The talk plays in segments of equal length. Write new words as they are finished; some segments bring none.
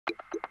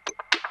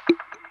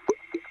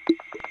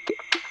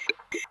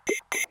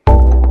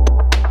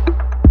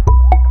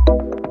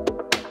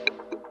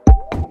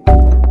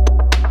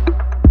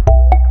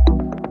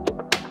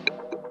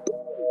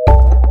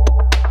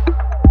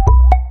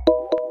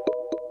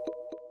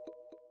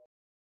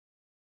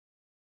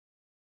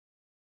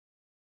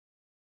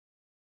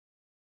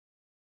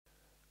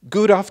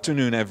Good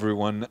afternoon,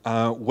 everyone.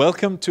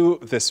 Welcome to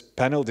this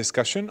panel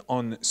discussion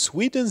on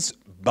Sweden's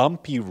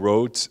bumpy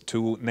road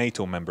to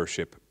NATO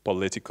membership,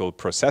 political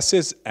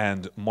processes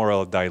and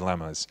moral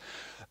dilemmas.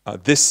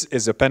 This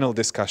is a panel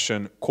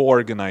discussion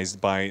co-organized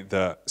by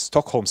the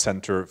Stockholm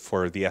Center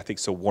for the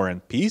Ethics of War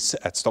and Peace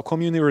at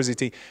Stockholm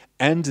University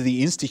and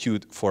the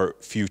Institute for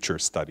Future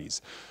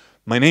Studies.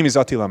 My name is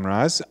Attila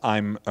Mráz.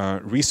 I'm a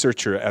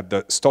researcher at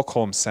the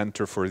Stockholm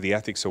Center for the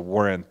Ethics of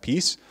War and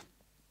Peace,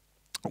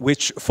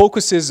 which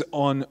focuses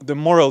on the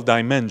moral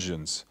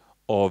dimensions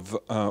of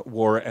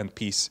war and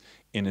peace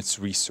in its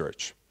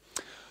research.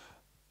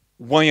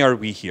 Why are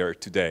we here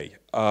today?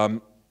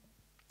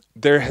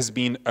 There has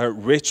been a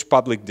rich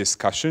public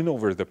discussion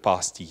over the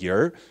past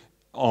year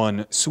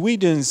on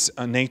Sweden's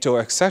NATO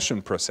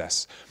accession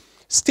process.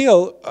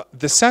 Still,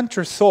 the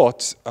center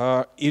thought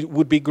it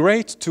would be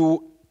great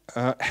to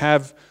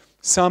have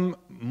some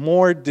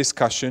more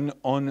discussion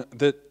on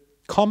the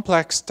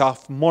complex,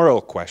 tough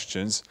moral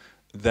questions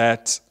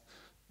that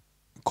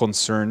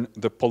concern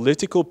the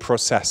political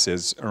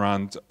processes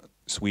around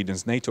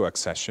Sweden's NATO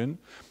accession,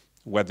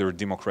 whether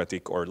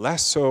democratic or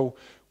less so,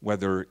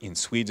 whether in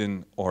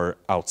Sweden or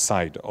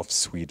outside of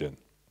Sweden.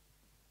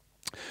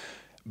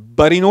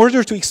 But in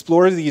order to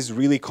explore these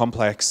really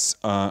complex,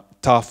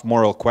 tough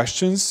moral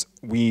questions,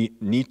 we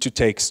need to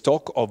take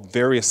stock of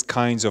various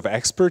kinds of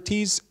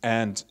expertise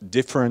and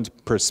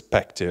different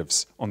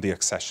perspectives on the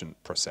accession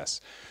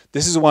process.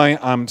 This is why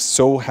I'm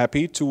so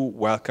happy to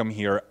welcome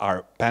here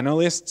our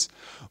panelists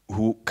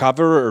who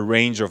cover a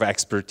range of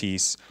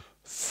expertise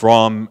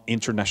from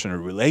international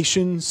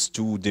relations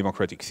to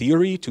democratic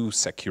theory to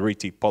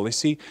security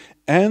policy,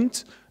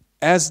 and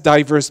as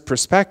diverse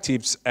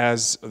perspectives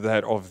as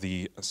that of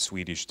the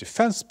Swedish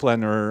defense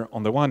planner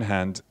on the one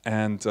hand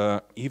and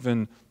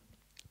even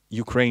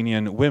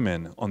Ukrainian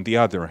women on the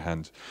other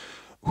hand,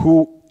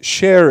 who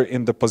share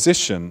in the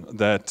position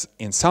that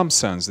in some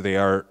sense they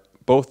are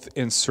both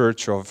in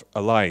search of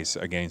allies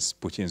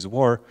against Putin's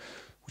war,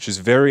 which is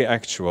very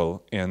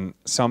actual in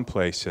some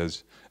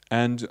places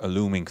and a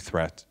looming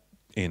threat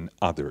in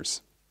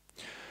others.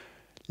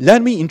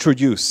 Let me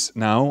introduce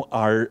now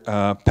our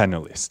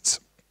panelists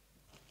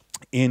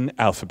in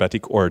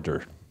alphabetic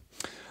order.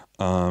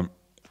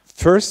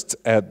 First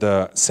at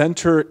the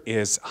center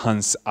is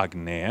Hans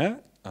Agné,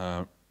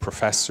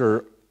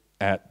 professor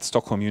at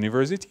Stockholm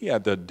University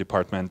at the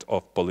Department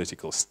of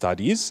Political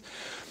Studies,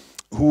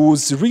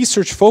 whose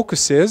research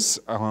focuses,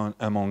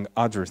 among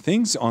other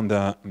things, on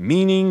the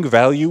meaning,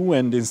 value,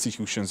 and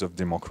institutions of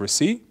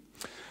democracy,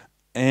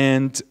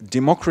 and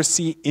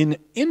democracy in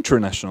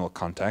international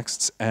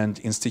contexts and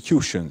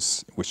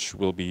institutions, which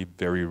will be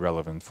very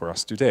relevant for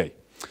us today.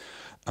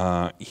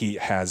 He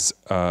has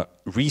a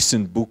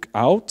recent book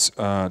out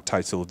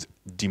titled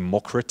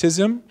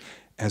Democratism,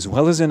 as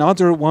well as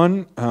another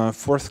one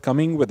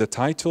forthcoming with the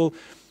title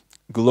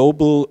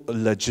Global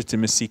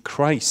Legitimacy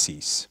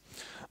Crises.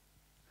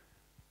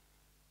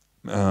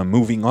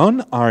 Moving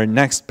on, our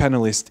next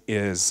panelist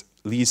is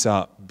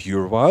Lisa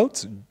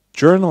Bjurwald,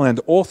 journal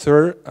and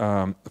author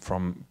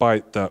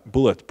by the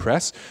Bullet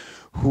Press,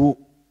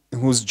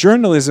 whose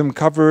journalism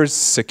covers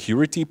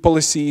security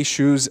policy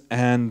issues,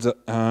 and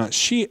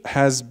she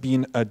has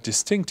been a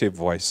distinctive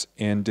voice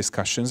in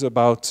discussions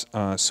about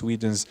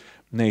Sweden's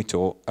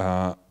NATO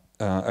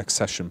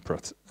accession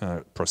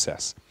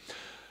process.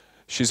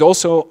 She's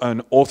also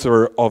an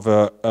author of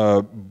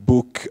a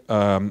book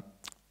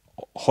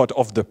hot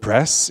off the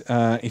press,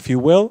 if you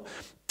will.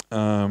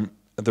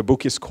 The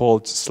book is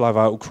called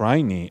Slava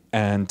Ukraini,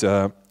 and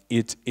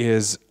it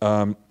is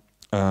a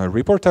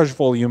reportage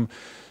volume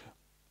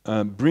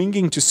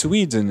bringing to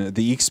Sweden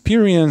the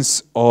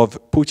experience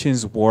of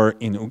Putin's war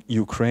in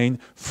Ukraine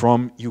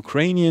from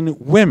Ukrainian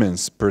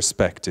women's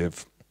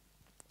perspective,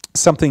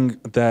 something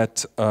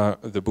that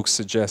the book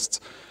suggests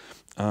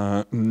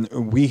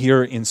we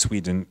here in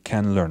Sweden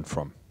can learn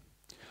from.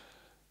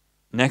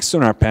 Next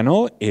on our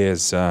panel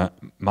is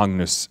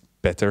Magnus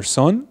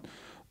Petersson,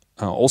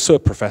 also a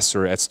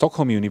professor at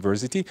Stockholm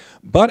University,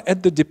 but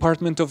at the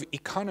Department of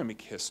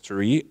Economic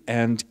History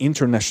and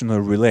International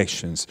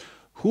Relations,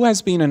 who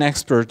has been an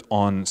expert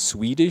on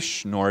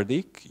Swedish,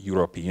 Nordic,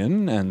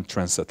 European, and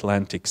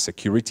transatlantic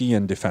security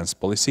and defense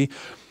policy.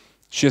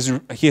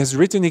 He has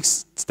written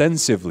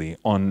extensively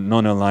on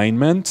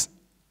non-alignment,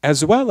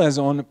 as well as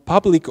on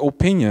public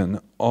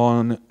opinion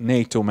on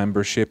NATO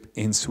membership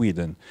in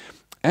Sweden.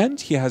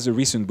 And he has a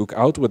recent book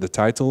out with the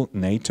title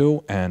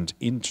NATO and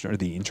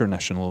the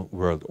International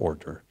World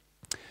Order.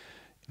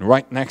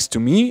 Right next to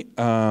me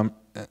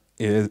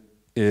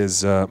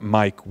is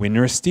Mike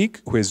Winnerstig,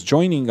 who is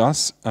joining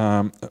us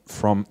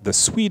from the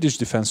Swedish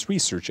Defense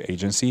Research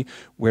Agency,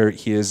 where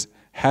he is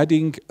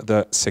heading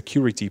the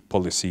Security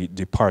Policy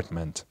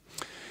Department.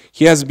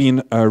 He has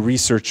been a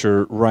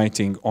researcher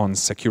writing on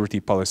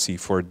security policy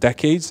for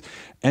decades,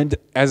 and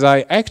as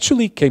I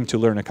actually came to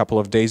learn a couple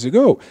of days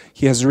ago,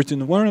 he has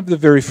written one of the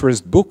very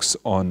first books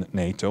on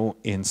NATO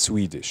in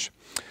Swedish.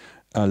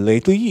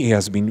 Lately, he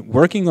has been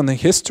working on the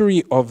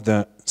history of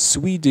the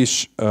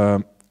Swedish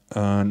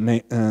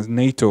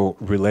NATO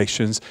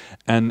relations,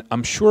 and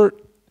I'm sure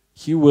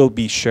he will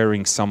be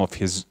sharing some of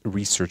his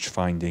research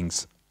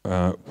findings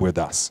with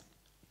us.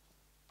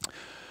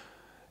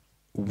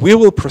 We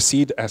will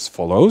proceed as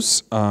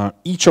follows.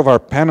 Each of our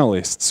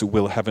panelists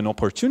will have an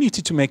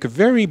opportunity to make a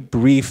very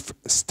brief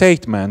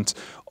statement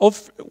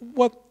of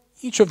what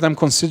each of them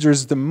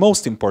considers the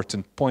most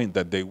important point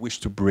that they wish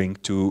to bring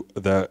to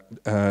the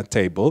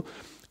table,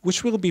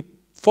 which will be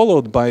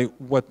followed by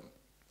what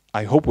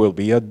I hope will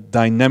be a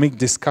dynamic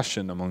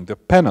discussion among the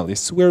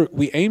panelists, where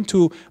we aim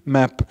to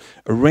map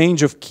a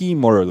range of key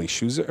moral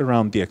issues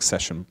around the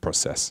accession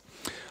process.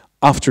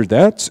 After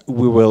that,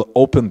 we will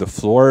open the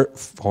floor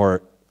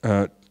for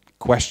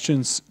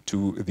questions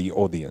to the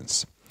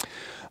audience.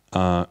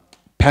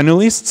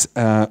 Panelists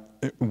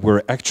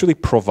were actually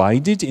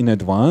provided in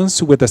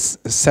advance with a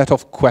set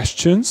of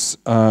questions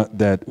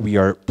that we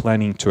are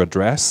planning to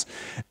address,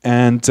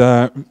 and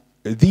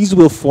these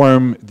will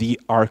form the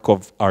arc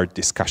of our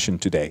discussion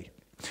today.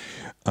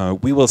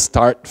 We will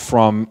start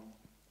from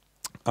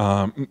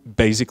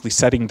basically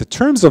setting the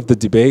terms of the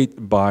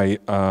debate by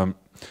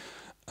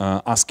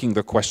asking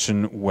the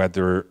question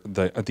whether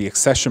the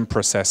accession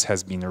process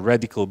has been a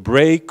radical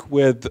break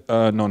with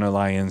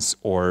non-alliance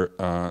or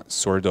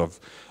sort of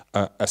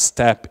a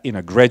step in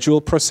a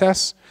gradual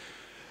process.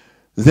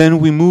 Then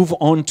we move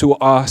on to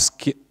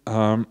ask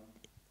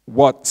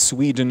what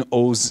Sweden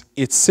owes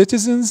its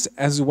citizens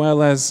as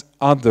well as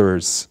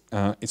others,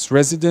 its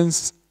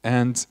residents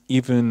and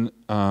even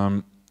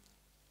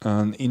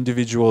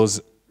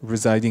individuals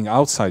residing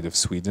outside of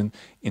Sweden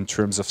in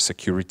terms of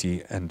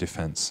security and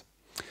defense.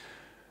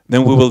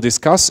 Then we will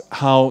discuss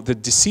how the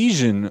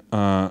decision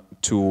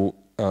to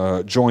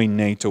join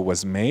NATO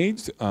was made,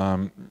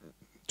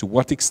 to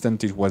what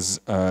extent it was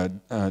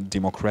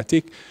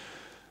democratic,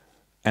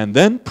 and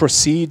then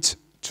proceed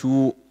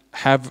to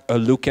have a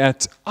look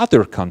at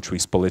other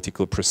countries'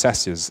 political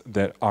processes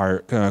that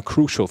are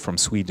crucial from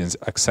Sweden's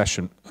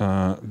accession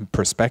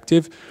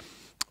perspective,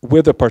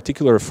 with a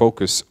particular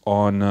focus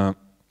on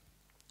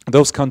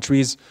those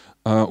countries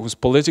whose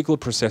political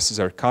processes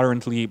are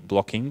currently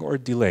blocking or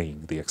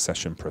delaying the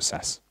accession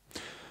process.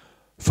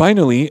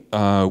 Finally,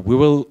 we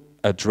will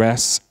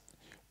address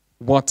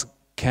what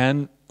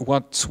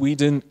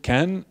Sweden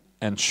can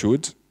and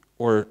should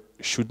or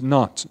should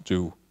not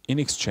do in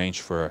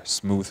exchange for a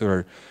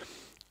smoother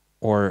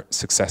or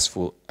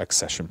successful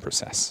accession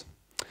process.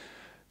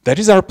 That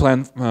is our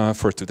plan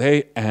for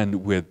today,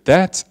 and with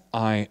that,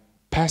 I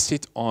pass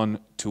it on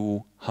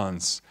to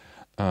Hans.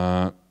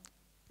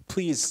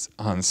 Please,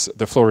 Hans,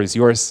 the floor is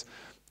yours.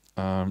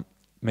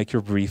 Make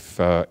your brief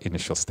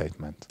initial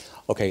statement.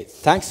 Okay,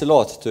 thanks a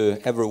lot to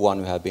everyone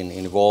who have been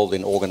involved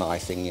in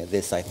organizing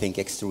this, I think,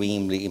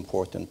 extremely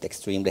important,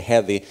 extremely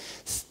heavy,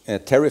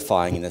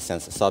 terrifying, in a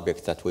sense,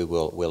 subject that we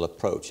will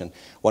approach. And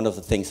one of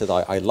the things that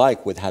I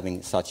like with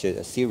having such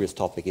a serious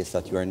topic is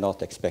that you are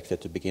not expected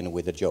to begin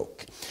with a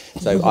joke.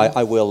 So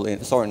I will,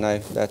 sorry, no,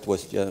 that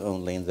was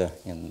only in the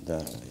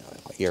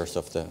ears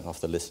of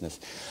the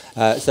listeners.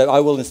 So I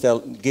will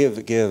instead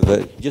give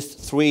just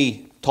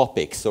three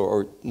topics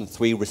or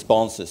three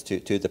responses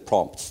to the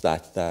prompts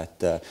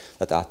that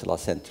Attila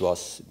sent to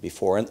us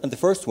before. And the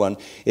first one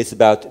is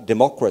about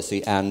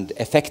democracy and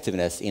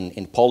effectiveness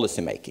in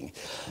policy making.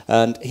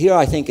 And here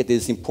I think it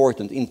is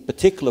important, in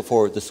particular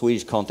for the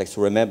Swedish context,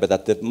 to remember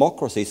that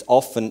democracy is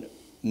often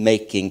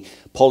making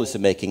policy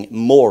making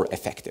more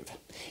effective.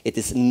 It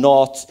is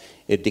not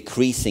a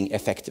decreasing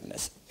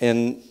effectiveness.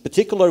 In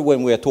particular,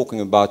 when we are talking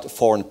about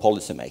foreign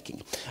policy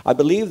making, I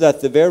believe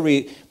that the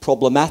very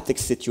problematic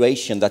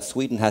situation that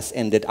Sweden has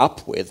ended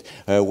up with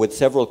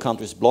several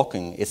countries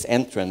blocking its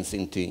entrance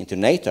into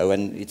NATO,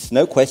 and it's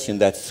no question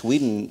that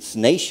Sweden's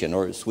nation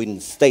or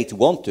Sweden's state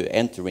want to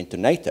enter into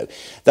NATO.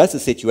 That's a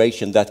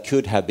situation that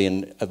could have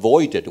been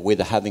avoided with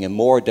having a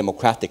more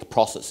democratic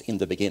process in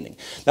the beginning.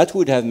 That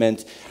would have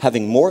meant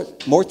having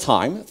more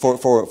time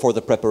for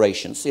the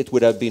preparations. It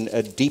would have been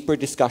a deeper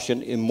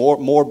discussion, a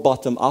more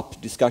bottom-up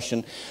discussion,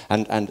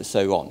 and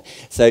so on.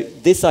 So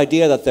this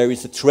idea that there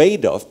is a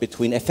trade-off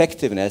between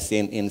effectiveness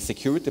in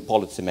security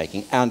policy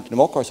making and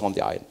democracy on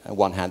the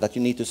one hand, that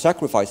you need to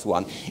sacrifice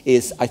one,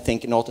 is, I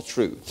think, not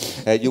true.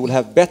 You will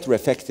have better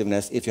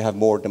effectiveness if you have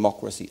more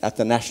democracy, at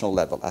the national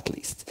level at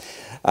least.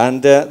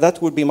 And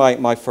that would be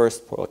my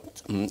first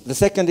point. The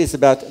second is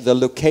about the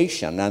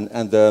location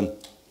and the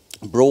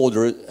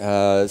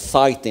broader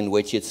site in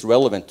which it's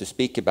relevant to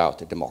speak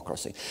about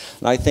democracy.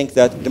 And I think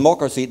that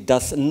democracy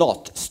does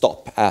not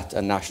stop at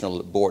a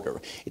national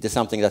border. It is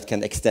something that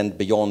can extend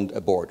beyond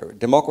a border.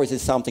 Democracy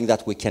is something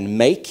that we can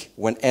make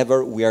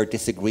whenever we are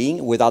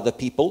disagreeing with other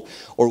people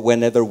or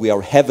whenever we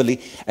are heavily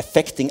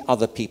affecting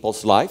other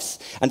people's lives.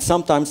 And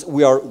sometimes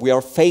we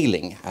are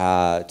failing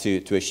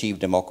to achieve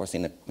democracy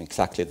in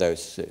exactly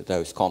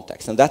those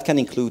contexts. And that can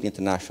include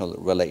international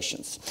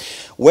relations.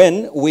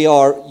 When we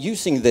are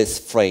using this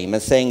frame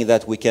and saying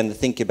that we can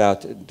think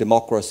about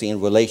democracy in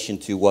relation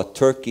to what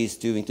Turkey is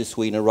doing to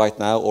Sweden right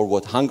now, or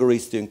what Hungary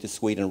is doing to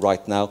Sweden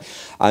right now,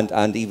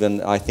 and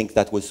even I think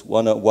that was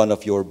one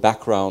of your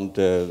background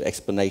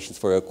explanations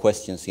for your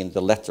questions in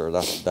the letter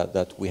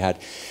that we had.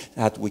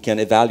 We can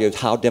evaluate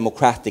how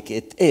democratic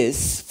it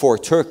is for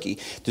Turkey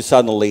to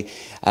suddenly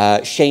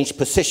change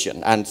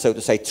position and, so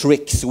to say,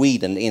 trick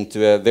Sweden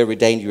into a very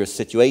dangerous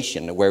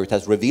situation where it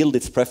has revealed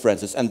its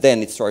preferences and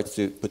then it starts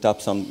to put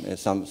up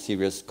some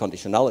serious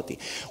conditionality.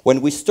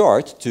 When we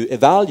start to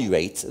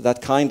evaluate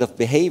that kind of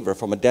behavior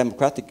from a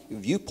democratic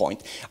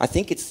viewpoint, I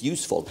think it's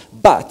useful.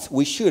 But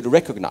we should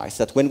recognize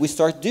that when we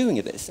start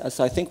doing this, as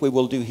I think we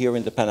will do here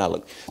in the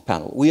panel,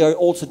 we are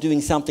also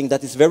doing something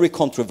that is very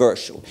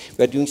controversial.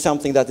 We are doing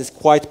something that is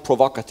quite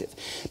provocative.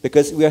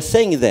 Because we are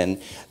saying then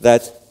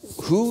that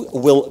who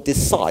will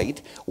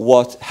decide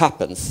what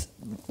happens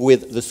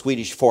with the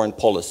Swedish foreign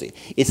policy?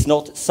 It's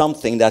not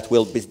something that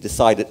will be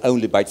decided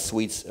only by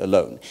Swedes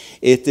alone.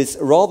 It is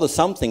rather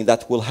something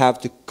that will have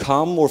to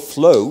come or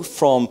flow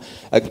from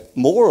a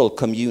moral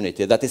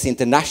community that is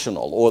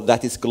international or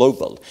that is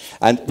global.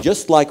 And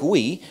just like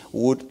we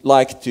would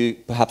like to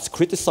perhaps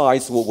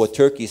criticize what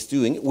Turkey is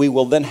doing, we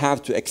will then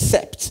have to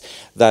accept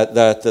that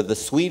the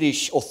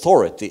Swedish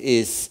authority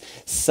is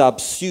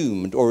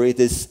subsumed, or it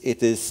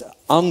is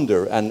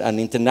under an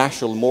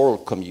international moral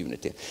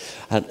community.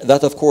 And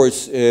that, of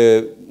course,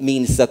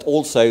 means that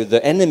also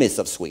the enemies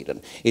of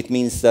Sweden, it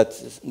means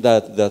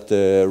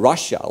that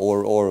Russia,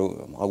 or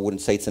I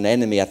wouldn't say it's an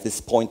enemy at this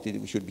point,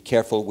 we should be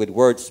careful with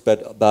words,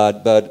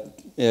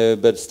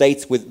 but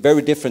states with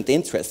very different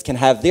interests can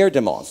have their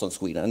demands on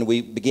Sweden, and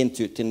we begin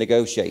to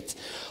negotiate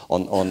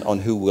on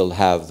who will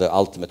have the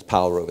ultimate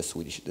power over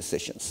Swedish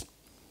decisions.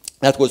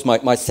 That was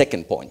my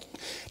second point.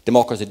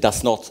 Democracy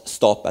does not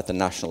stop at the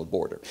national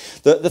border.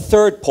 The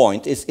third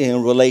point is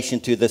in relation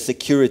to the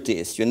security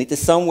issue, and it is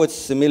somewhat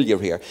familiar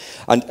here,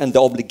 and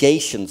the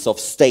obligations of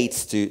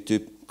states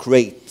to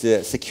create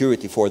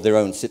security for their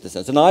own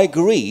citizens. And I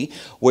agree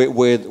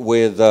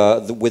with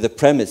the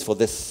premise for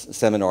this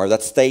seminar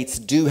that states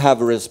do have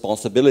a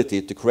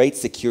responsibility to create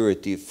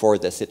security for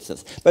their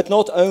citizens, but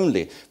not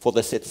only for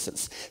the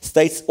citizens.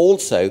 States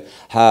also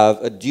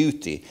have a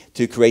duty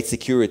to create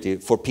security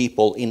for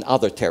people in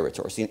other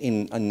territories,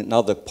 in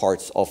other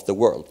parts of the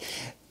world.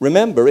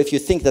 Remember, if you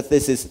think that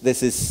this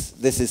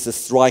is a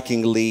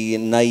strikingly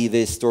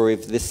naivist, or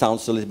if this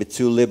sounds a little bit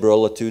too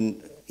liberal or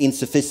too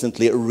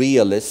insufficiently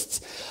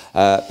realist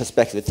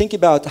perspective, think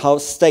about how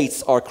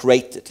states are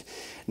created.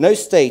 No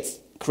state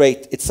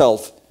creates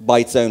itself by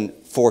its own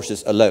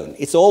forces alone.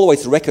 It's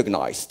always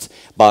recognized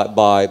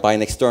by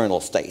an external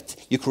state.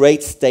 You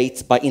create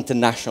states by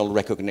international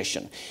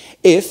recognition.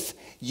 If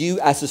you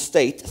as a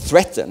state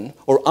threaten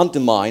or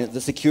undermine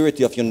the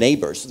security of your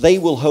neighbors, they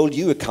will hold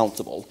you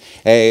accountable.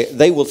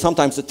 They will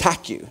sometimes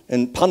attack you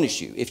and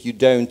punish you if you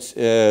don't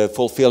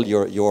fulfill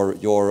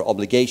your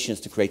obligations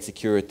to create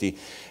security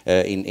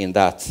in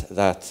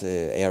that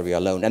area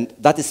alone. And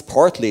that is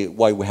partly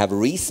why we have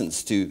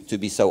reasons to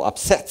be so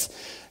upset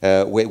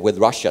with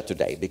Russia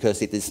today,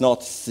 because it is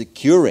not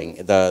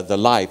securing the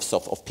lives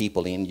of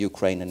people in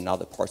Ukraine and in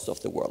other parts of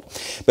the world.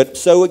 But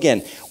so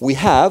again, we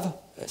have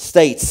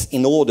states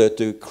in order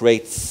to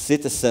create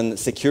citizen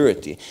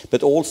security,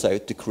 but also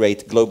to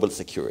create global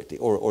security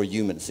or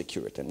human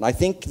security. And I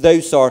think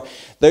those are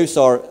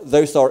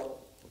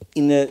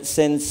in a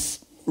sense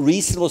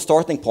reasonable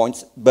starting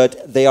points,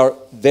 but they are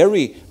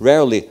very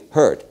rarely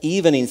heard,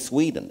 even in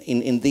Sweden,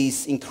 in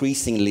these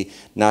increasingly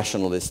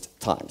nationalist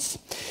times.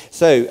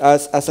 So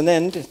as an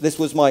end, this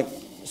was my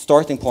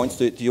starting points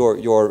to your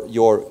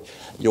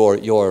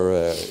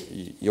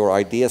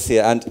ideas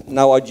here, and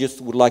now I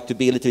just would like to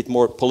be a little bit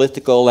more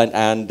political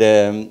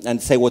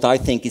and say what I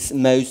think is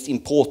most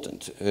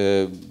important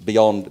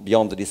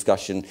beyond the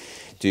discussion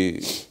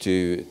to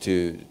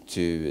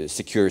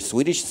secure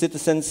Swedish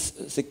citizens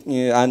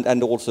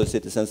and also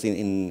citizens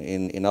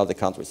in other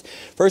countries.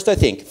 First, I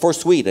think for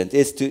Sweden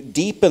is to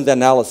deepen the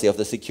analysis of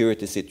the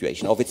security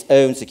situation, of its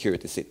own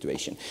security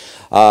situation,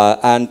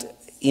 and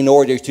in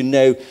order to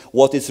know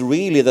what is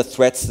really the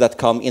threats that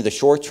come in the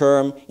short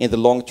term, in the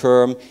long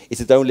term. Is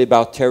it only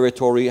about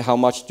territory? How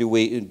much do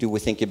we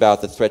think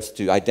about the threats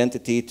to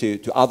identity,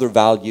 to other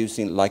values,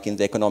 like in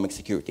the economic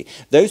security?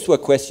 Those were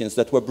questions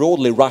that were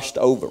broadly rushed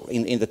over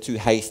in the too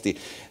hasty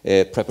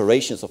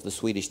preparations of the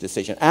Swedish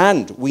decision.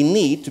 And we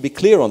need to be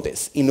clear on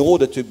this in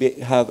order to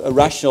have a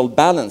rational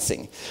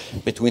balancing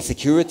between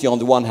security on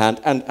the one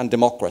hand and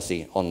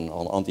democracy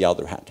on the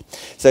other hand.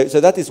 So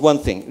that is one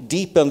thing.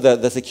 Deepen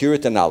the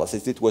security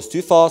analysis. it was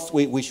too fast.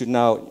 We should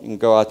now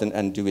go out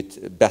and do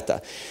it better.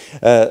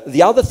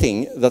 The other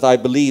thing that I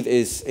believe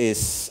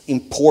is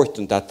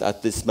important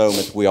at this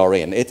moment we are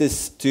in, it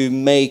is to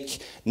make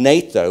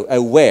NATO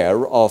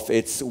aware of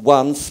its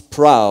once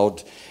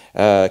proud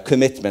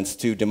commitments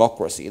to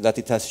democracy that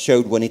it has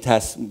showed when it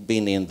has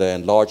been in the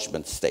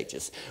enlargement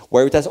stages,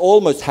 where it has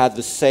almost had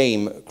the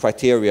same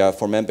criteria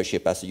for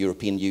membership as the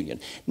European Union.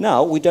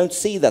 Now we don't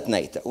see that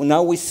NATO.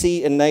 Now we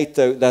see a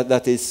NATO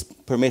that is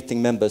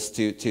permitting members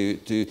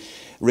to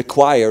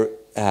require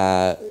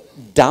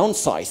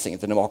downsizing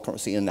the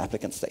democracy in an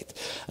applicant state.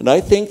 And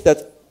I think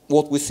that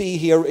what we see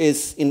here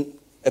is in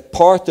a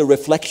part a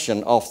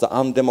reflection of the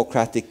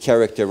undemocratic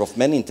character of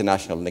many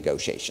international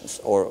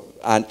negotiations.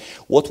 And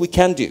what we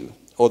can do,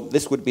 or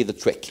this would be the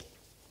trick,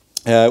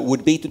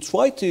 would be to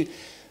try to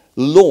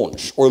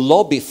launch or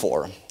lobby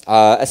for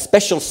a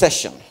special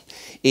session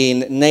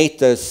in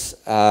NATO's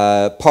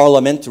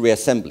parliamentary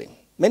assembly.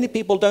 Many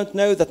people don't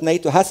know that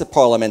NATO has a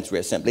parliamentary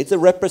assembly. It's a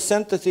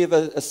representative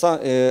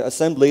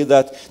assembly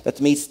that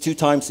meets 2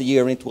 times a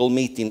year, and it will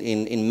meet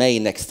in May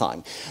next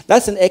time.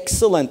 That's an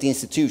excellent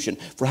institution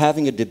for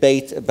having a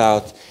debate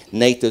about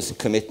NATO's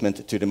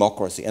commitment to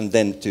democracy and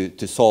then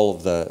to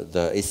solve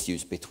the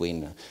issues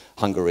between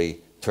Hungary,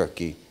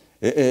 Turkey,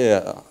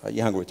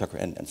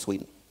 and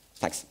Sweden.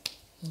 Thanks.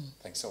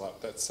 Thanks a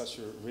lot. That's such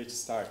a rich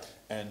start.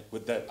 And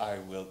with that, I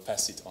will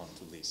pass it on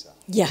to Lisa.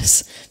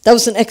 Yes, that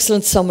was an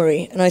excellent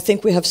summary. And I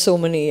think we have so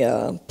many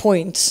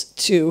points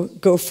to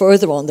go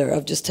further on there.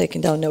 I've just taken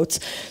down notes.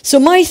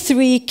 So my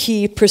 3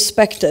 key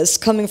perspectives,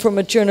 coming from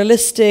a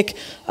journalistic,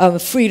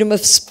 freedom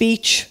of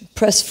speech,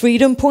 press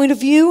freedom point of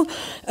view,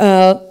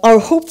 are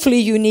hopefully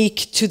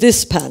unique to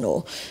this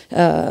panel.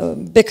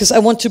 Because I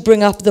want to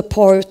bring up the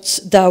parts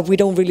that we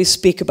don't really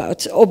speak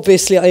about.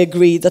 Obviously, I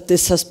agree that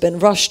this has been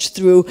rushed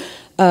through.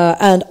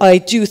 And I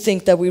do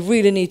think that we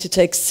really need to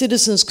take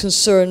citizens'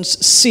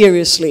 concerns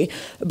seriously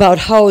about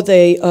how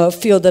they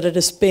feel that it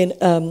has been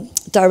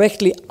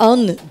directly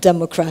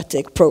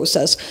undemocratic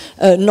process,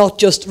 not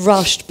just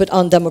rushed but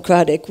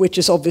undemocratic, which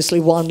is obviously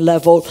one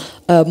level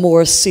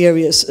more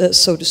serious,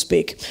 so to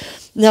speak.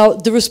 Now,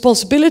 the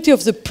responsibility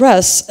of the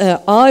press,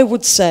 I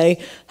would say,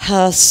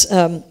 has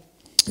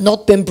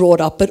not been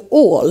brought up at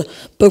all.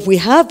 But we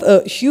have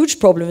a huge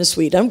problem in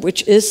Sweden,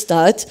 which is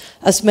that,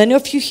 as many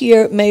of you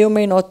here may or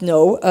may not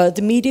know,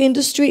 the media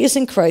industry is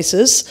in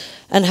crisis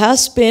and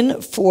has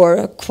been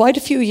for quite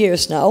a few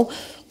years now,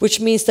 which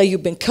means that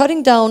you've been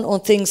cutting down on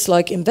things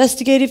like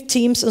investigative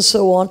teams and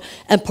so on,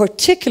 and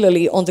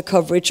particularly on the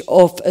coverage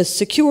of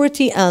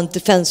security and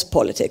defense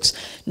politics,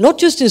 not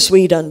just in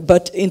Sweden,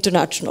 but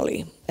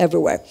internationally,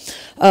 everywhere.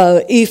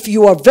 If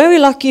you are very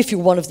lucky, if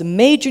you're one of the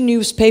major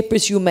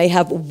newspapers, you may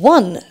have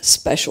one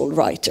special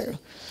writer.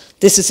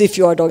 This is if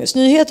you are Dagens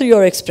Nyheter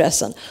or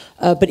Expressen.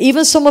 But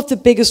even some of the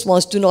biggest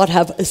ones do not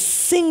have a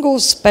single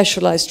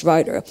specialized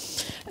writer.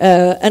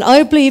 And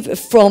I believe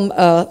from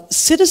a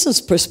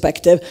citizen's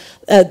perspective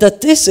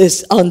that this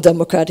is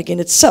undemocratic in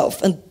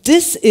itself. And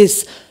this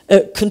is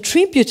a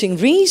contributing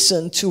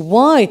reason to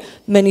why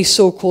many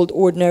so-called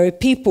ordinary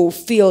people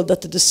feel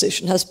that the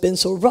decision has been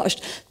so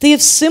rushed. They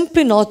have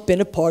simply not been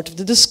a part of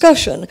the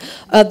discussion.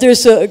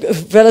 There's a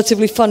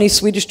relatively funny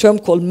Swedish term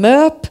called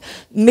MÖP,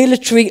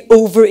 military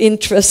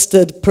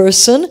over-interested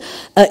person.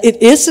 It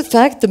is a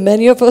fact that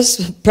many of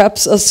us,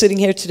 perhaps us sitting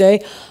here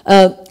today,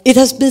 it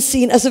has been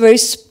seen as a very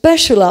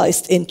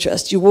specialized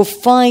interest. You will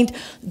find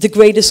the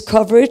greatest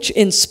coverage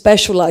in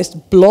specialized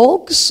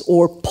blogs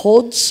or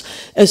pods,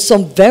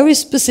 some very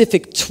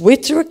specific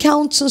Twitter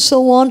accounts and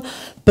so on,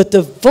 but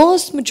the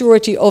vast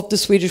majority of the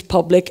Swedish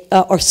public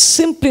are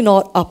simply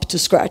not up to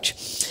scratch.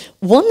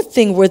 One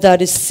thing where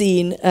that is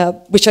seen,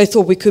 which I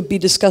thought we could be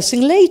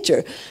discussing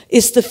later,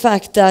 is the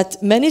fact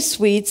that many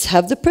Swedes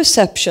have the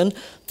perception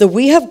that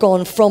we have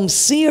gone from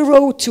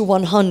 0 to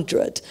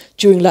 100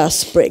 during last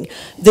spring.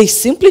 They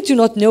simply do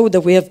not know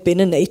that we have been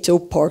a NATO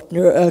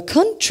partner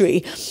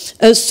country.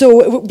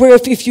 So where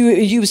if you're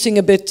using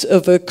a bit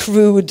of a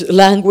crude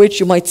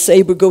language, you might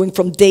say we're going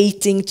from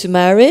dating to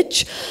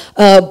marriage.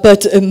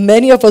 But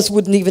many of us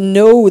wouldn't even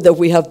know that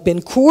we have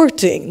been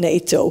courting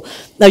NATO.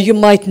 Now, you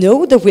might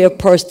know that we have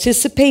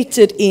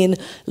participated in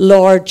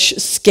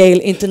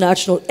large-scale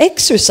international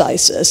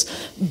exercises,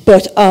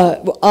 but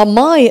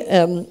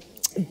my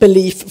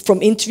belief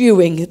from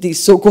interviewing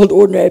these so-called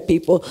ordinary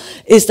people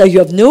is that you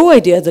have no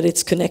idea that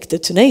it's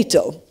connected to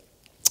NATO.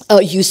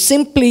 You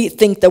simply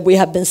think that we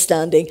have been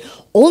standing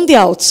on the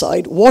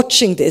outside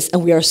watching this,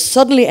 and we are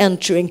suddenly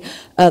entering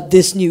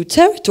this new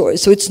territory.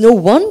 So it's no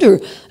wonder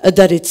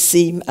that it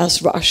seems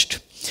as rushed.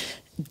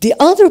 The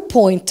other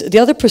point, the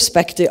other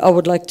perspective I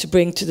would like to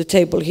bring to the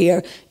table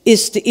here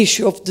is the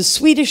issue of the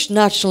Swedish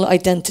national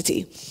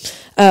identity.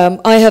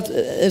 I have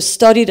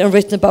studied and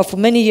written about for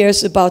many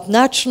years about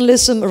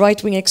nationalism,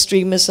 right-wing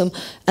extremism,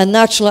 and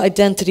national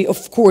identity,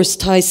 of course,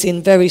 ties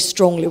in very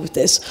strongly with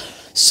this.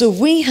 So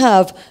we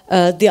have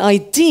the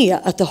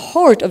idea at the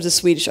heart of the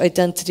Swedish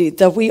identity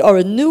that we are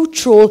a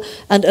neutral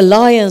and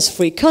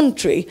alliance-free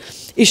country.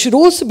 It should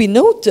also be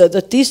noted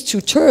that these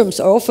two terms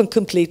are often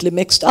completely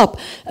mixed up.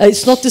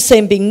 It's not the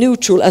same being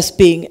neutral as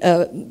being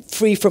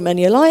free from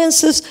any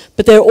alliances,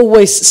 but they're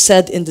always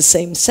said in the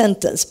same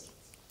sentence.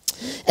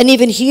 And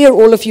even here,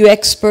 all of you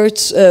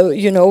experts,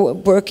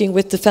 working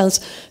with defense,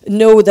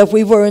 know that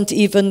we weren't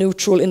even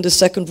neutral in the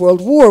Second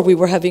World War. We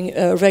were having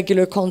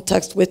regular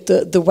contact with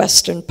the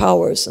Western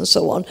powers and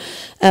so on.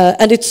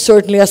 And it's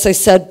certainly, as I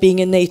said, being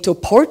in NATO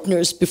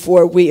partners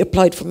before we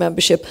applied for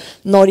membership,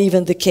 not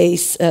even the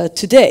case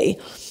today.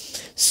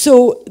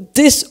 So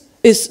this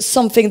is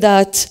something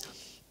that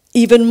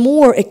even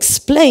more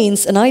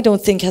explains, and I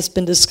don't think has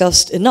been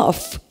discussed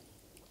enough,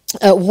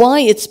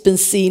 why it's been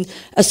seen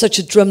as such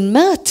a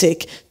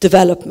dramatic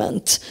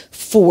development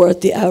for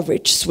the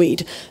average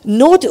Swede.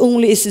 Not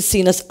only is it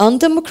seen as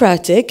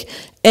undemocratic,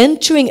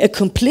 entering a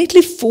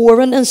completely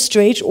foreign and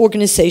strange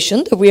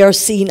organization that we are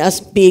seen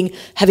as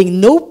having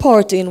no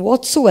part in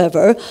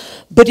whatsoever,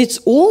 but it's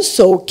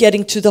also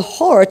getting to the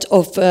heart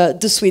of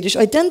the Swedish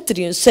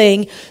identity and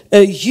saying,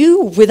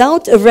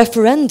 without a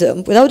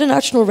referendum, without a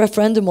national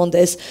referendum on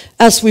this,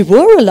 as we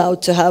were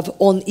allowed to have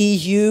on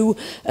EU,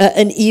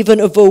 and even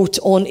a vote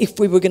on if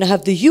we were going to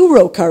have the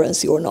euro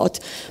currency or not.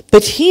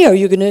 But here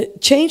you're going to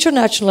change our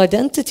national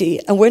identity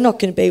and we're not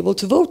going to be able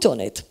to vote on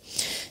it.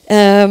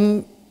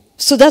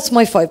 So that's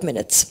my 5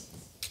 minutes.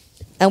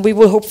 And we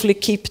will hopefully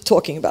keep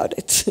talking about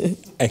it.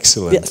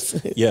 Excellent. Yes.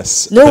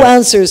 Yes. No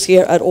answers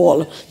here at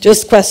all,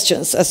 just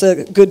questions, as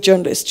a good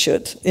journalist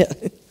should. Yeah.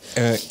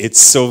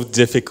 It's so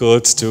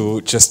difficult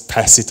to just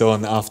pass it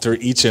on after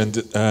each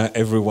and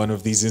every one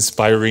of these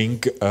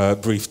inspiring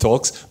brief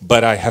talks,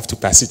 but I have to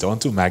pass it on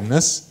to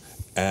Magnus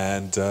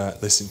and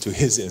listen to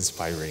his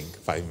inspiring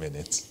 5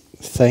 minutes.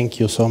 Thank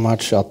you so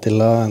much,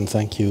 Attila, and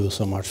thank you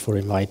so much for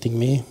inviting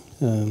me.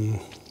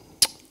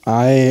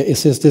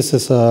 This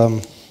is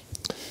a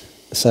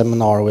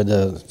seminar with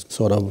a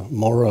sort of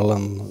moral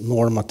and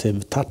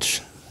normative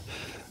touch.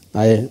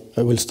 I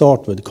will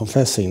start with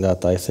confessing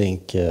that I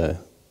think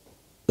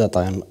that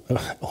I'm,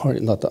 or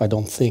not, I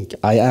don't think,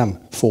 I am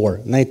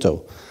for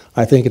NATO.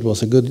 I think it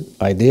was a good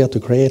idea to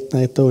create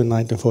NATO in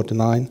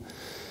 1949.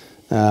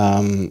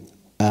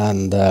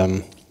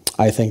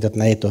 I think that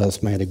NATO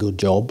has made a good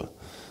job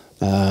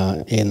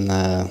in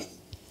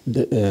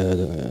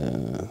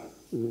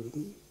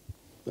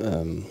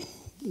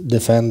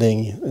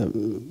defending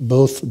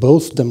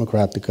both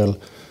democratical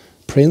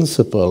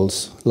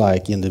principles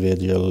like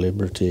individual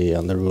liberty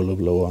and the rule of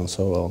law and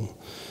so on,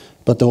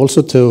 but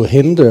also to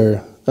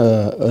hinder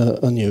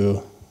a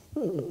new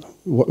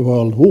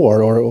world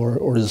war,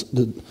 or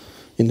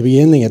in the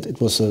beginning it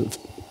was a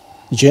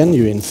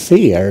genuine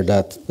fear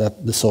that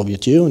the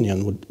Soviet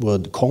Union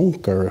would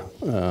conquer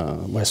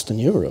Western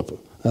Europe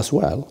as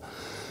well,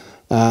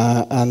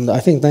 and I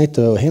think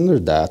NATO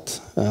hindered that.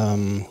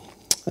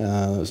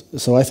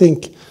 So I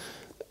think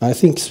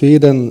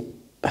Sweden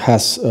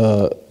has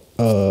a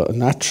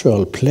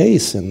natural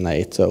place in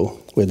NATO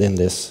within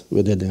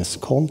this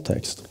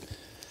context.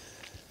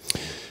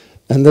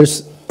 And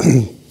there's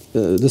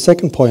the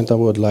second point I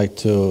would like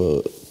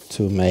to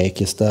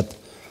make is that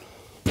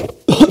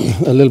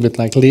a little bit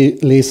like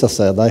Lisa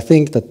said, I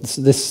think that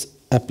this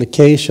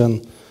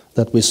application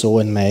that we saw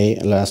in May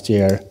last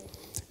year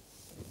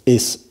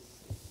is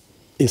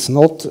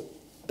not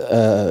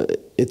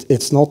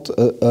it's not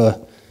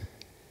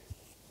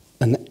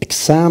an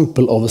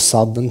example of a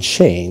sudden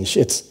change.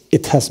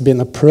 It has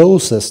been a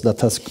process that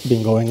has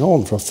been going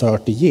on for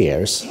 30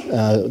 years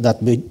that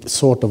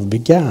sort of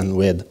began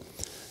with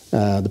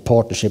the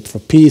Partnership for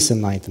Peace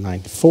in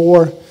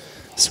 1994.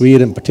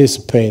 Sweden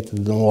participated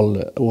in all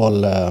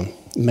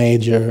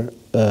major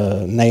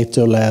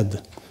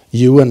NATO-led,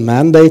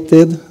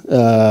 UN-mandated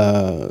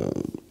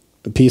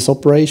peace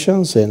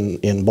operations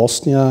in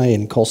Bosnia,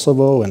 in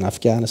Kosovo, in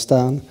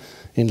Afghanistan,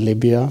 in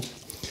Libya.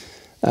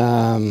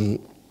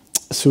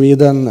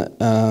 Sweden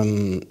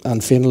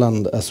and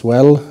Finland as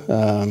well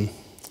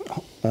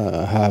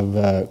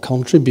have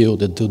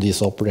contributed to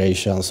these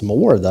operations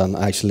more than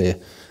actually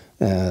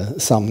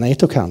some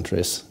NATO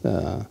countries.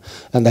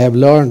 And they have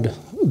learned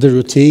the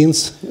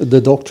routines,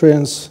 the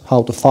doctrines,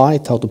 how to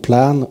fight, how to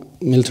plan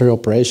military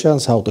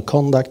operations, how to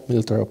conduct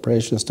military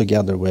operations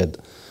together with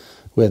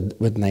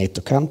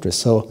NATO countries.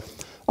 So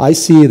I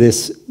see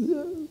this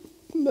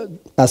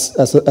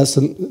as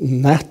a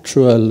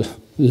natural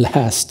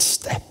last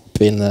step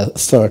in a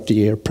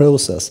 30-year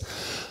process.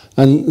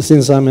 And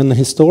since I'm a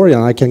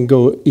historian, I can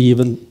go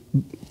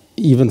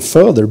even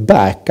further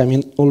back. I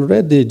mean,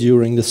 already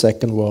during the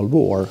Second World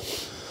War,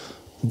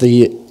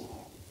 the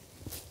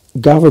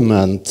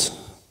government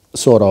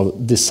sort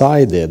of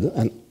decided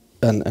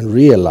and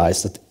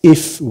realized that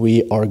if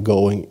we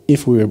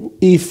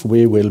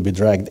will be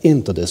dragged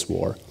into this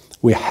war,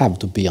 we have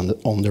to be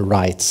on the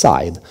right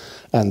side,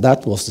 and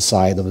that was the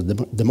side of the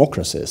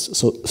democracies.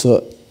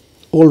 So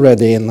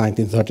already in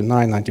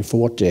 1939,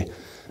 1940,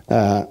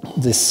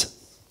 this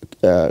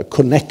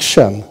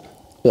connection,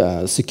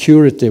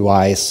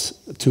 security-wise,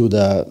 to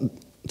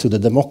the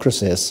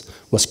democracies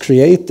was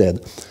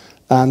created,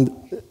 and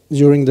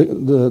during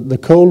the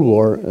Cold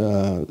War,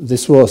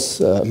 this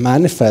was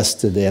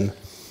manifested in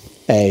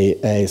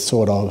a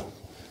sort of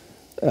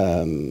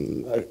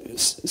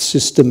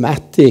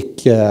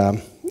systematic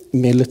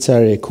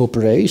military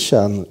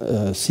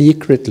cooperation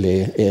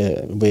secretly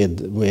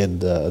with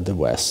the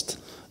West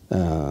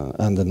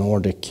and the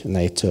Nordic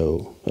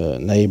NATO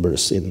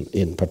neighbors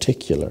in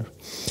particular.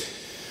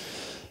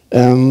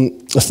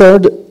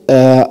 Third,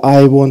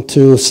 I want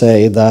to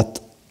say that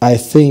I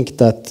think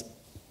that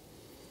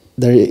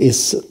there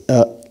is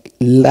a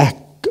lack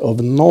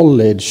of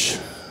knowledge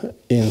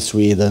in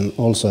Sweden,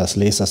 also as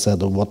Lisa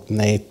said, of what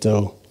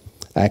NATO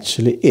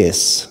actually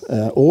is.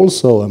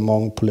 Also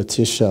among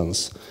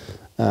politicians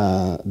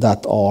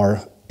that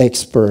are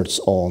experts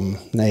on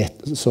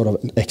NATO, sort of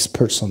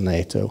experts on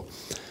NATO.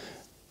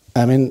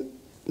 I mean,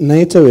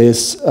 NATO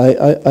is.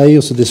 I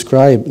used to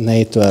describe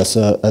NATO as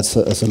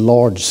a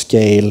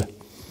large-scale,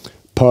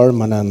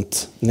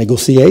 permanent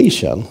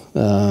negotiation.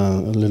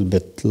 A little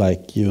bit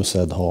like you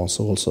said, Hans.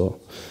 Also,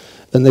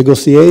 a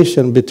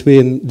negotiation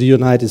between the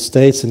United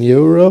States and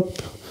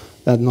Europe,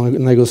 a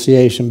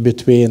negotiation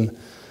between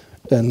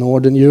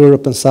Northern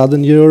Europe and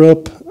Southern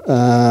Europe.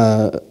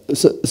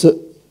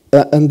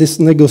 And this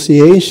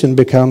negotiation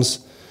becomes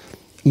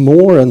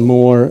more and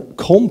more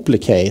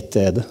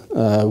complicated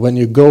when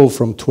you go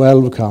from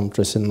 12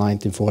 countries in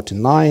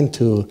 1949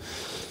 to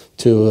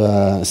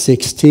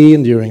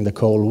 16 during the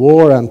Cold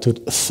War and to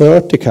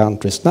 30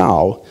 countries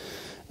now.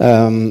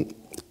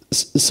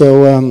 Since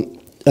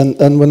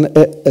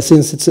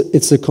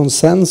it's a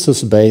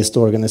consensus-based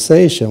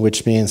organization,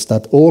 which means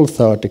that all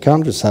 30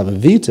 countries have a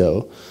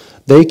veto,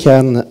 they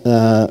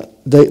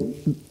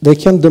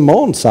can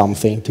demand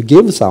something, to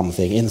give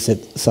something in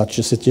such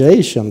a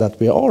situation that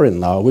we are in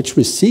now, which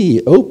we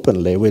see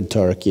openly with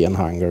Turkey and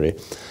Hungary.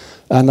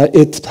 And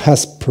it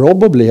has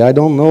probably, I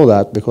don't know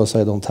that because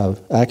I don't have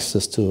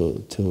access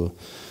to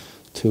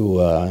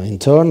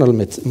internal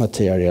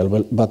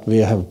material, but we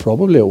have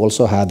probably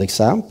also had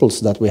examples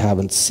that we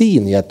haven't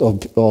seen yet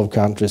of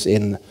countries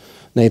in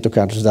NATO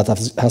countries that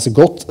has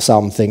got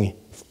something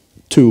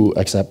to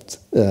accept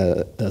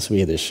a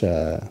Swedish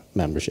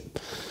membership.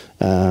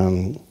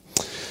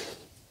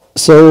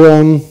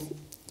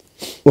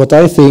 What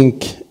I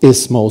think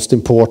is most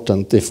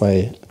important, if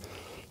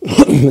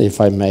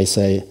I may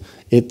say,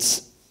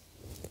 it's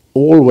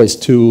always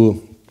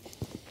to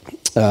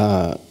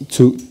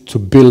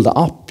build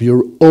up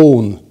your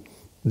own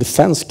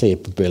defense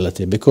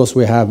capability, because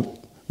we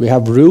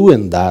have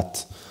ruined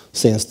that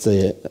since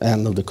the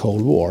end of the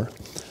Cold War.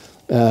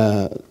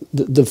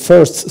 The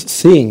first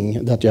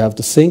thing that you have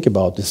to think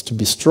about is to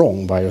be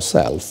strong by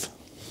yourself.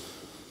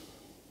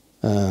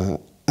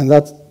 And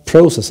that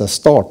process has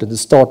started. It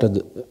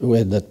started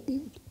with the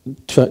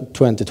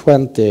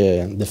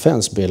 2020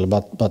 defense bill,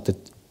 but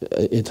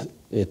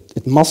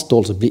it must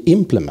also be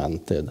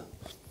implemented.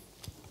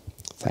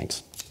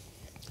 Thanks.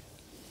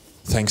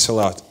 Thanks a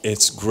lot.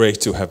 It's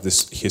great to have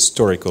this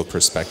historical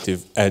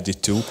perspective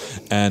added to,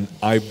 and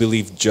I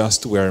believe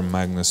just where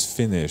Magnus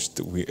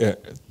finished,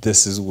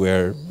 this is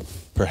where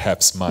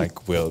perhaps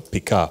Mike will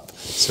pick up.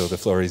 So the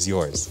floor is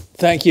yours.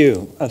 Thank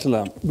you,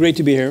 Attila. Great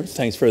to be here.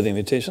 Thanks for the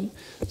invitation.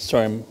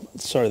 I'm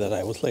sorry that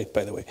I was late,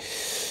 by the way.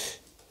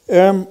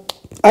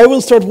 I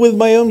will start with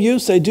my own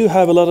views. I do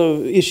have a lot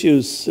of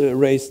issues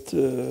raised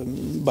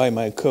by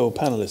my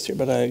co-panelists here,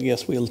 but I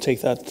guess we'll take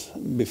that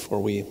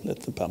before we let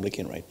the public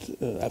in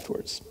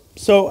afterwards.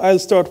 So I'll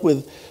start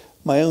with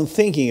my own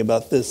thinking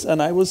about this,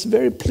 and I was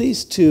very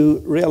pleased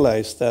to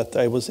realize that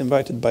I was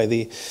invited by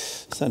the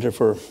Center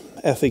for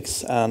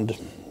Ethics and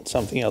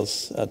something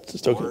else at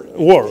Stockholm,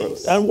 War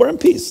and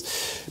Peace,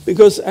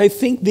 because I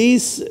think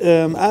these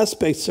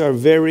aspects are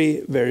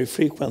very, very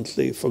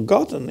frequently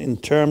forgotten in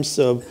terms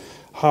of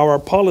how our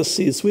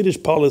policy, Swedish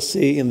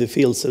policy in the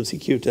fields of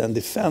security and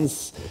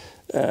defense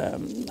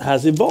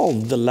has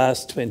evolved the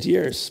last 20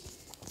 years.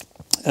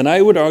 And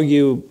I would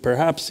argue,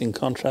 perhaps in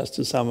contrast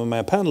to some of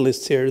my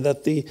panelists here,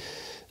 that the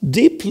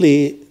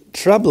deeply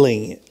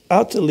troubling,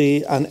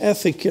 utterly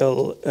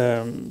unethical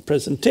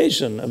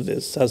presentation of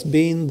this has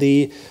been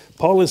the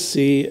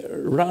policy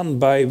run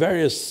by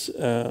various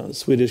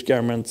Swedish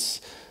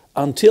governments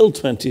until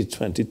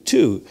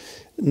 2022,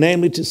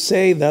 namely to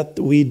say that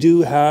we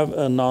do have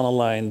a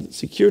non-aligned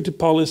security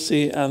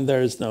policy and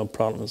there is no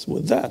problems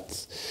with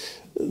that.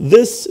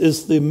 This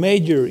is the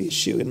major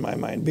issue in my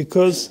mind,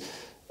 because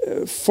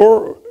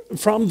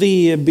from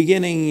the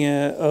beginning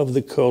of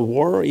the Cold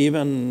War,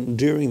 even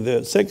during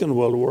the Second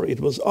World War, it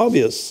was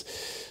obvious,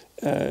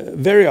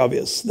 very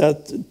obvious,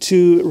 that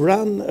to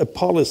run a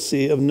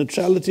policy of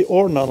neutrality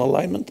or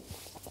non-alignment,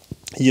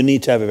 you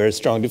need to have a very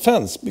strong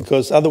defense,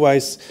 because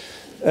otherwise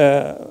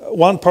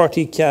one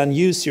party can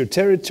use your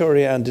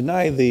territory and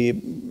deny the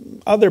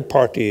other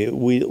party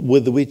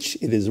with which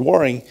it is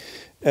warring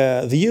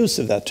the use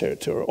of that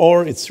territory,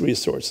 or its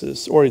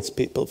resources, or its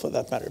people for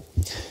that matter.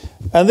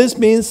 And this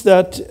means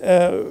that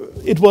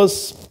it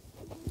was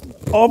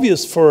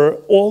obvious for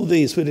all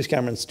the Swedish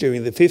governments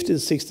during the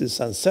 50s, 60s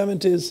and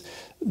 70s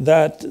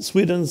that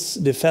Sweden's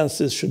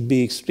defenses should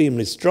be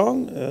extremely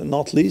strong,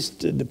 not least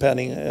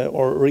depending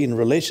or in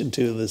relation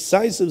to the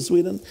size of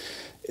Sweden.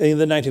 In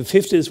the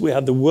 1950s, we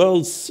had the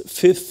world's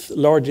 5th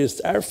largest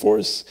air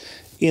force.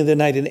 In the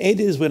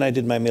 1980s, when I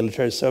did my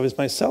military service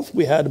myself,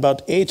 we had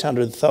about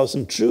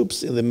 800,000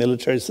 troops in the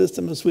military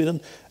system of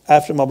Sweden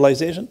after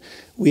mobilization.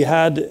 We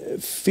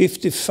had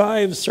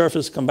 55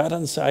 surface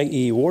combatants,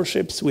 i.e.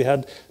 warships. We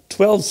had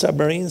 12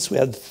 submarines. We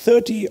had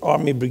 30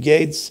 army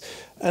brigades.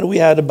 And we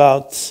had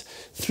about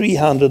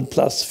 300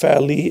 plus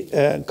fairly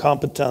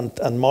competent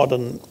and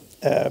modern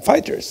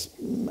fighters,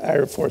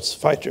 Air Force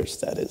fighters,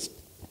 that is.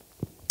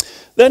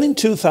 Then in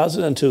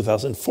 2000 and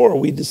 2004,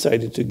 we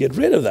decided to get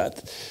rid of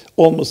that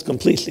almost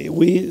completely.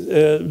 We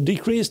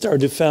decreased our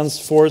defense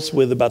force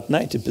with about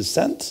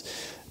 90%,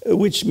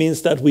 which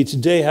means that we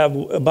today have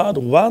about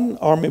 1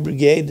 army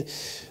brigade.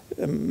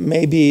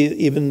 Maybe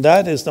even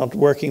that is not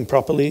working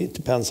properly, it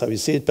depends how you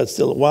see it, but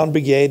still 1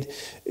 brigade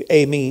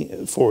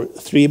aiming for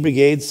 3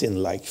 brigades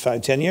in like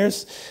 5-10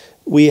 years.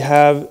 We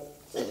have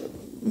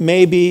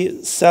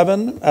maybe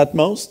 7 at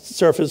most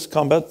surface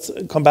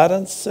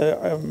combatants,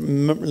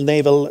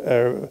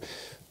 naval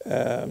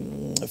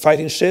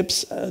fighting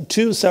ships,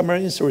 2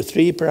 submarines or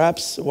 3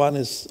 perhaps, 1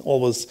 is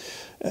always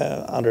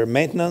under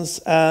maintenance,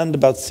 and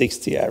about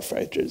 60 air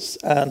fighters.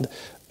 And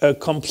a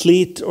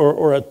complete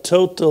or a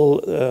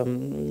total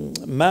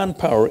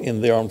manpower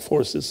in the armed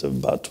forces of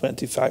about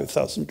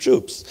 25,000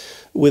 troops,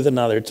 with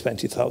another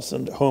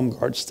 20,000 home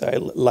guard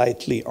style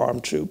lightly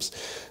armed troops,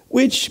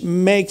 which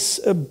makes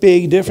a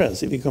big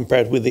difference if you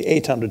compare it with the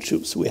 800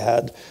 troops we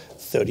had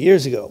 30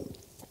 years ago.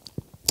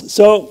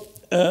 So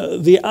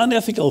the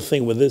unethical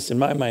thing with this, in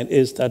my mind,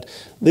 is that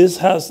this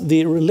has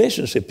the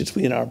relationship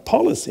between our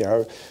policy,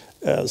 our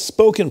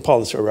spoken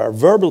policy or our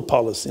verbal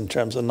policy in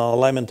terms of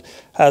non-alignment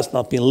has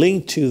not been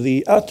linked to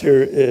the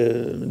utter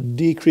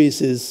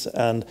decreases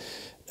and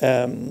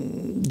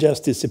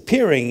just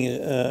disappearing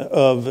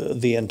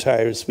of the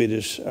entire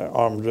Swedish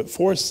armed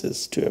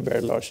forces to a very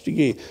large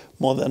degree.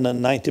 More than a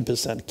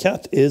 90%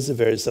 cut is a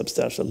very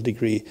substantial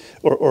degree,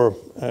 or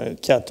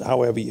cut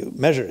however you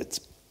measure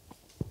it.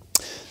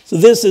 So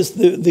this is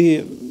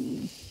the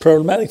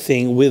problematic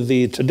thing with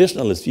the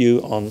traditionalist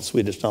view on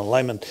Swedish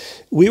non-alignment.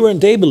 We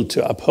weren't able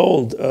to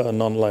uphold a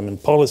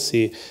non-alignment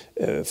policy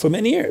for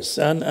many years.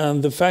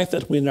 And the fact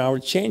that we now are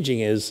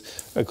changing is,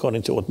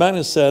 according to what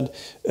Magnus said,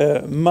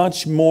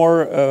 much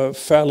more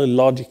fairly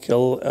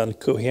logical and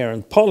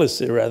coherent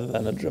policy rather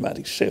than a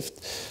dramatic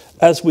shift.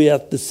 As we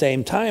at the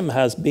same time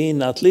has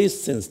been, at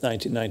least since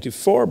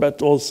 1994,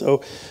 but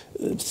also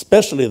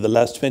especially the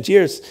last 20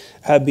 years,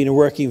 have been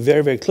working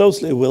very, very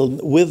closely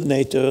with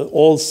NATO,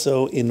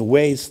 also in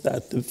ways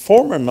that the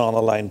former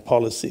non-aligned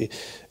policy,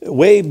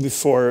 way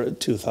before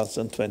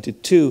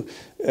 2022,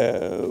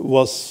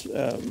 was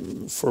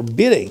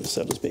forbidding,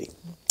 so to speak.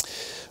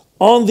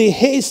 On the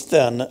haste,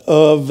 then,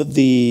 of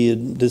the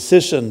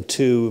decision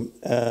to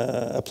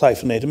apply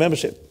for NATO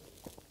membership,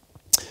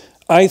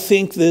 I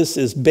think this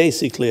is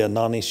basically a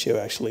non-issue,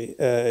 actually,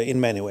 in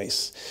many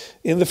ways.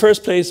 In the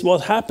first place,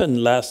 what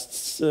happened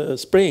last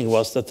spring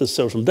was that the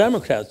Social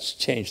Democrats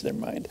changed their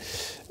mind.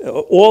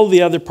 All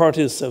the other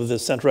parties of the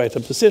center-right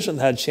opposition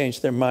had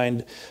changed their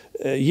mind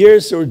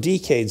years or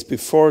decades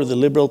before. The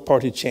Liberal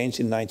Party changed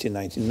in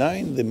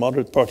 1999, the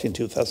Moderate Party in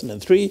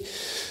 2003,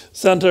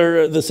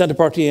 the Center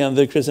Party and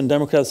the Christian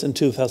Democrats in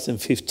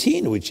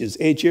 2015, which is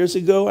 8 years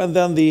ago, and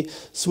then the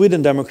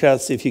Sweden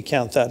Democrats, if you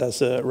count that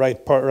as a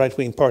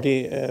right-wing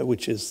party,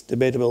 which is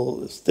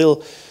debatable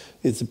still.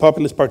 It's a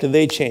populist party.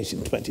 They changed in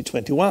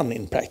 2021,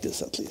 in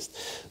practice at least.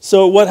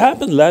 So what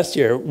happened last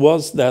year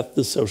was that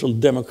the Social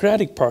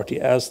Democratic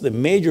Party, as the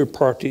major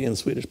party in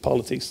Swedish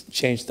politics,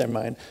 changed their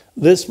mind.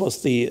 This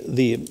was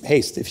the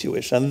haste, if you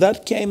wish. And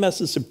that came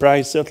as a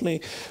surprise,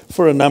 certainly,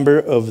 for a number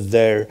of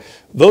their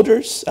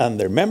voters and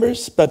their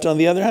members. But on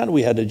the other hand,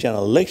 we had a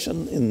general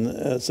election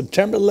in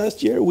September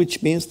last year,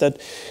 which means that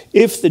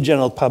if the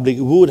general public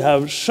would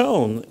have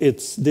shown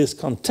its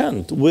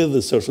discontent with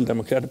the Social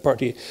Democratic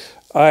Party,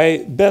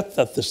 I bet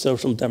that the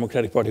Social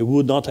Democratic Party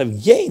would not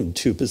have gained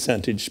 2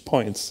 percentage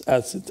points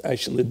as it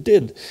actually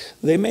did.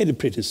 They made a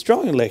pretty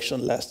strong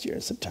election last year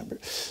in September.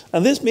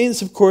 And this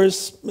means, of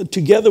course,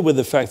 together with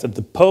the fact that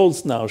the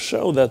polls now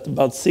show that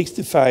about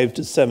 65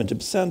 to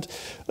 70%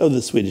 of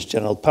the Swedish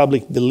general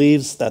public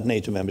believes that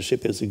NATO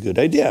membership is a good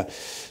idea.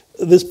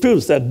 This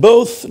proves that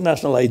both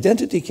national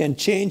identity can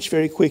change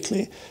very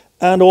quickly,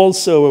 and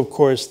also, of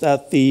course,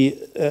 that the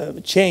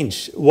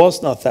change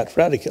was not that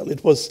radical.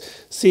 It was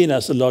seen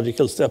as a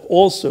logical step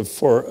also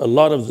for a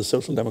lot of the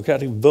Social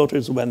Democratic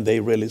voters when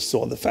they really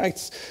saw the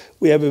facts.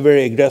 We have a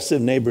very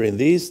aggressive neighbor in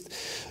the East,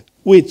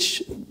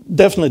 which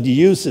definitely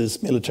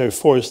uses military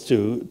force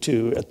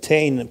to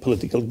attain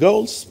political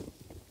goals.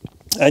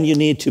 And you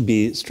need to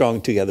be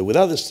strong together with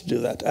others to do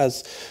that,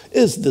 as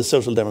is the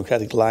Social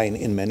Democratic line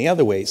in many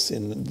other ways,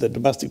 in the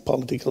domestic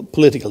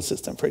political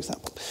system, for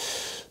example.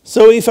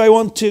 So if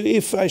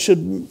I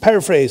should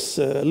paraphrase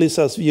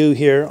Lisa's view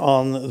here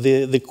on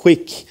the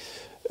quick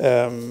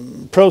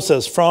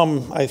process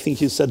from, I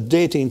think you said,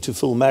 dating to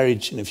full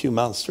marriage in a few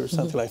months or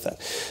something like that.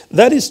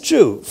 That is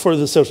true for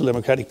the Social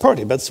Democratic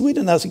Party, but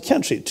Sweden as a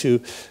country, to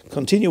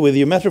continue with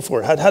your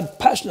metaphor, had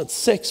passionate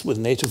sex with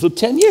NATO for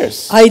 10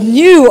 years. I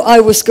knew I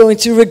was going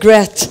to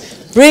regret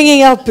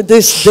bringing up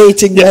this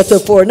dating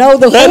metaphor. Now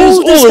the that whole is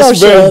always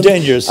discussion, very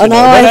dangerous, and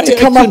now I have to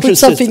come up with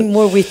resist something it.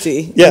 more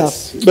witty.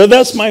 Yes, but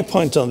that's my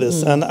point on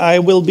this, and I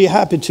will be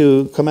happy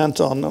to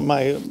comment on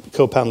my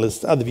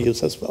co-panelists' other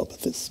views as well. But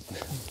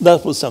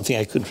that was something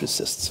I couldn't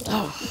resist.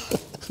 So.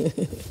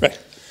 Right.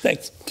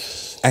 Thanks.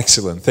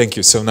 Excellent, thank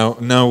you. So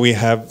now we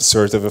have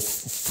sort of a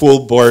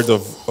full board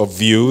of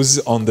views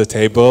on the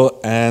table,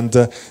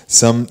 and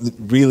some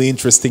really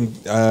interesting,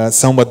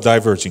 somewhat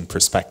diverging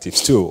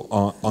perspectives too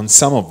on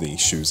some of the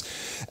issues.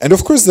 And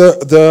of course,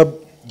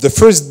 the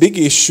first big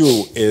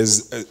issue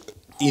is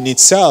in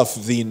itself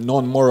the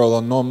non-moral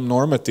or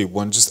non-normative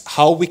one, just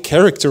how we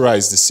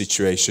characterize the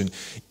situation.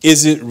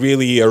 Is it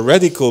really a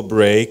radical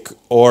break,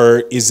 or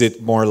is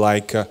it more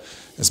like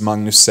as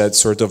Magnus said,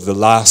 sort of the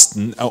last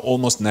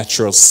almost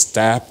natural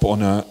step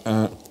on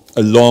a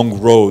long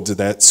road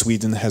that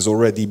Sweden has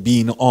already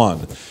been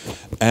on?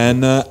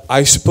 And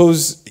I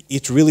suppose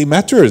it really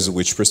matters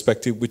which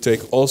perspective we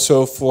take,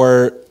 also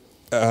for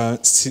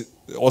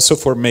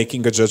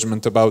making a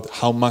judgment about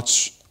how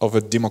much of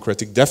a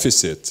democratic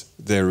deficit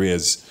there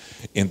is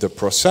in the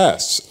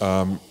process.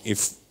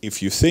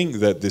 If you think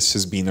that this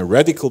has been a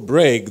radical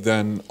break,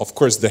 then of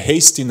course the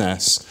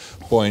hastiness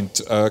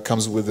point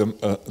comes with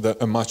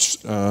a much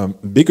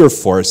bigger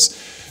force.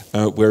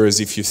 Whereas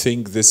if you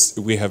think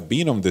we have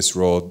been on this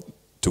road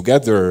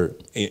together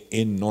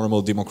in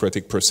normal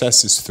democratic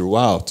processes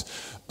throughout,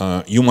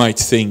 you might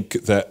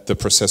think that the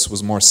process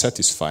was more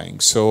satisfying.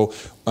 So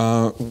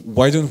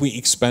why don't we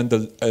expand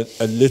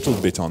a little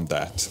bit on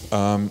that?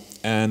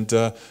 And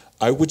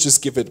I would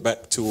just give it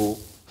back to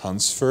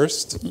Hans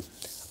first.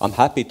 I'm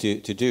happy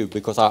to do,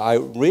 because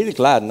I'm really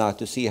glad now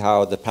to see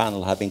how the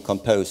panel have been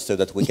composed so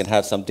that we can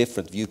have some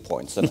different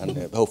viewpoints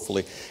and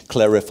hopefully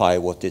clarify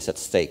what is at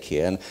stake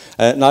here.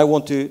 And I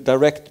want to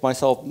direct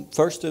myself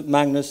first to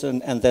Magnus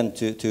and then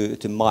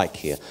to Mike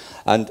here.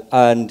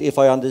 And if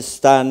I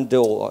understand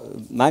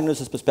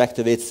Magnus's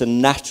perspective, it's a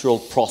natural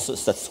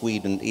process that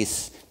Sweden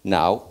is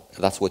now.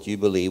 That's what you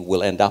believe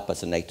will end up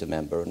as a NATO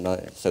member,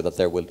 so that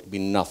there will be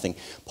nothing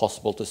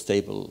possible to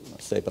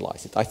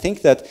stabilize it. I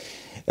think that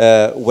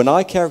when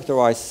I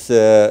characterize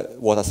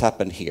what has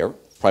happened here,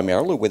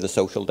 primarily with the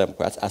Social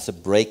Democrats, as a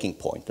breaking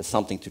point, as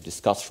something to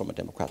discuss from a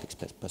democratic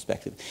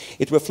perspective,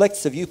 it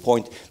reflects the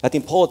viewpoint that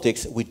in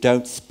politics we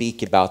don't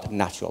speak about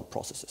natural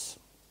processes.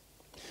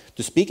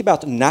 To speak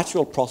about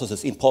natural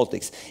processes in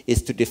politics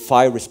is to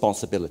defy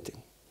responsibility.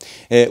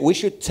 We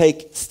should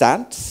take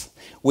stands.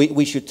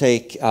 We should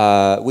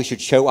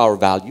show our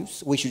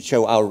values, we should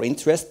show our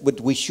interest,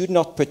 but we should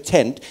not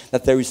pretend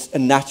that there is a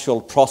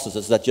natural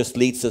process that just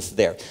leads us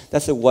there.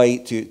 That's a way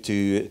to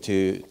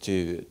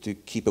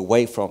keep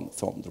away from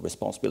the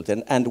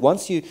responsibility. And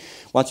once you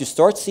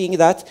start seeing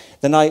that,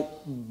 then I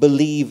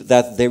believe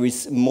that there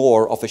is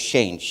more of a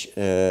change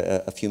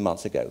a few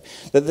months ago.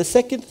 The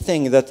second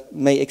thing that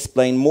may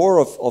explain more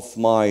of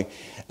my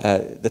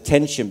the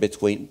tension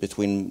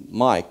between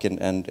Mike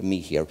and me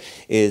here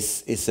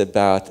is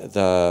about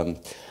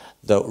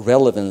the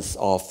relevance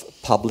of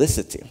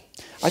publicity.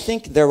 I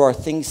think there are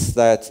things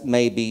that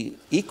may be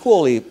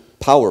equally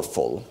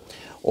powerful,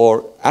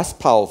 or as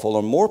powerful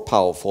or more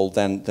powerful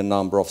than the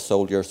number of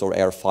soldiers or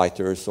air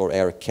fighters or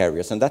air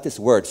carriers, and that is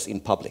words in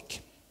public.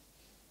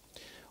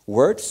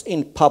 Words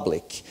in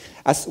public,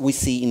 as we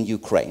see in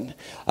Ukraine,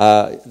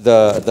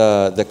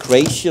 the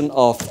creation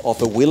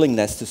of a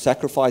willingness to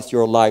sacrifice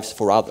your lives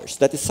for others.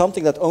 That is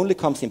something that only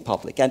comes in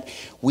public, and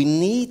we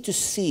need to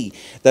see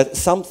that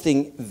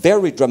something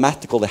very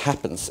dramatical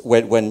happens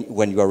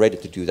when you are ready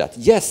to do that.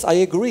 Yes, I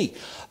agree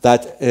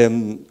that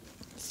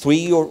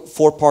 3 or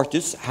 4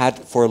 parties had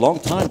for a long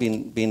time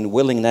been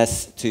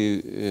willingness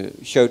to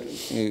show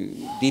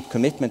deep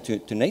commitment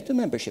to NATO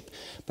membership,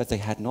 but they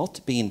had not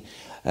been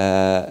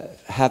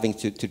having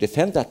to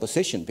defend that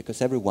position,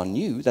 because everyone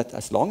knew that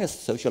as long as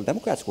Social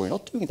Democrats were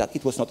not doing that,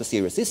 it was not a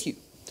serious issue.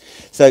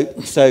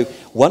 So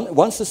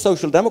once the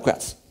Social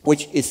Democrats,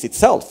 which is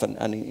itself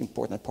an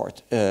important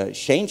part,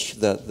 changed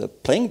the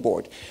playing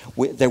board,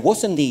 there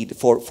was a need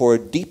for a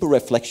deeper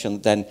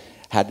reflection than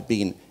had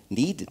been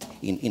needed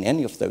in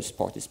any of those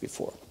parties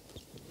before.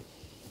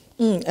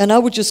 And I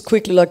would just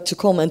quickly like to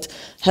comment,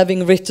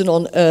 having written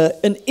on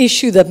an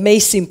issue that may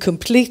seem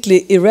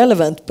completely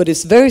irrelevant, but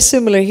is very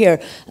similar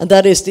here, and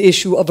that is the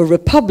issue of a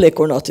republic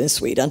or not in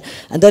Sweden.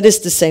 And that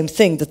is the same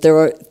thing, that there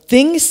are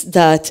things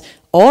that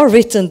are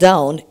written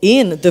down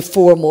in the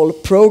formal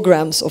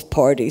programs of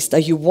parties,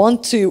 that you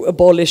want to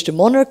abolish the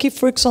monarchy,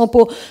 for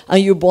example,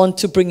 and you want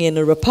to bring in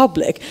a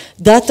republic.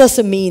 That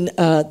doesn't mean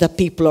that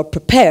people are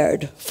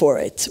prepared for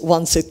it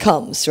once it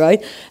comes,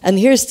 right? And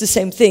here's the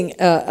same thing.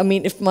 I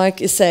mean, if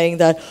Mike is saying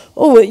that,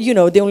 oh, you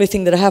know, the only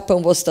thing that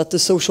happened was that the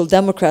Social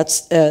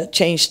Democrats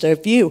changed their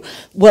view.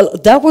 Well,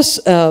 that was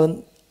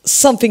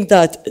something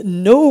that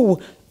no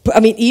I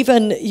mean,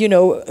 even, you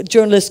know,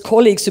 journalist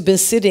colleagues who've been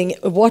sitting,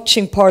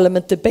 watching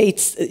parliament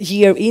debates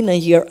year in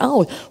and year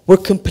out were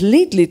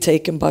completely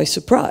taken by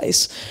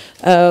surprise.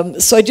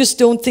 So I just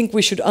don't think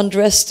we should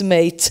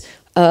underestimate,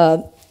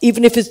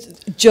 even if it's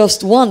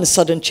just one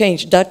sudden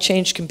change, that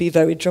change can be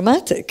very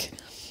dramatic.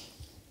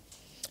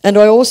 And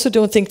I also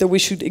don't think that we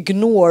should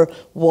ignore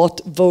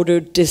what voter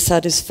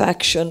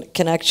dissatisfaction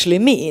can actually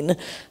mean.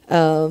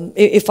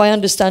 If I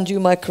understand you,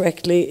 Mike,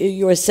 correctly,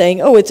 you are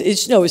saying, oh,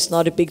 it's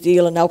not a big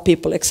deal, and now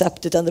people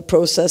accept it, and the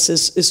process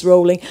is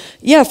rolling.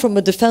 Yeah, from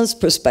a defense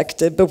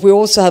perspective, but we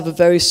also have a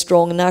very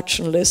strong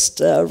nationalist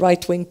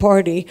right-wing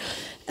party,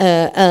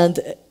 and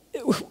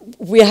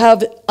we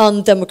have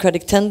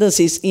undemocratic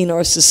tendencies in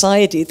our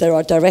society that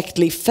are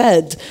directly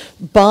fed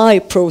by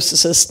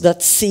processes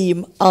that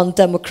seem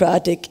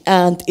undemocratic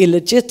and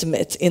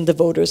illegitimate in the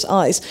voters'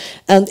 eyes.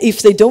 And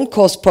if they don't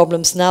cause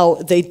problems now,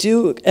 they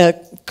do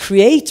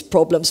create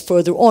problems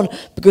further on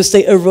because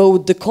they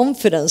erode the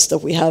confidence that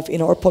we have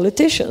in our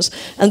politicians.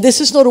 And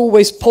this is not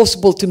always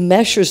possible to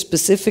measure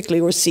specifically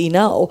or see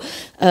now,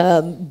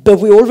 but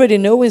we already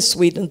know in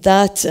Sweden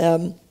that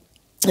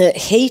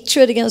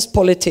hatred against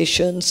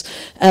politicians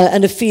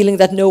and a feeling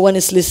that no one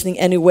is listening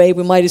anyway,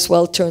 we might as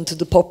well turn to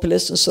the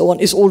populists and so on,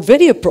 is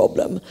already a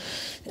problem.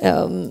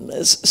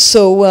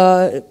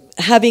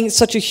 Having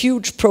such a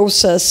huge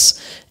process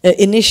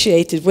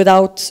initiated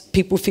without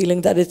people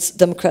feeling that it's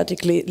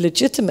democratically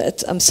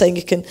legitimate, I'm saying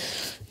it can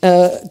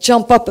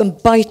jump up and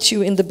bite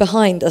you in the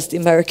behind, as the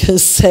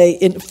Americans say,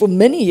 for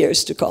many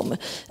years to come,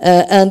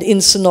 and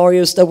in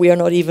scenarios that we are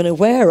not even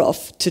aware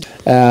of today.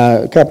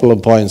 A couple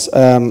of points.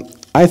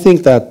 I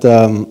think that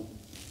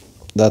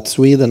that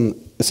Sweden,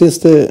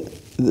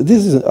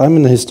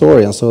 I'm a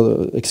historian,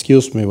 so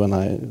excuse me when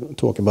I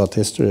talk about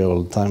history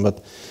all the time, but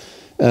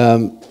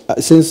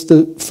since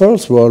the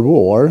First World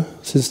War,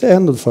 since the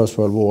end of the First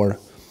World War,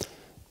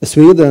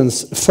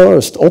 Sweden's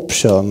first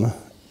option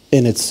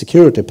in its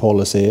security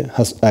policy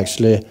has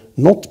actually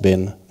not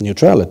been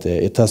neutrality,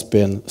 it has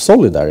been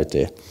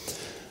solidarity.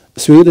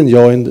 Sweden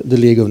joined the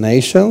League of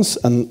Nations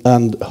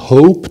and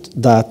hoped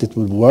that it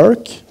would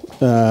work,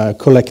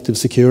 collective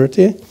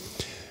security,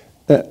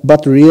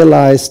 but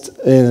realized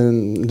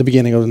in the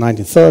beginning of the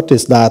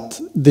 1930s that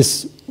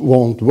this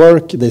won't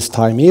work this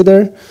time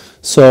either,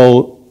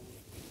 so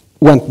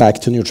went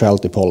back to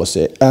neutrality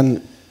policy and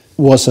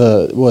was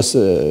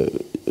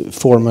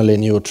formally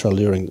neutral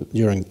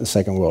during the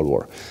Second World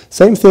War.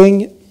 Same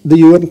thing, the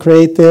UN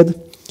created,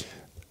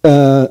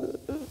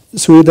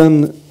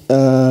 Sweden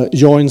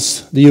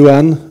joins the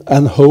UN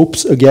and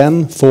hopes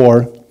again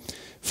for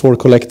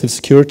collective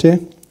security.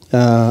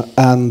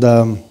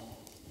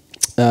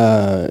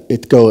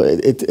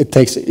 It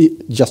takes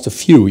just a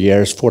few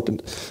years.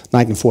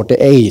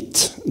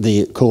 1948,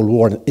 the Cold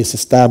War is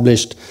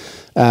established.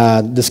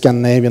 The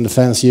Scandinavian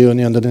Defense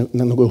Union, the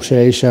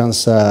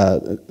negotiations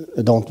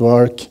don't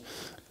work.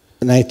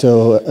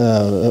 NATO,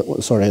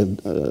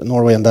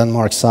 Norway and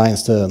Denmark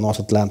signs the North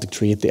Atlantic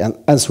Treaty,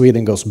 and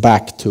Sweden goes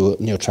back to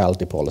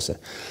neutrality policy.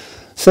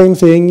 Same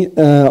thing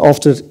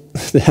after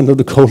the end of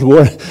the Cold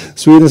War.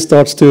 Sweden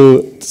starts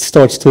to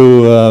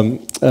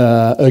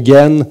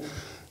again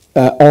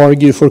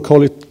argue for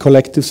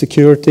collective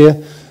security.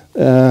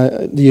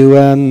 The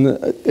UN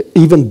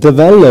even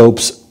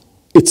develops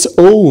its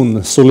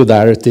own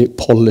solidarity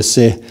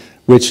policy,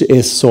 which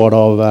is sort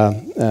of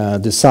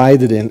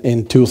decided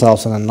in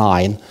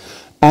 2009.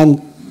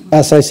 And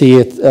as I see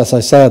it, as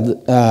I said,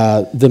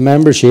 the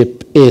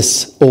membership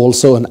is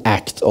also an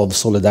act of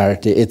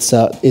solidarity. It's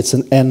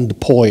an end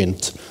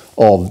point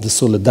of the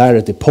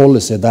solidarity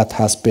policy that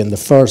has been the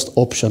first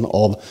option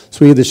of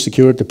Swedish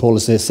security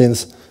policy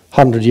since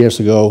 100 years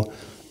ago,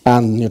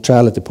 and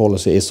neutrality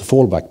policy is a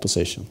fallback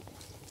position.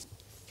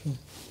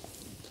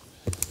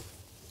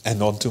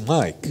 And on to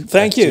Mike.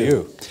 Thank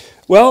you.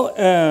 Well,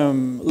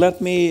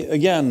 let me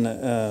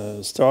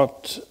again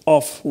start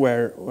off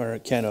where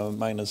kind of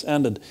Magnus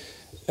ended.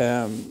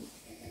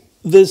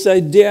 This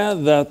idea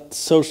that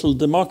social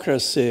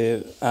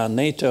democracy and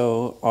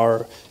NATO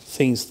are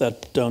things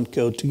that don't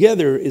go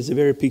together is a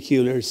very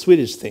peculiar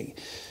Swedish thing.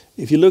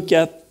 If you look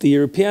at the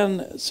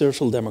European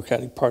social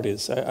democratic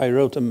parties, I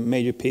wrote a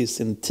major piece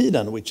in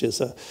Tiden, which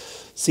is a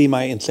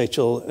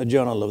semi-intellectual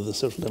journal of the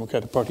Social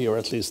Democratic Party, or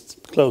at least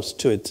close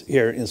to it,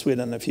 here in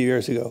Sweden a few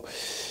years ago.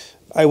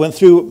 I went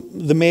through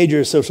the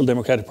major social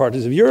democratic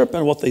parties of Europe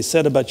and what they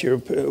said about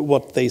Europe,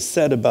 what they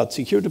said about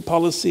security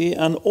policy,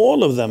 and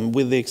all of them,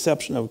 with the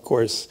exception, of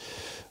course,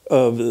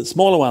 of the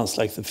smaller ones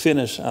like the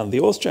Finnish and the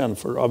Austrian,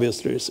 for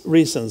obvious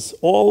reasons,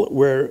 all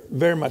were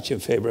very much in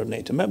favor of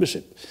NATO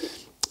membership.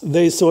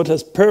 They saw it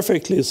as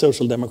perfectly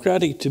social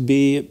democratic to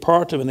be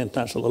part of an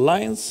international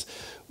alliance,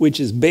 which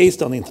is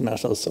based on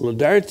international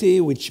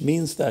solidarity, which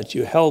means that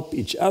you help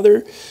each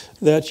other,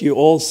 that you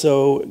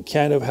also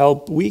kind of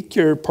help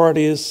weaker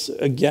parties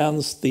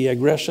against the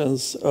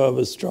aggressions of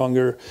a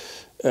stronger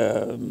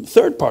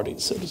third party,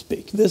 so to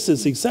speak. This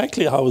is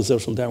exactly how a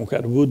social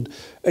democrat would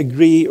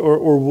agree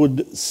or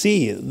would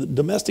see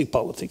domestic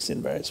politics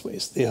in various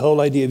ways. The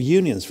whole idea of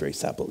unions, for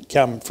example,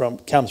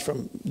 comes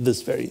from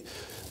this very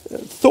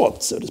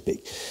thought, so to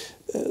speak.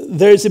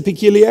 There is a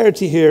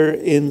peculiarity here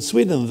in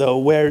Sweden, though,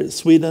 where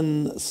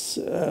Sweden's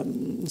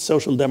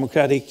social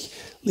democratic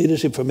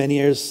leadership for many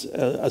years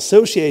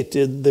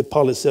associated the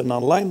policy of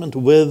non-alignment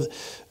with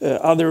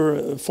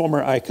other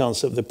former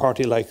icons of the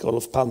party, like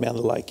Olof Palme and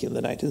the like in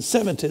the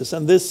 1970s.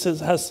 And this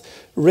has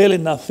really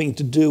nothing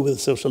to do with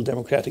social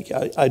democratic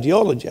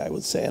ideology, I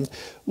would say. And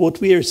what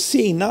we are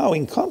seeing now,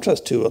 in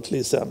contrast to what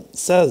Lisa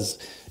says,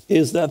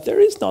 is that there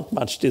is not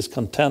much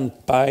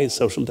discontent by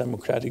social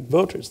democratic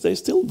voters. They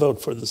still vote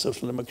for the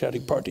Social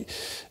Democratic Party.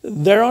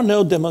 There are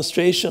no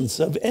demonstrations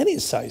of any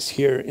size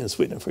here in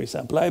Sweden, for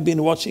example. I've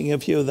been watching a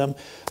few of them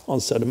on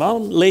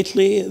Södermalm.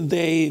 Lately,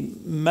 they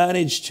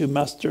managed to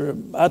muster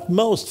at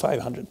most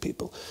 500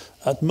 people,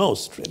 at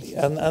most, really.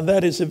 And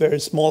that is a very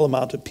small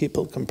amount of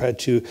people compared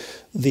to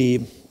the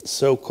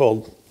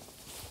so-called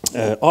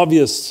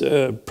obvious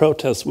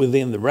protests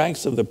within the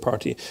ranks of the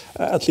party.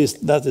 At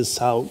least that is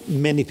how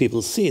many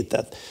people see it,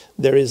 that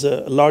there is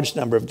a large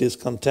number of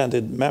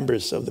discontented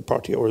members of the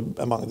party or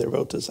among their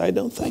voters. I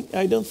don't think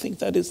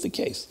that is the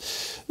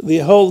case. The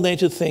whole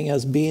NATO thing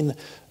has been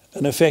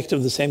an effect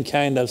of the same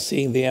kind of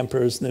seeing the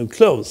emperor's new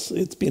clothes.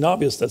 It's been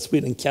obvious that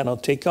Sweden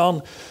cannot take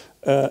on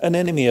an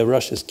enemy of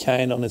Russia's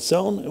kind on its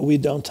own. We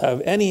don't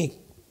have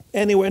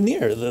anywhere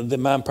near the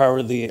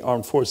manpower, the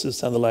armed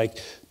forces and the like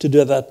to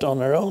do that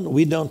on our own.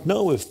 We don't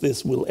know if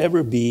this will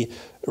ever be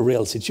a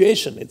real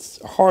situation.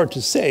 It's hard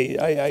to say.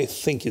 I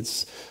think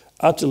it's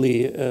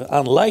utterly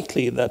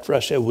unlikely that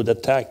Russia would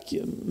attack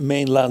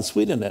mainland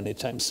Sweden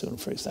anytime soon,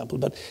 for example.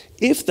 But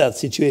if that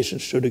situation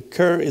should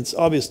occur, it's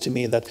obvious to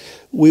me that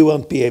we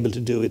won't be able to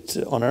do it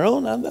on our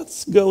own, and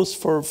that goes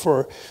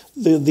for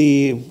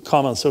the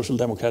common social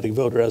democratic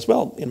voter as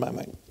well, in my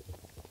mind.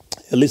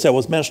 Lisa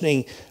was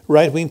mentioning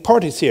right-wing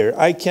parties here.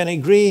 I can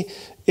agree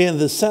in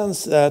the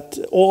sense that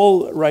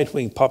all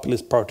right-wing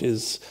populist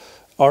parties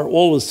are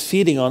always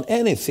feeding on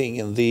anything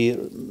in the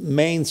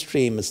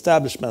mainstream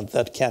establishment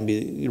that can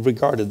be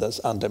regarded as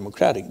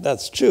undemocratic.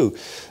 That's true.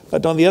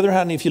 But on the other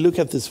hand, if you look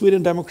at the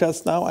Sweden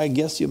Democrats now, I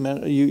guess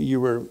you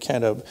were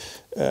kind of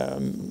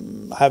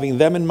having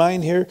them in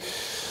mind here.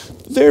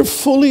 They're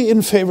fully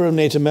in favor of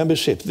NATO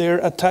membership.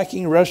 They're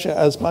attacking Russia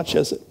as much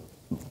as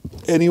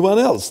anyone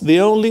else. The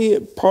only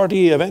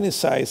party of any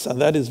size, and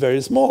that is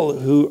very small,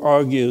 who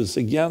argues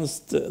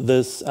against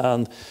this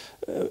and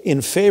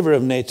in favor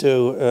of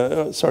NATO,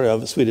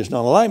 of Swedish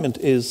non-alignment,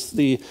 is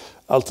the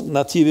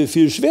Alternative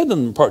för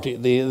Sweden party,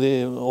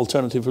 the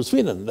Alternative for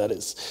Sweden, that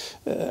is.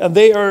 And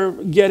they are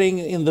getting,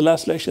 in the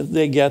last election,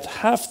 they get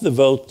half the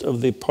vote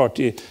of the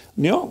party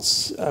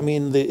Mráz. I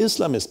mean, the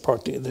Islamist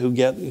party, who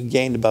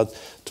gained about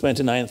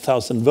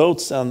 29,000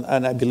 votes, and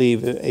I believe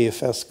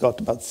AFS got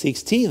about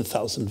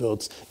 16,000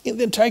 votes in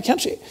the entire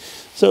country.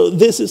 So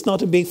this is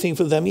not a big thing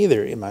for them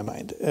either, in my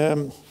mind.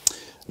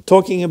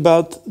 Talking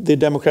about the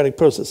democratic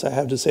process, I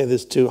have to say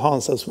this to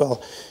Hans as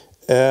well.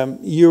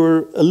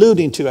 You're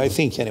alluding to, I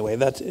think anyway,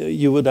 that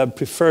you would have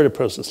preferred a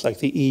process like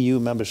the EU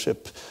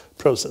membership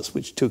process,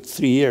 which took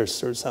 3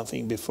 years or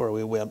something before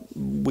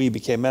we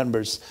became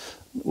members.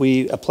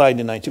 We applied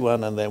in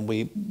 91 and then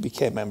we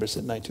became members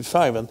in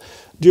 95. And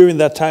during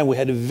that time we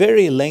had a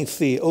very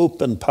lengthy,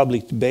 open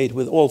public debate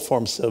with all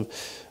forms of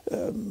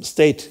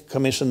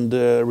state-commissioned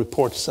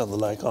reports and the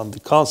like on the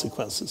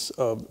consequences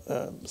of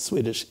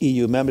Swedish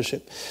EU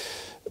membership.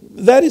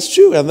 That is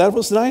true, and that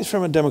was nice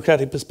from a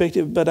democratic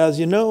perspective. But as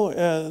you know,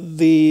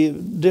 the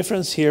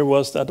difference here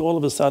was that all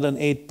of a sudden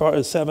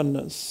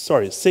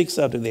 6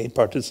 out of the 8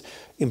 parties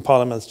in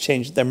parliament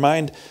changed their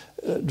mind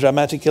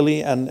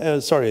dramatically. And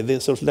the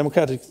Social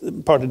Democratic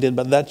Party did,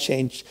 but that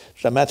changed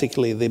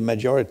dramatically the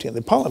majority in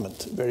the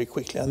parliament very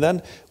quickly. And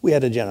then we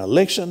had a general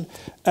election,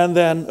 and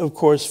then, of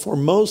course, for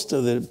most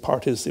of the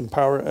parties in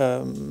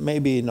power,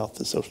 maybe not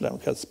the Social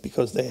Democrats,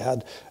 because they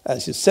had,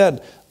 as you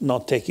said,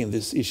 not taken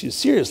this issue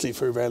seriously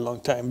for a very long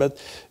time. But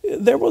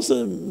there was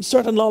a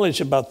certain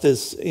knowledge about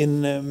this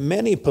in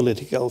many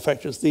political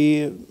factors.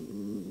 The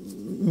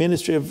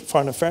Ministry of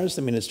Foreign Affairs,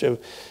 the Ministry of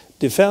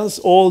Defense,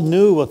 all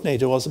knew what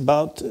NATO was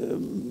about.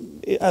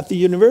 At the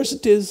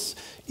universities,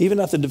 even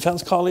at the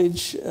Defense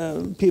College,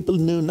 people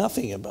knew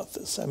nothing about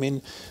this. I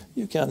mean,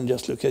 you can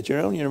just look at your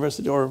own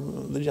university, or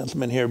the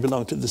gentlemen here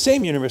belong to the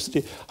same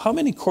university. How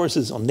many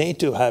courses on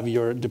NATO have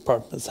your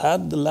departments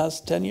had the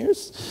last 10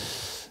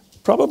 years?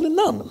 Probably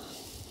none.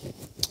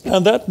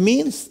 And that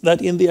means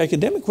that in the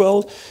academic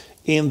world,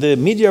 in the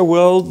media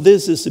world,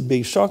 this is a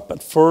big shock.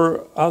 But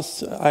for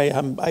us,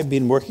 I've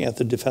been working at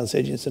the Defense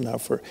Agency now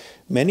for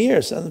many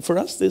years, and for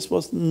us this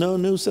was no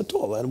news at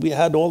all. And we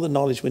had all the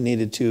knowledge we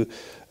needed to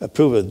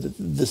approve a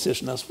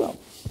decision as well.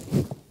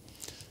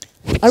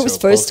 I was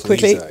first,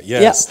 quickly. Lisa.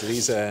 Yes, yeah.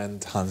 Lisa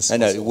and Hans. I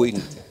know,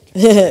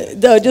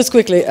 no, just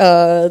quickly,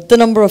 the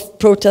number of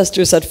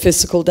protesters at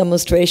physical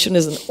demonstration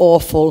is an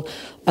awful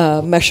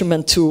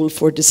measurement tool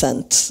for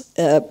dissent.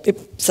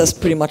 It says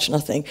pretty much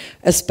nothing,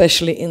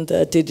 especially in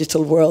the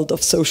digital world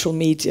of social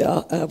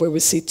media where we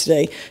see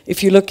today.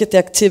 If you look at the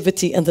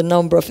activity and the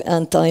number of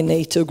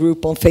anti-NATO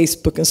group on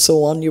Facebook and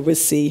so on, you will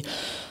see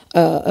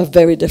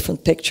very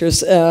different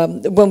pictures.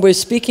 When we're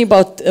speaking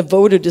about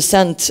voter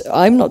dissent,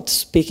 I'm not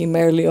speaking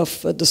merely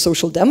of the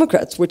Social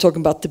Democrats. We're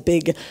talking about the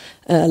big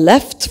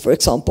left, for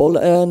example,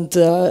 and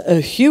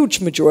a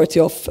huge majority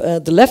of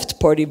the left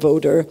party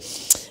voter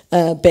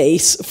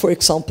base, for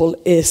example,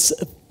 is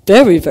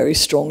very, very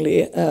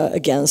strongly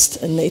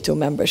against NATO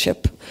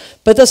membership.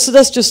 But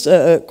that's just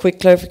a quick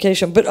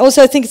clarification. But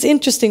also I think it's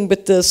interesting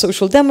with the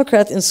Social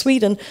Democrat in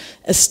Sweden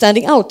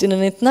standing out in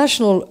an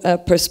international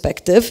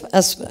perspective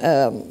as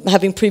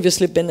having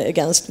previously been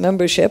against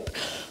membership,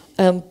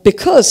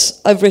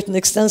 because I've written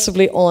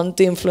extensively on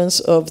the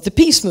influence of the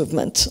peace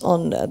movement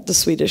on the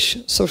Swedish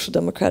social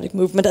democratic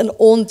movement and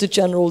on the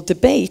general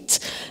debate,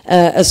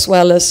 as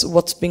well as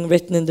what's being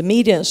written in the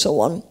media and so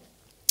on.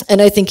 And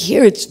I think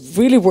here it's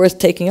really worth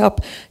taking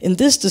up in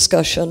this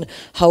discussion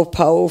how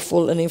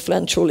powerful and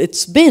influential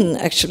it's been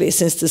actually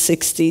since the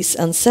 60s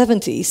and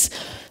 70s.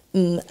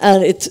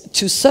 And it's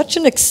to such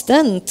an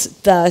extent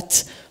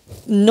that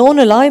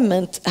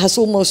non-alignment has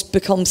almost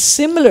become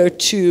similar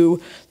to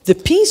the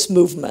peace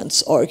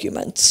movement's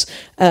arguments.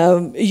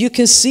 You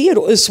can see it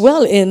as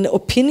well in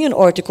opinion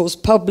articles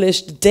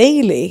published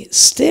daily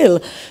still,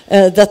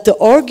 that the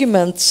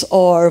arguments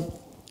are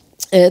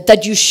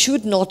that you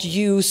should not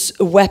use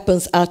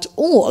weapons at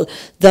all,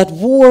 that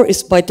war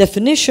is by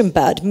definition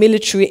bad,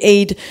 military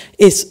aid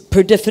is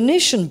per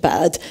definition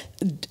bad.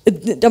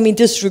 I mean,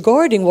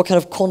 disregarding what kind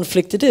of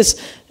conflict it is,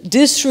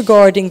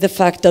 disregarding the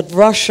fact that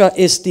Russia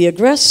is the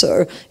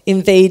aggressor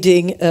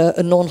invading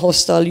a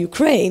non-hostile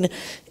Ukraine,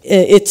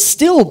 it's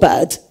still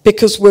bad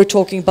because we're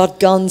talking about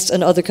guns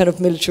and other kind of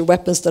military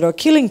weapons that are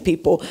killing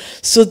people.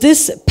 So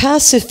this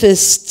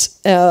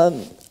pacifist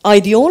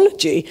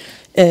ideology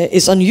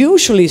is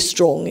unusually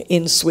strong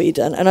in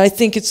Sweden, and I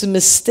think it's a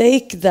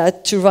mistake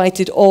that to write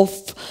it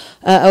off,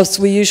 as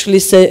we usually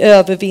say,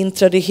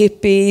 övervintrade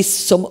hippies,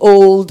 some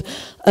old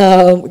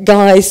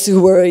guys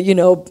who were, you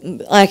know,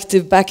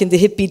 active back in the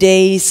hippie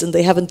days and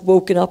they haven't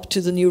woken up to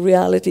the new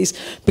realities.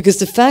 Because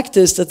the fact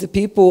is that the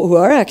people who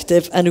are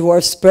active and who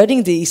are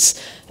spreading these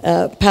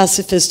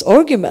pacifist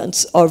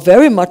arguments are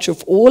very much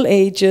of all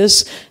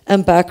ages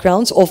and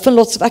backgrounds, often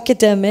lots of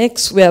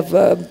academics. We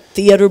have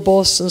theater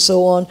boss and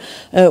so on,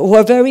 who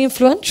are very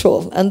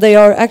influential, and they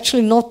are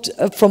actually not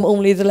from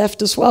only the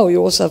left as well.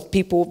 You also have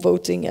people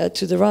voting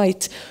to the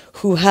right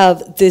who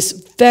have this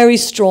very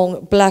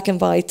strong black and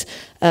white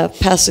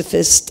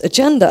pacifist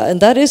agenda,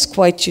 and that is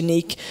quite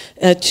unique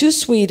to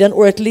Sweden,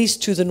 or at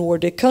least to the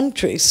Nordic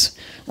countries.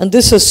 And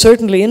this has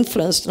certainly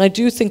influenced, and I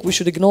do think we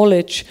should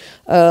acknowledge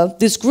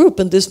this group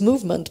and this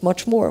movement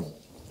much more.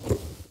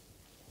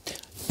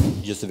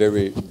 Just a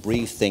very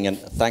brief thing, and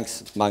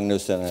thanks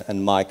Magnus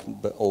and Mike,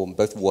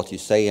 both what you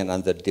say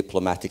and the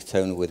diplomatic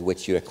tone with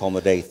which you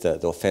accommodate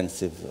the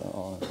offensive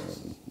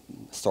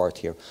start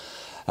here.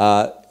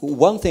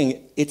 One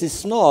thing, it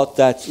is not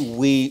that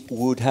we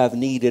would have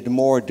needed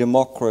more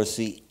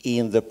democracy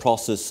in the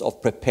process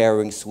of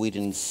preparing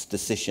Sweden's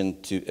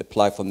decision to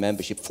apply for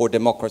membership for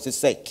democracy's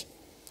sake.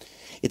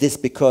 It is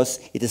because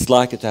it is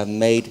likely to have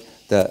made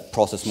the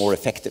process more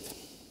effective.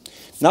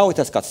 Now it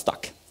has got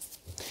stuck.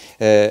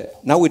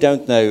 Now we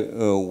don't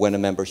know when a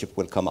membership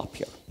will come up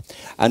here.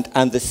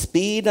 And the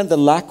speed and the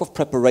lack of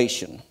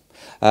preparation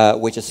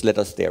which has led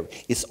us there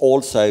is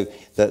also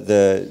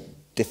the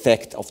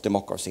defect of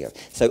democracy here.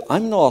 So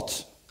I'm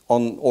not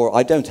on, or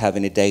I don't have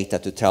any data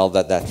to tell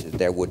that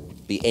there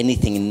would be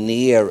anything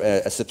near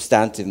a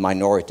substantive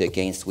minority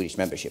against Swedish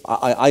membership.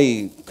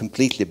 I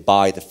completely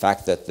buy the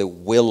fact that the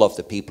will of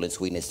the people in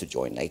Sweden is to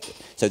join NATO.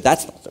 So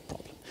that's not the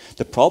problem.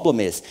 The problem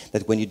is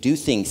that when you do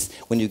things,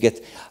 when you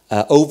get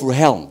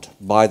overwhelmed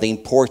by the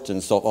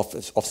importance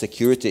of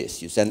security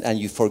issues, and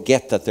you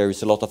forget that there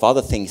is a lot of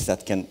other things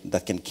that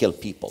can kill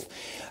people.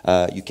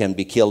 You can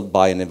be killed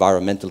by an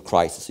environmental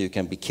crisis. You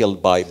can be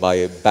killed by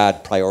a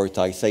bad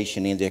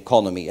prioritization in the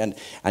economy, and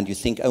you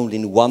think only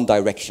in one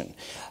direction.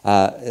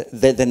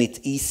 Then it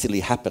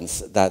easily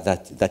happens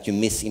that you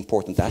miss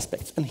important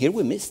aspects. And here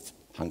we missed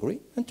Hungary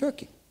and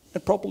Turkey,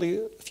 and probably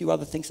a few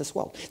other things as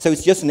well. So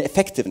it's just an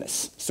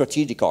effectiveness,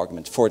 strategic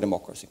argument for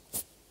democracy.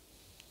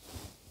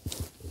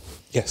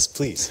 Yes,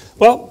 please.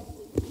 Well,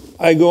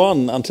 I go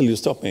on until you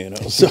stop me, you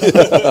know. So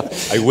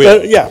I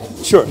will. yeah,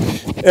 sure.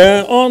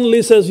 On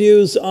Lisa's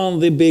views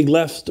on the big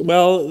left,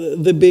 well,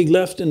 the big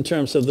left in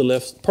terms of the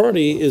left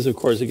party is, of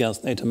course,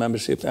 against NATO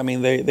membership. I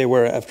mean, they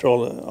were, after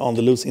all, on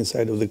the losing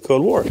side of the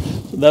Cold War.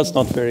 So that's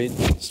not very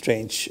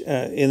strange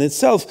in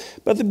itself.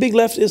 But the big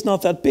left is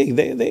not that big.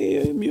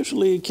 They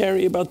usually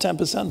carry about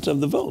 10% of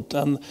the vote.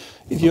 And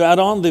if you add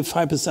on the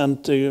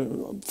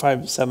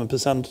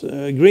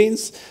 5-7%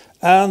 Greens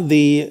and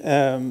the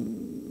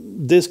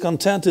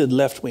discontented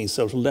left-wing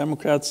Social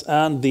Democrats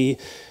and the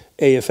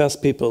AFS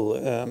people,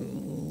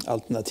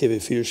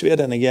 Alternative för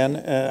Sweden,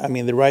 again, I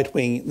mean the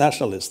right-wing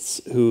nationalists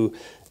who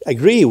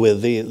agree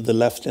with the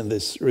left in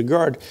this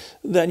regard,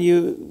 then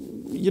you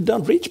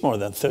don't reach more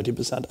than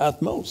 30%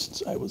 at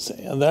most, I would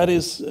say. And that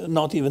is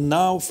not even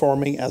now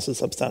forming as a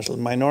substantial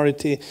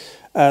minority,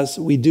 as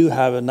we do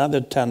have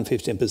another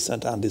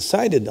 10-15%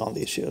 undecided on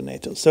the issue of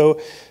NATO. So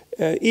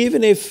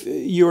even if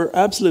you're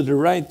absolutely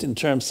right in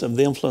terms of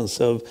the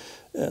influence of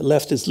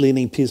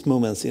leftist-leaning peace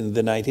movements in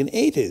the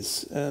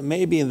 1980s,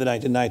 maybe in the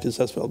 1990s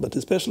as well, but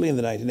especially in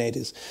the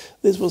 1980s,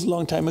 this was a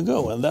long time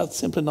ago, and that's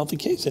simply not the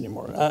case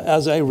anymore,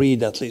 as I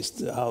read at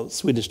least how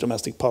Swedish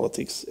domestic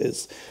politics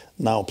is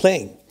now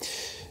playing.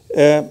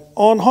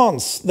 On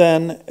Hans,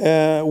 then,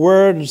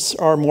 words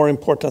are more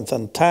important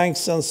than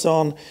tanks and so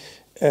on.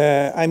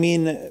 I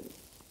mean,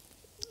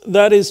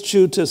 that is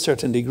true to a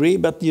certain degree,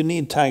 but you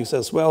need tanks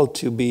as well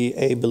to be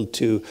able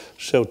to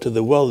show to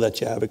the world that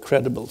you have a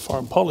credible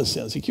foreign policy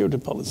and security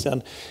policy.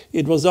 And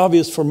it was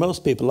obvious for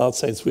most people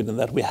outside Sweden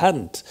that we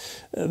hadn't.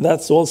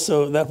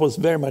 That was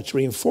very much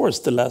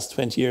reinforced the last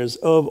 20 years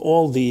of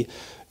all the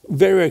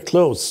very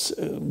close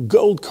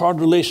gold card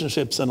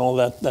relationships and all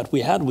that we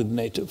had with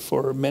NATO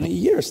for many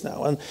years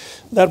now. And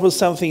that was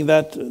something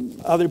that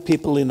other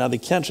people in other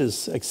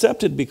countries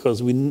accepted because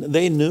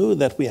they knew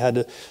that we had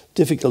a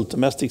difficult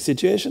domestic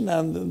situation,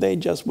 and they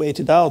just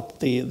waited out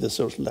the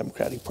Social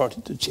Democratic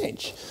Party to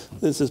change.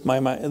 This is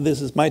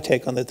my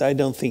take on it. I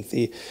don't think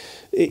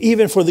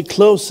even for the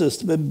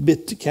closest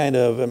bit kind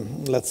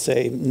of, let's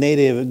say,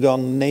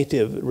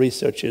 native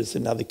researchers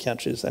in other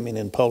countries, I mean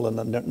in Poland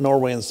and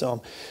Norway and so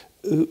on,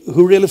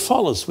 who really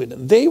follow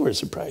Sweden, they were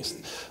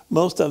surprised.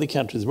 Most other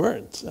countries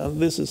weren't. And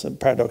this is a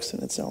paradox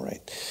in its own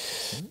right.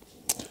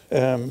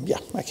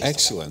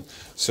 Excellent.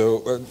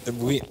 So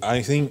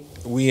I think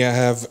we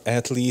have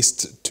at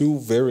least two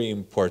very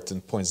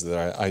important points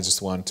that I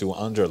just want to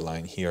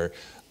underline here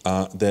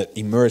that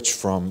emerge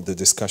from the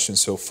discussion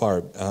so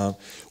far.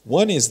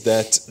 One is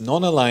that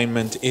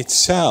non-alignment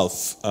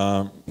itself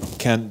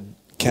can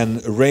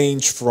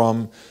range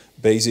from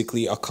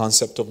basically a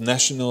concept of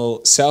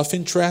national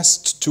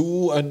self-interest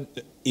to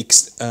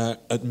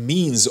a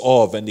means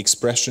of and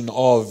expression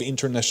of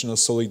international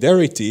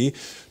solidarity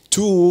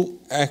to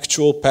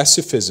actual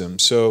pacifism.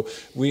 So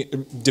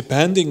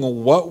depending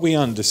on what we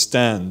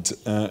understand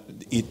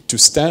it to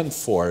stand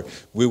for,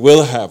 we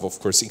will have, of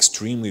course,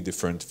 extremely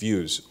different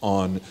views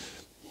on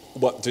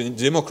what the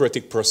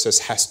democratic process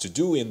has to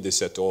do in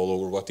this at all,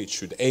 or what it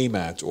should aim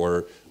at,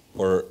 or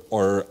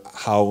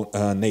how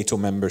NATO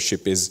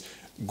membership is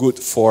good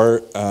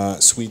for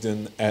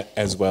Sweden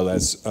as well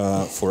as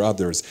for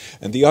others.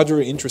 And the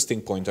other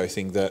interesting point, I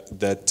think,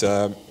 that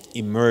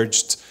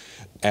emerged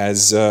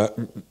as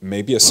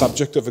maybe a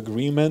subject of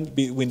agreement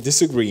between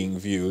disagreeing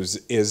views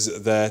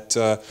is that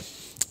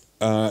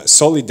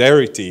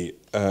solidarity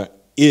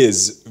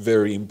is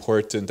very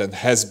important and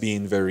has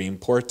been very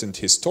important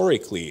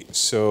historically.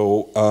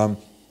 So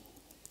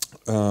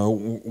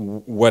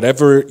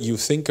whatever you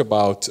think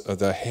about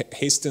the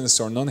hastiness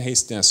or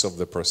non-hastiness of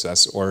the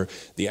process or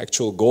the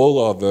actual goal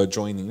of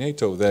joining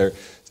NATO, there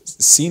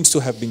seems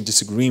to have been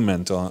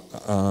disagreement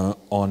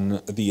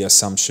on the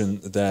assumption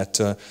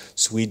that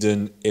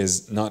Sweden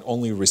is not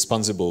only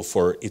responsible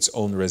for its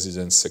own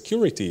residents'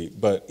 security,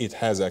 but it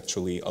has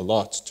actually a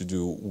lot to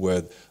do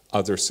with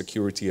other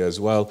security as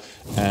well.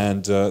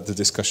 And the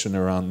discussion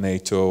around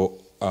NATO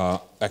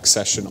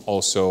accession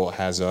also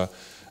has a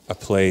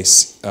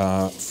place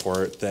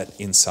for that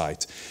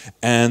insight.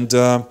 And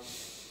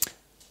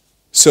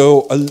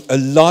so a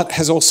lot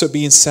has also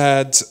been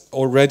said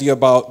already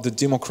about the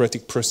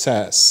democratic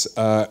process.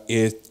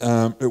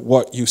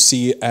 What you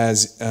see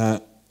as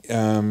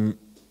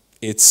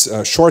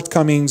its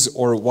shortcomings,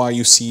 or why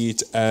you see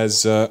it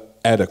as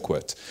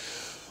adequate.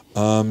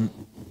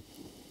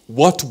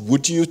 What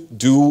would you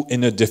do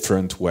in a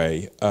different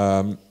way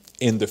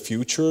in the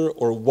future,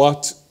 or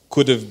what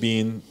could have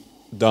been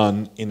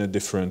done in a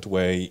different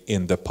way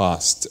in the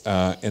past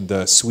in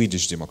the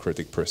Swedish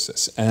democratic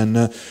process? And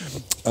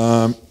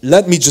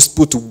let me just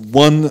put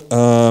one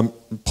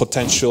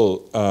potential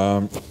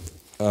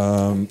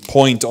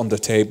point on the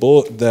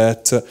table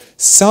that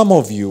some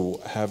of you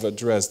have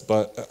addressed,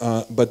 but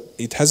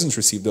it hasn't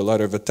received a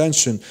lot of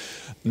attention,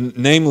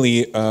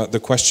 namely the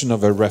question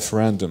of a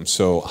referendum.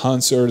 So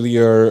Hans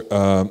earlier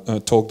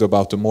talked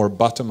about a more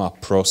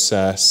bottom-up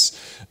process,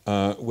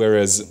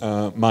 whereas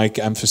Mike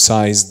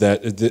emphasized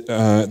that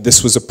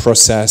this was a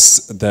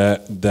process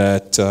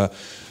that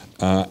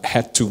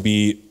had to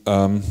be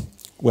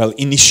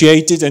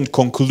initiated and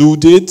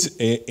concluded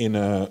in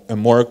a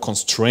more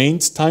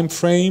constrained time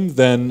frame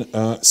than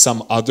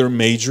some other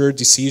major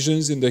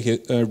decisions in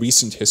the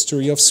recent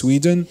history of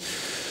Sweden.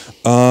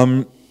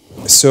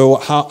 So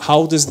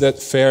how does that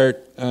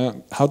fare?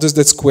 How does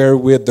that square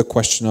with the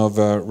question of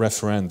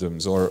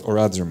referendums or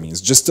other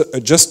means? Just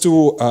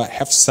to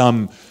have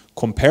some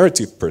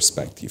comparative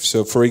perspective.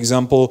 So, for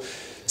example,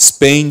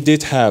 Spain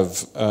did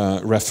have a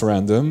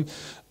referendum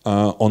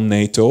on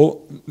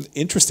NATO,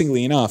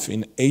 interestingly enough,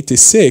 in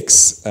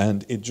 '86,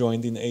 and it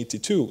joined in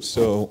 '82.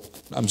 So,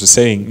 I'm just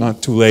saying,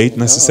 not too late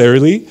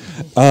necessarily.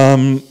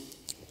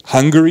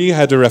 Hungary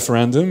had a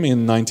referendum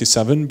in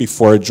 '97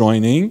 before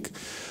joining.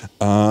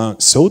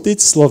 So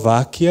did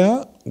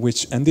Slovakia,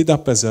 which ended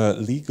up as a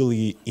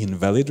legally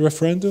invalid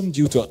referendum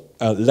due to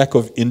a lack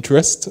of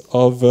interest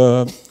of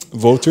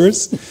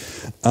voters.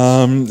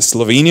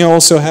 Slovenia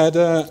also had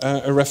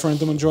a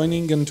referendum on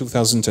joining in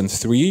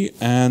 2003,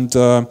 and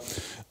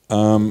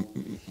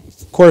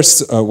of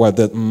course, what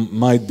that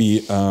might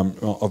be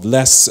of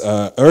less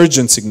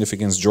urgent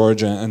significance,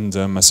 Georgia and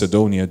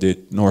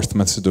North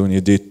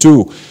Macedonia did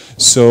too.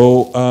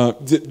 So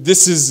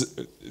this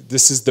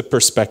is the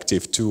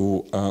perspective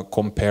to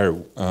compare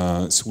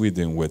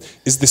Sweden with.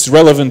 Is this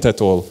relevant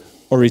at all,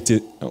 or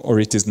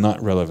it is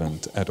not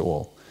relevant at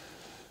all?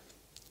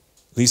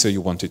 Lisa,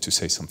 you wanted to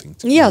say something.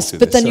 Yes,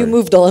 but then you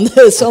moved on,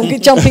 so I'm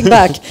jumping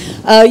back.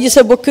 You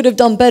said what could have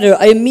done better.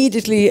 I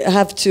immediately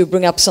have to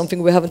bring up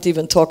something we haven't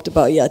even talked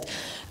about yet,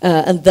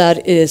 and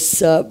that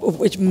is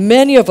which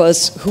many of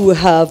us who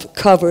have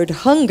covered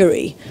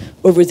Hungary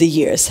over the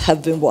years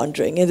have been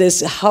wondering. It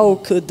is, how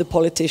could the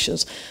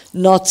politicians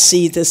not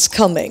see this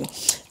coming?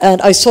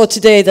 And I saw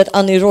today that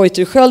Annie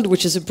Reuterskiöld,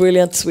 which is a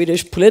brilliant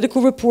Swedish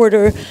political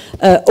reporter,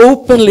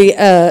 openly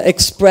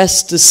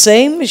expressed the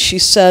same. She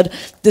said,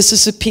 this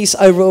is a piece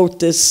I wrote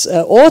this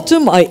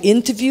autumn. I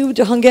interviewed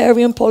the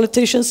Hungarian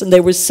politicians, and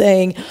they were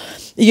saying,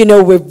 you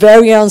know, we're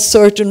very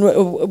uncertain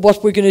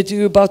what we're going to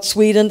do about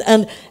Sweden.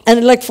 And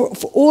like for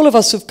all of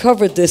us who've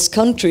covered this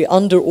country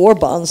under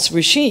Orban's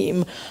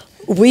regime,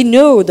 we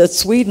know that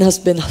Sweden has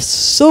been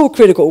so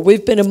critical.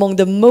 We've been among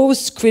the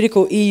most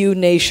critical EU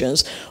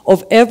nations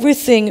of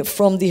everything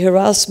from the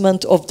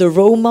harassment of the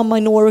Roma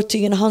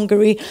minority in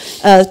Hungary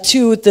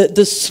to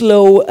the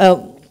slow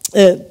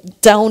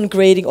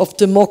downgrading of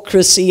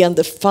democracy and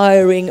the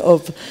firing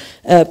of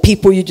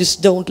people you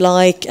just don't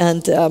like,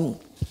 and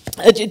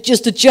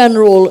just a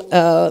general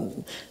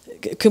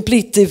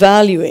complete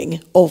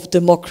devaluing of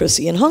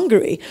democracy in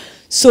Hungary.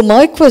 So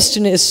my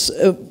question is,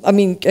 I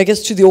mean, I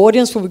guess to the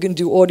audience, we're going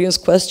to do audience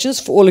questions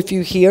for all of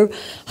you here.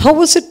 How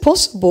was it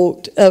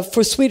possible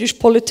for Swedish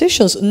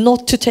politicians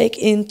not to take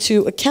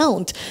into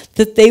account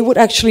that they would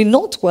actually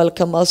not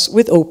welcome us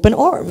with open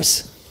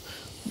arms?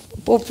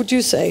 What would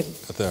you say?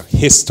 The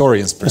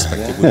historian's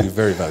perspective would be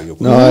very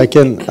valuable. No, I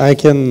can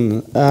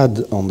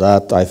add on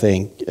that.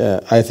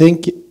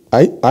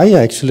 I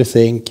actually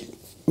think,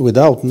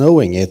 without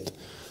knowing it,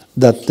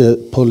 that the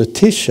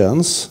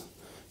politicians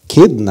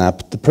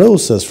kidnapped the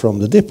process from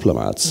the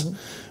diplomats. Mm-hmm.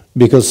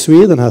 Because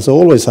Sweden has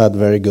always had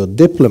very good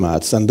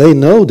diplomats, and they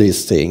know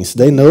these things.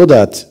 They know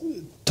that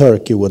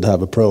Turkey would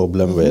have a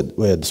problem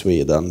with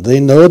Sweden. They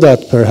know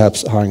that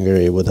perhaps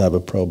Hungary would have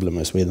a problem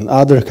with Sweden,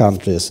 other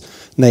countries,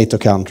 NATO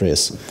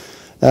countries.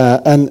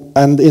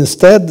 And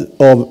instead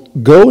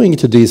of going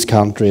to these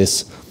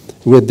countries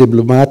with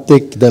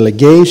diplomatic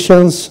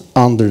delegations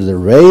under the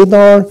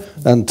radar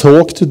and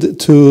talk to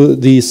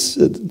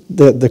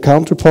the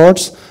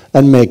counterparts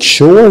and make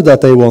sure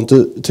that they want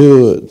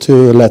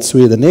to let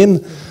Sweden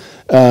in,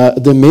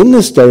 the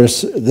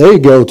ministers, they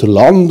go to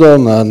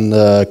London and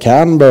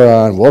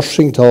Canberra and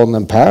Washington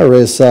and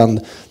Paris,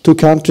 and to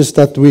countries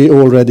that we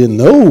already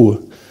knew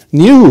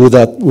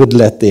that would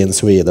let in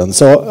Sweden.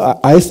 So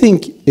I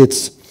think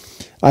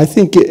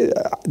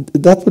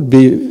that would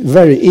be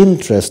very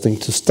interesting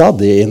to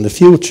study in the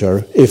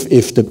future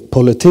if the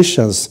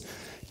politicians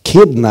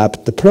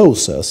kidnap the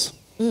process.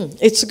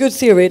 It's a good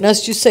theory, and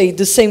as you say,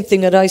 the same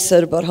thing that I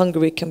said about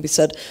Hungary can be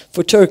said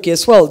for Turkey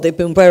as well. They've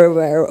been very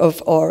aware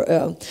of our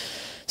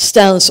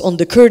stance on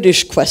the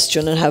Kurdish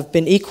question and have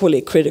been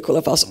equally critical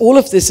of us. All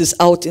of this is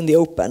out in the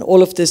open.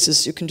 All of this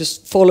is, you can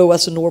just follow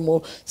as a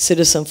normal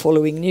citizen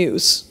following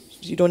news.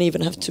 You don't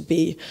even have to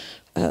be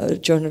a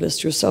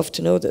journalist yourself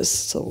to know this.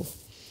 So,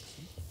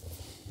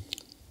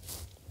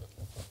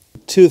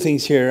 two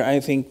things here. I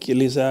think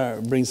Lisa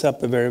brings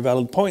up a very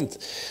valid point.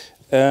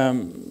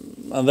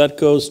 And that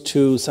goes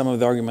to some of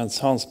the arguments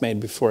Hans made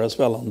before as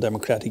well on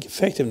democratic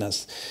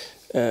effectiveness.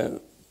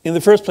 In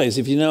the first place,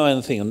 if you know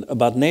anything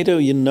about NATO,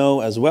 you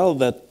know as well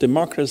that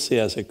democracy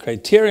as a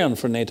criterion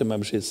for NATO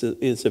membership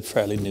is a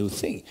fairly new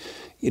thing.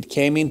 It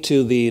came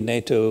into the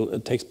NATO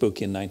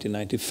textbook in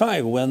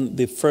 1995 when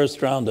the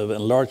first round of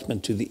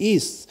enlargement to the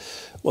east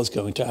was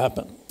going to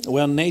happen.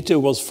 When NATO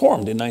was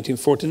formed in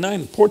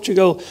 1949,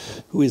 Portugal,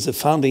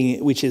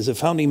 which is a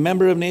founding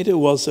member of NATO,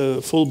 was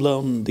a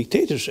full-blown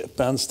dictatorship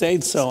and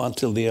stayed so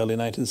until the early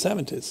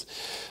 1970s.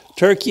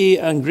 Turkey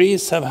and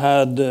Greece have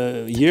had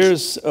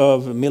years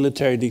of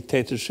military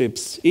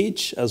dictatorships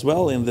each as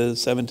well, in the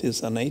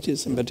 70s and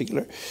 80s in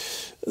particular.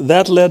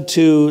 That led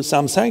to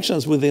some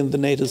sanctions within the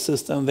NATO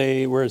system.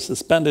 They were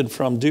suspended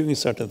from doing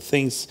certain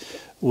things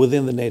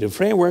within the NATO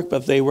framework,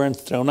 but they weren't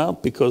thrown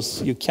out,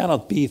 because you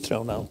cannot be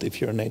thrown out if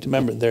you're a NATO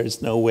member. There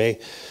is no way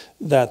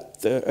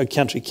that a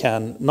country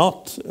can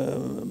not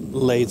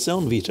lay its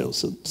own veto,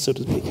 so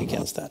to speak,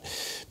 against that,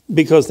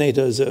 because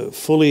NATO is a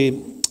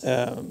fully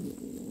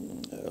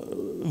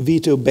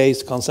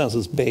veto-based,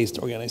 consensus-based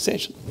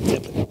organization,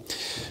 simply.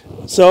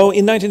 So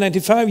in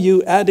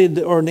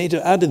 1995,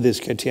 NATO added this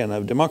criterion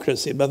of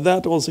democracy, but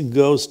that also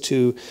goes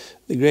to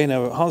the grain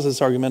of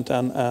Hans's argument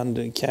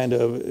and kind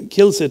of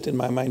kills it in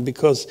my mind,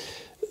 because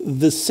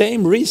the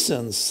same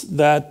reasons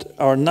that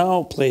are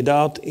now played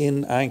out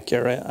in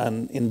Ankara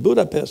and in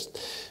Budapest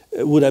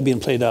would have been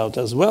played out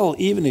as well,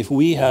 even if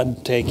we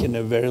had taken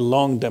a very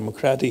long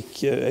democratic,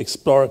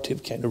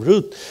 explorative kind of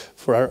route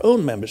for our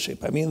own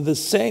membership. I mean, the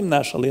same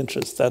national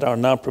interests that are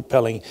now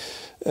propelling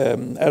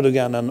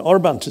Erdogan and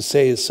Orban to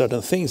say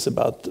certain things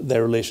about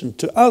their relation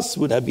to us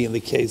would have been the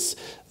case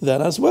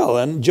then as well.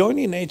 And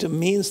joining NATO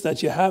means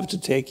that you have to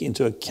take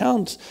into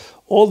account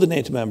all the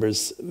NATO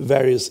members'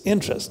 various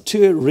interests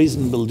to a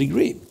reasonable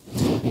degree.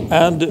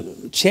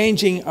 And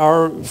changing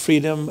our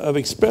freedom of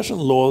expression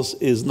laws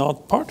is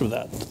not part of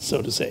that,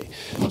 so to say.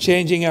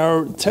 Changing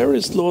our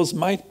terrorist laws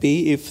might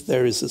be if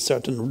there is a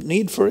certain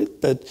need for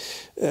it, but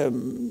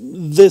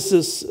this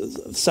is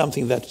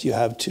something that you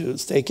have to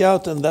stake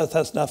out, and that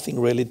has nothing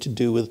really to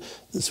do with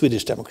the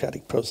Swedish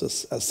democratic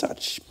process as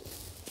such.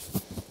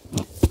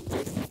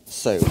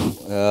 So,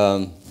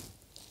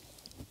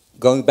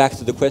 going back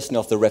to the question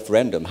of the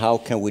referendum, how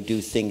can we do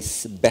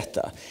things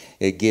better,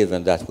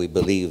 given that we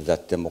believe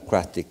that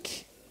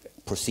democratic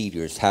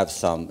procedures have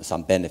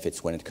some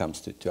benefits when it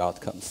comes to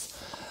outcomes?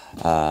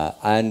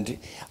 And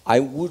I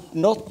would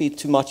not be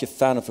too much a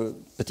fan of,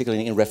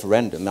 particularly in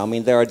referendum. I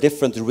mean, there are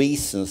different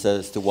reasons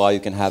as to why you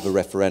can have a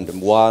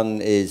referendum.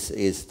 One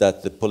is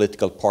that the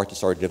political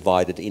parties are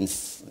divided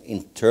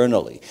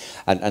internally,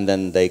 and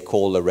then they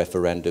call a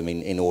referendum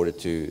in order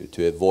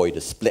to avoid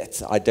a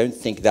split. I don't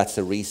think that's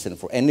a reason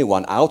for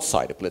anyone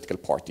outside a political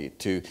party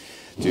to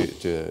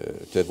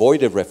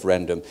avoid a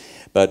referendum,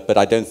 but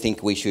I don't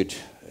think we should.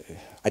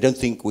 I don't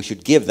think we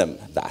should give them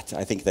that.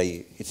 I think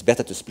it's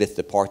better to split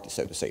the party,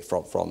 so to say,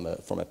 from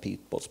a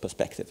people's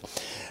perspective.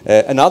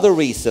 Another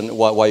reason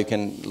why you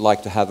can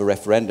like to have a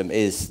referendum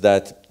is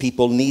that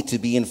people need to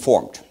be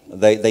informed.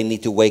 They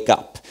need to wake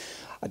up.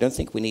 I don't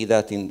think we need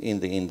that in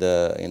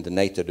the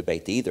NATO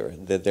debate either.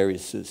 There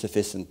is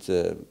sufficient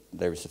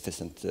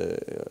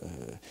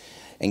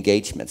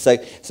engagement.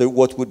 So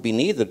what would be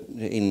needed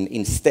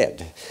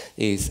instead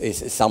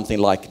is something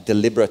like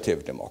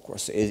deliberative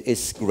democracy.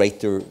 It's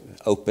greater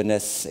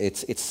openness.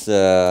 It's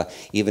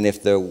even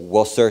if there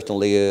was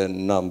certainly a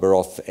number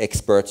of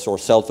experts or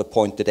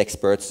self-appointed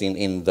experts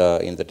in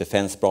the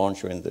defense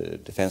branch or in the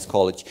defense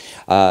college,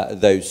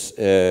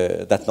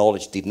 that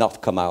knowledge did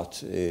not come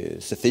out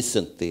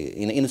sufficiently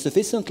in a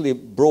sufficiently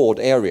broad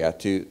area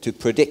to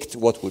predict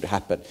what would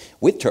happen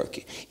with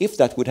Turkey. If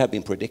that would have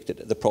been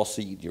predicted, the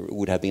procedure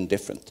would have been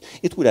different.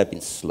 It would have been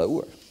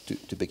slower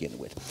to begin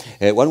with.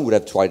 One would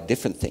have tried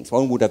different things.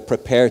 One would have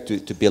prepared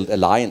to build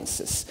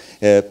alliances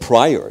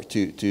prior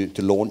to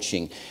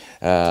launching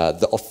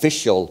the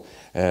official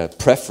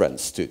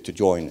preference to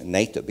join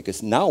NATO,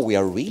 because now we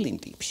are really in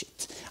deep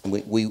shit. And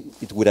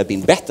it would have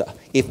been better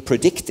if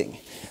predicting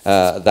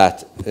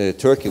that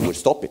Turkey would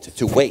stop it,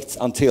 to wait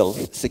until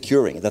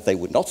securing that they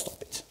would not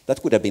stop it.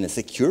 That would have been a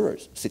securer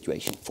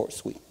situation for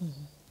Sweden.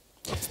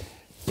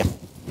 Yeah.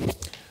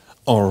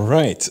 All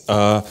right.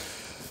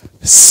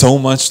 So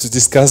much to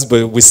discuss,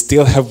 but we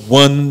still have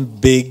one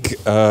big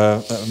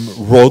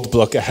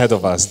roadblock ahead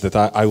of us that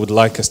I would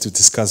like us to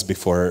discuss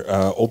before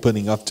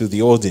opening up to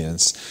the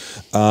audience.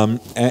 And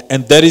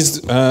that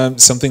is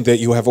something that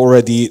you have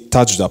already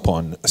touched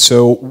upon.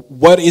 So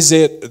what is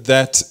it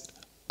that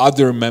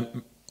other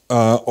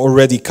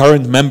already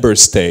current member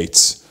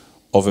states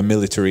of a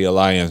military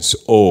alliance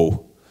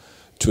owe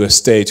to a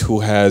state who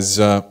has,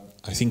 I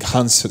think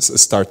Hans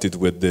has started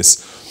with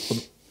this,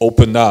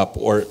 opened up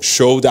or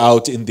showed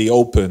out in the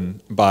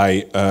open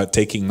by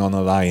taking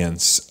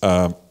non-alliance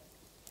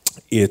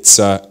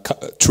its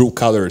true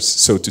colors,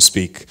 so to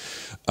speak.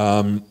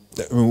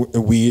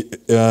 We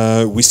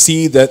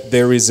see that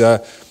there is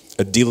a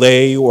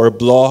delay or a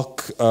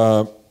block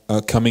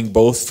coming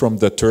both from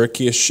the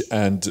Turkish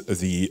and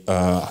the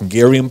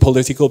Hungarian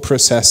political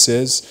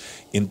processes.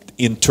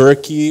 In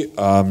Turkey,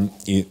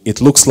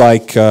 it looks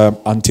like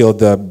until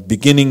the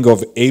beginning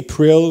of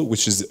April,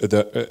 which is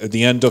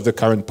the end of the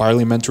current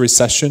parliamentary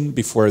session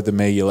before the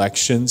May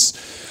elections,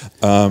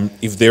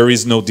 if there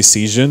is no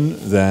decision,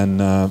 then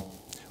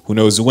who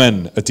knows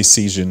when a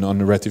decision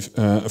on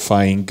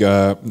ratifying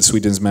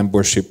Sweden's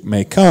membership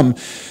may come.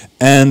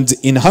 And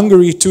in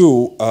Hungary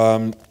too,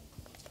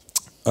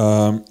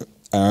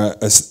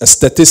 a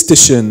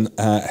statistician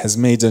has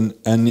made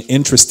an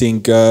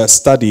interesting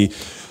study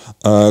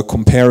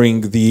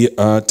comparing the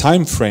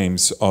time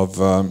frames of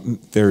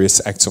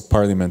various acts of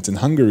parliament in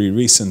Hungary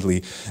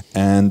recently,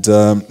 and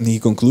he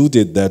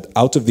concluded that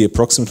out of the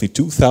approximately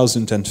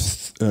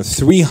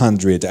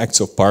 2,300 acts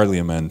of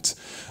parliament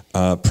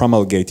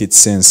promulgated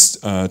since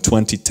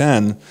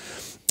 2010,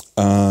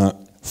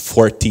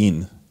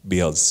 14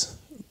 bills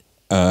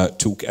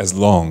took as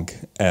long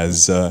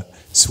as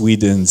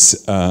Sweden's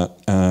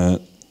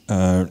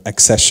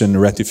accession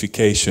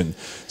ratification.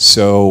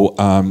 So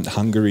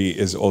Hungary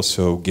is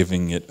also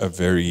giving it a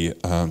very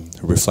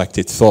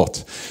reflected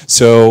thought.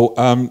 So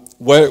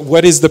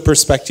what is the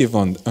perspective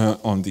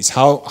on this?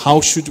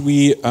 How should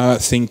we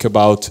think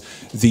about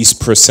these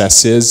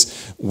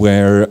processes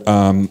where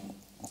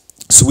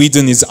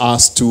Sweden is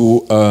asked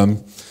to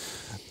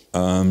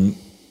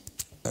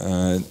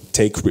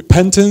take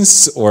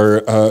repentance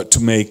or to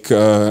make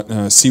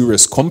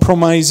serious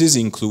compromises,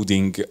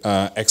 including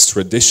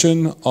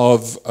extradition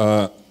of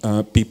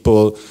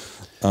people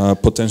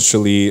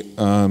potentially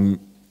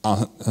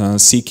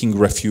seeking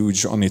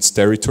refuge on its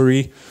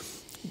territory.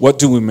 What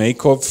do we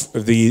make of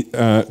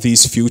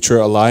these future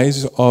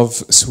allies of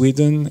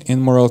Sweden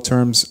in moral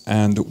terms,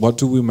 and what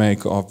do we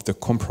make of the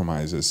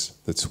compromises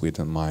that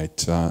Sweden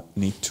might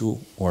need to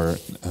or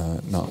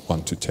not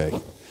want to take?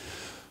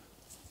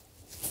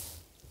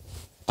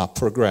 Up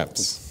for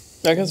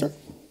grabs. I can start.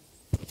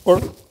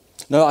 Or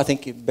No, I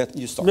think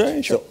you start.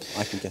 Yeah, sure. So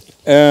I can get it.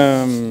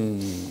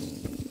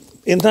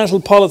 International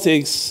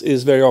politics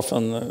is very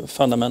often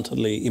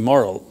fundamentally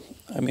immoral.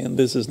 I mean,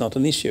 this is not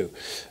an issue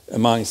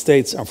among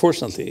states,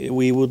 unfortunately.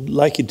 We would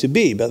like it to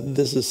be, but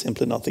this is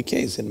simply not the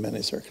case in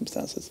many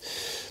circumstances.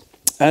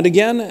 And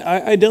again,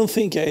 I don't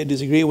think I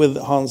disagree with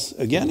Hans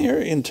again here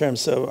in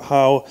terms of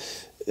how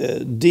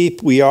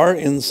deep we are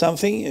in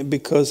something,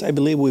 because I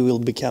believe we will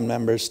become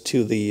members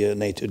to the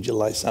NATO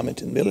July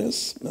summit in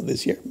Vilnius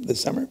this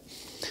summer.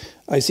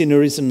 I see no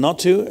reason not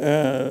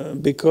to,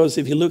 because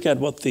if you look at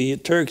what the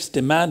Turks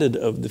demanded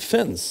of the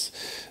Finns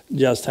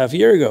just half a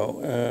year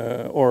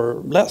ago,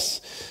 or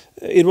less,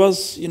 it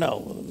was,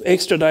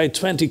 extradite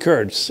 20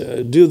 Kurds,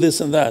 do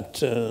this and that,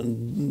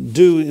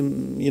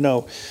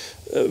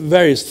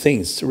 various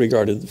things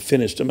regarding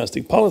Finnish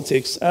domestic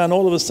politics, and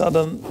all of a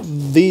sudden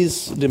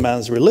these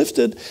demands were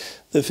lifted.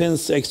 The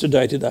Finns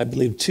extradited, I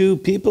believe, 2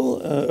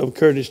 people of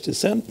Kurdish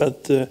descent,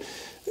 but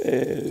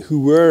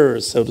who were,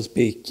 so to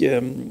speak,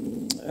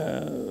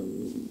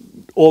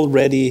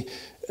 already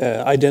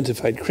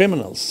identified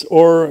criminals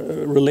or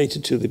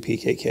related to the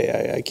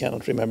PKK. I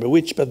cannot remember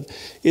which, but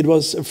it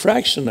was a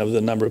fraction of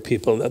the number of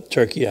people that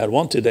Turkey had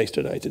wanted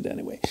extradited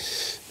anyway.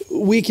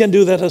 We can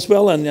do that as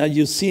well, and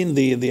you've seen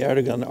the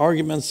Erdogan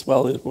arguments.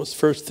 Well, it was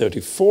first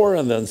 34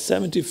 and then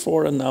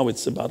 74, and now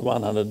it's about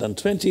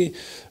 120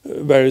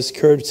 various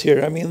Kurds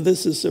here. I mean,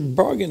 this is a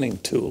bargaining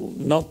tool,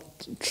 not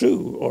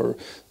true, or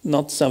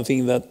not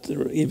something that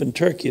even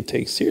Turkey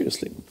takes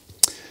seriously.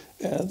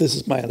 This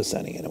is my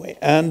understanding anyway.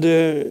 And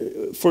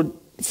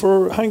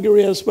for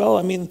Hungary as well,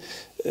 I mean,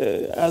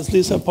 as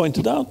Lisa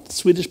pointed out,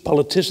 Swedish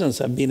politicians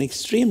have been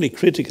extremely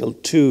critical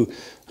to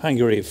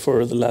Hungary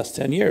for the last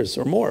 10 years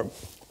or more.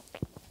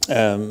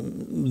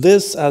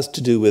 This has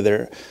to do with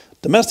their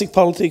domestic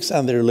politics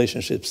and their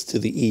relationships to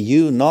the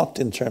EU, not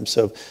in terms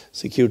of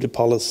security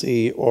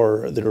policy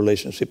or the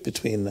relationship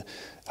between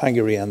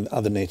Hungary and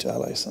other NATO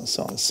allies and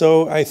so on.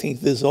 So I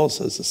think this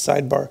also is a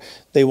sidebar.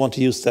 They want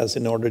to use this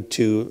in order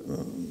to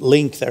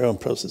link their own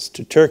process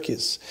to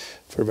Turkey's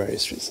for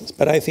various reasons.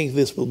 But I think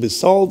this will be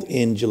solved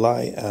in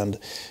July, and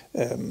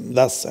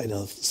thus I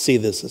don't see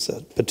this as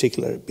a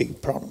particular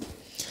big problem.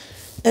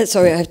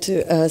 Sorry, I have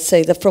to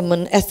say that from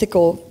an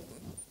ethical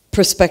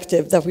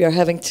perspective that we are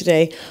having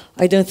today,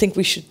 I don't think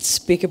we should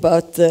speak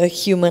about the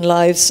human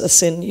lives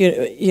as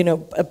in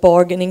a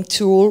bargaining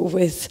tool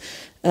with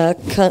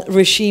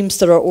regimes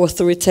that are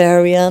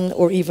authoritarian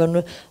or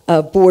even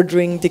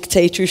bordering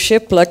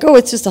dictatorship. Like, oh,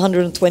 it's just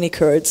 120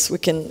 Kurds. We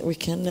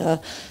can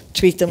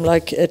treat them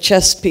like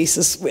chess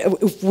pieces.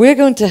 If we're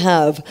going to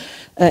have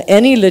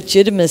any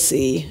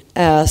legitimacy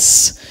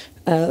as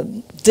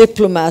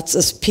diplomats,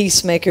 as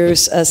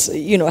peacemakers, as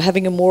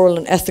having a moral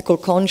and ethical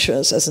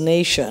conscience as a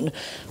nation,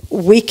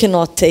 we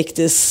cannot take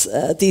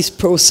these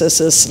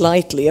processes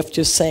lightly of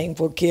just saying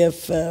we'll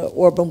give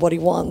Orban what he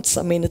wants.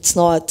 I mean, it's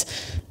not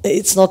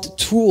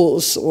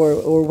tools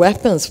or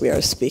weapons we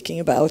are speaking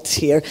about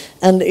here.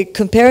 And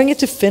comparing it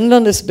to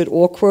Finland is a bit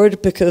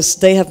awkward because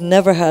they have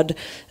never had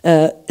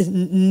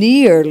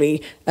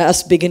nearly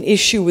as big an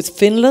issue with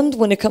Finland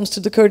when it comes to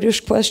the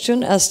Kurdish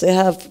question as they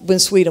have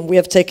with Sweden. We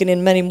have taken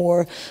in many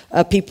more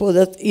people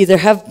that either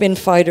have been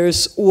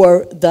fighters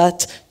or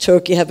that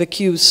Turkey have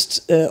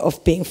accused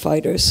of being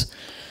fighters.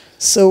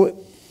 So,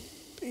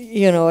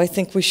 I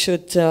think we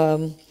should...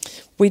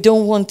 we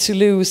don't want to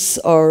lose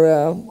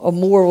our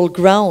moral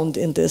ground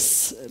in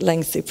this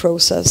lengthy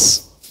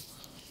process.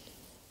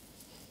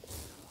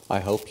 I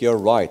hope you're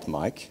right,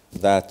 Mike,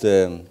 that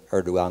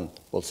Erdogan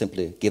will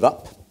simply give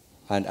up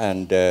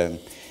and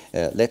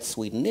let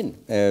Sweden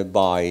in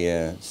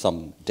by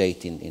some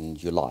date in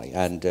July,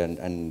 and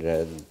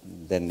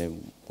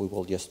then we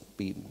will just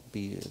be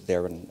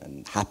there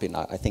and happy. And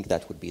I think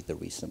that would be the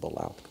reasonable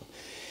outcome.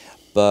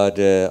 But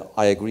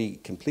I agree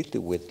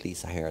completely with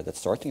Lisa here that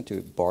starting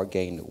to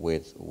bargain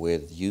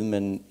with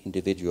human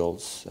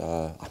individuals,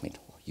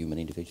 human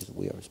individuals,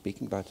 we are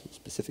speaking about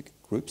specific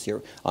groups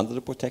here under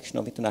the protection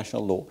of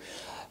international law.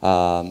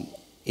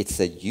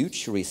 It's a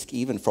huge risk,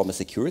 even from a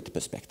security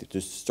perspective,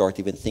 to start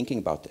even thinking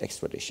about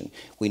extradition.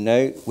 We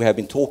know we have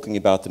been talking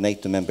about the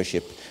NATO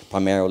membership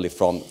primarily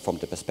from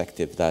the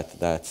perspective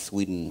that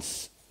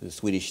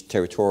Swedish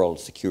territorial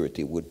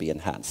security would be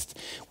enhanced.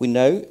 We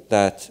know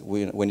that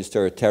when you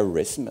stir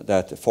terrorism,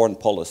 that foreign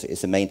policy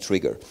is a main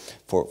trigger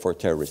for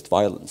terrorist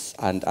violence.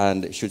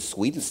 And should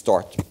Sweden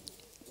start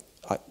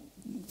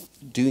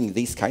doing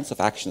these kinds of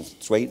actions,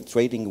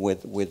 trading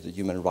with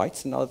human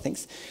rights and other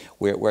things,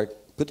 we're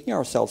putting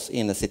ourselves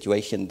in a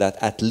situation that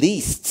at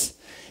least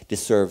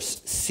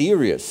deserves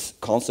serious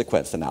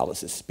consequence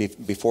analysis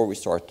before we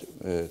start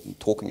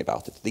talking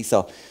about it. These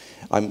are,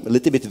 I'm a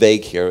little bit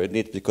vague here,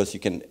 because you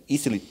can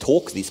easily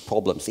talk these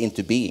problems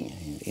into being,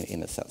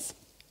 in a sense.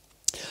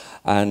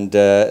 And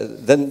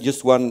then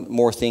just one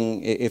more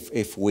thing,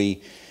 if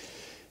we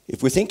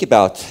think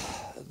about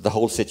the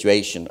whole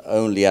situation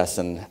only as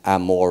an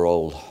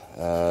amoral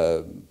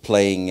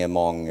playing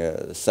among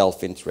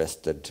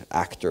self-interested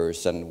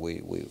actors, and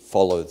we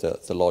follow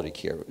the logic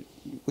here,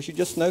 we should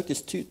just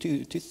notice two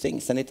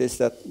things, and it is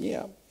that,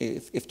 yeah,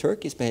 if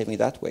Turkey is behaving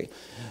that way,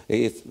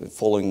 if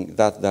following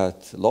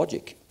that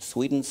logic,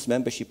 Sweden's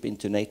membership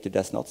into NATO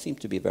does not seem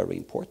to be very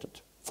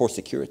important for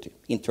security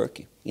in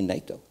Turkey, in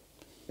NATO.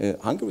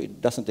 Hungary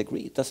doesn't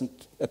agree. It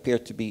doesn't appear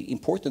to be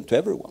important to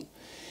everyone.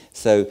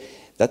 So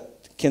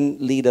that can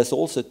lead us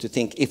also to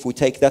think, if we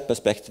take that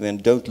perspective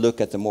and don't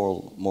look at the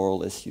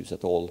moral issues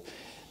at all,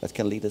 that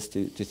can lead us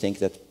to think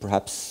that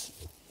perhaps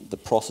the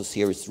process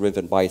here is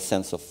driven by a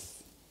sense of,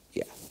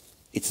 yeah,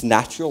 it's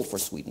natural for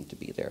Sweden to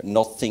be there,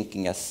 not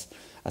thinking as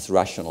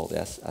rationally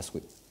as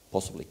we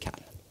possibly can.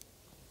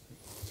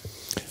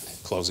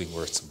 Closing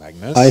words,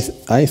 Magnus.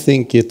 I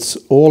think it's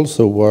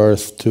also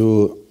worth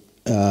to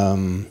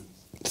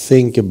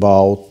think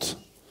about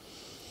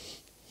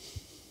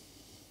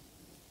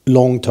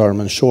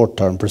long-term and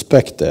short-term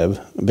perspective,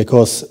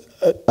 because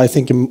I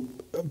think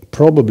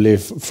probably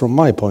from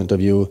my point of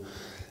view,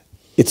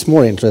 it's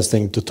more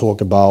interesting to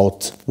talk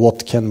about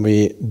what can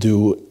we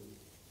do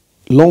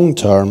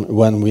long-term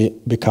when we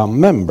become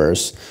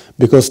members,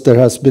 because there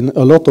has been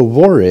a lot of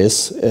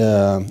worries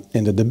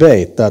in the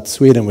debate that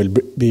Sweden will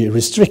be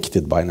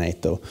restricted by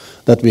NATO,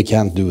 that we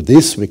can't do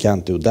this, we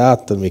can't do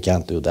that, and we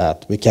can't do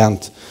that. We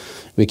can't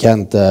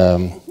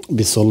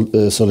be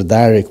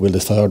solidaric with the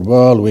third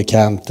world. We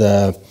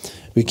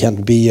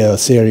can't be a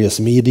serious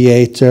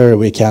mediator.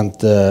 We can't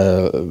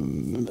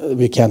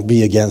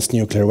be against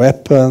nuclear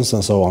weapons,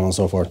 and so on and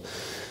so forth.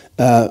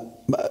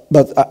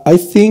 But I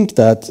think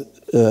that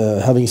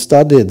having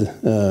studied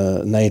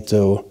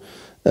NATO,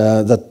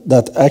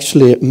 that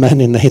actually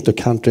many NATO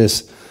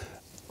countries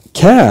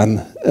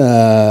can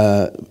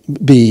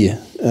be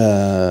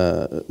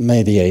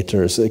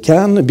mediators,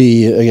 can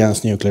be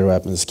against nuclear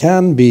weapons,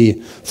 can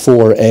be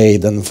for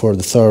aid and for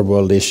the third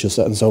world issues,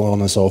 and so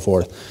on and so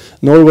forth.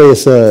 Norway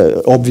is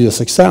an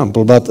obvious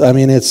example, but I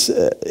mean, it's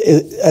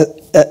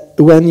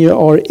when you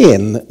are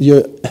in,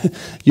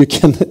 you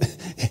can.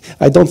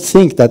 I don't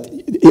think that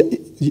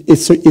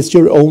it's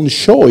your own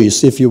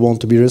choice if you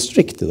want to be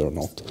restricted or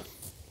not.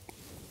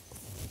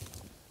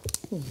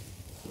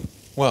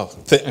 Well,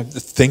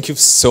 thank you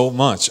so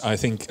much. I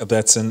think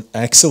that's an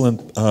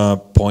excellent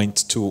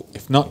point to,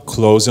 if not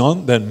close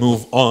on, then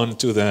move on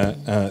to the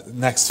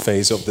next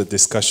phase of the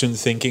discussion,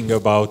 thinking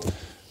about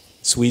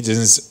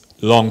Sweden's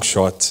long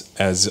shot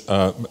as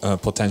a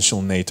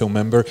potential NATO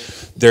member.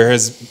 There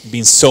has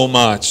been so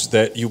much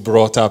that you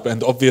brought up,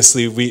 and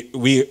obviously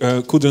we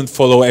couldn't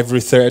follow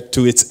every thread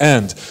to its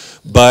end.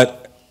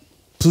 But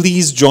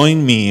please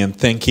join me in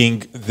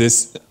thanking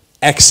this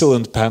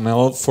excellent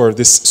panel for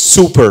this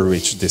super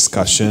rich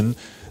discussion.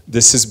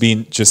 This has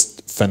been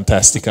just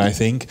fantastic, I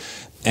think.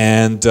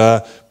 And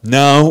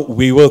now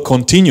we will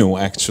continue,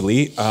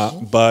 actually,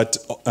 but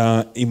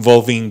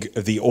involving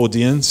the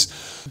audience.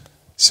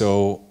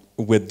 So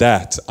with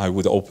that, I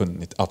would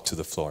open it up to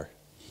the floor.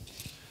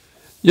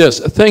 Yes,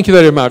 thank you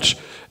very much.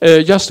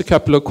 Just a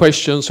couple of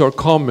questions or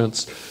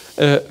comments.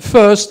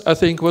 First, I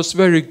think it was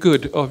very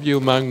good of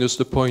you, Magnus,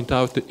 to point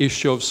out the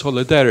issue of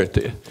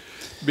solidarity.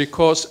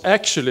 Because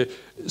actually,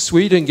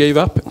 Sweden gave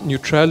up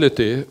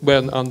neutrality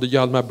when under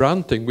Hjalmar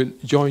Branting we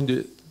joined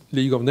the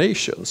League of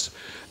Nations.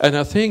 And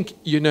I think,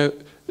 you know,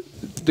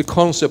 the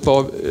concept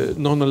of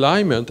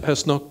non-alignment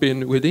has not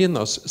been within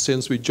us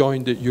since we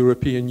joined the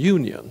European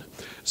Union.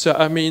 So,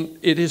 I mean,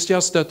 it is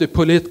just that the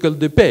political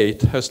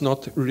debate has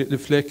not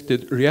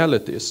reflected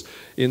realities,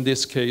 in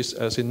this case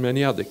as in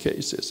many other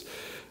cases.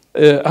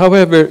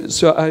 However,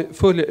 so I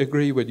fully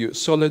agree with you,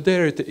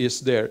 solidarity is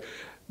there.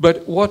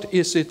 But what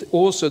is it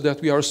also that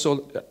we are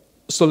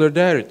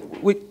solidarity,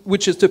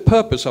 which is the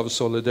purpose of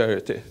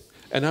solidarity?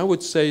 And I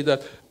would say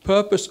that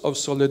purpose of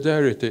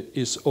solidarity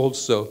is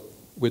also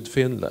with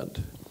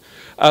Finland.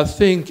 I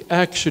think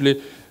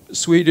actually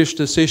Swedish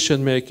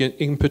decision-making,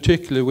 in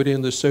particular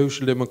within the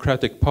Social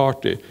Democratic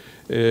Party,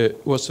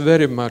 was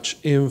very much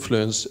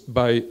influenced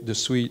by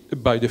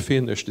the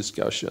Finnish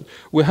discussion.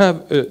 We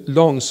have a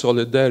long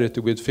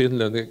solidarity with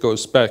Finland that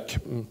goes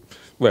back,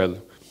 well,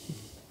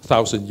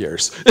 1,000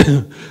 years,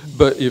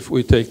 but if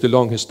we take the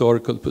long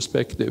historical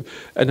perspective.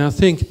 And I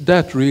think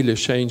that really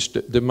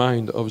changed the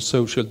mind of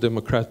social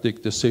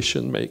democratic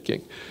decision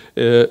making.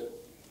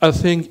 I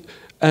think,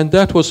 and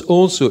that was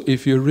also,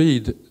 if you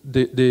read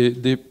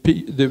the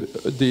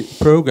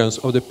programs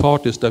of the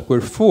parties that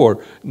were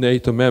for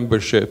NATO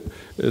membership,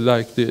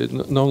 like the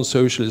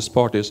non-socialist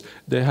parties,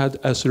 they had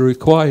as a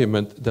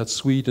requirement that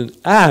Sweden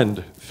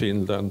and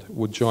Finland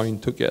would join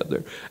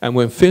together. And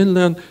when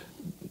Finland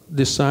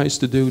decides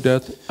to do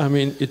that, I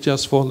mean, it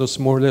just follows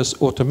more or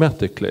less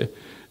automatically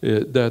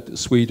that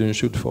Sweden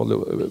should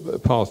follow a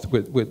path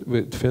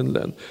with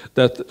Finland.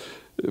 That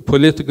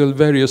political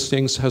various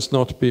things has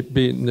not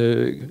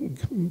been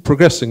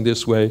progressing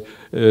this way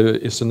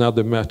is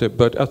another matter.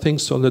 But I think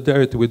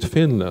solidarity with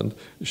Finland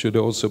should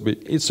also be.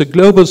 It's a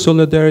global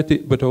solidarity,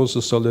 but also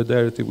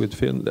solidarity with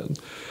Finland.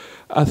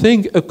 I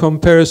think a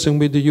comparison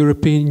with the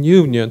European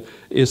Union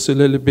is a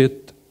little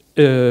bit.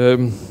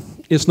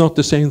 It's not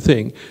the same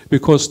thing,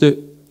 because the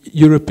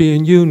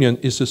European Union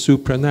is a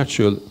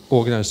supernatural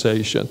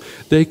organization.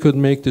 They could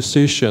make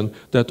decisions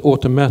that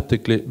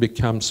automatically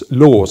becomes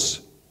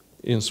laws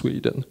in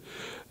Sweden.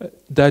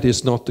 That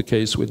is not the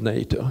case with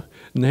NATO.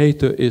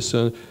 NATO is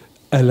an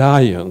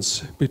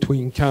alliance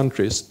between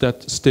countries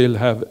that still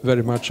have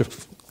very much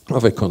of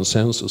a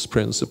consensus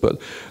principle.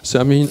 So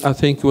I mean, I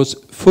think it was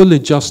fully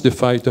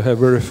justified to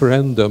have a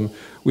referendum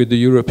with the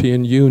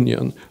European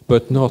Union,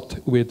 but not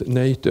with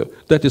NATO.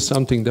 That is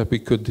something that we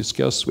could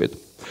discuss with.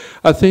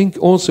 I think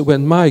also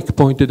when Mike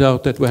pointed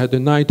out that we had a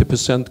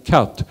 90%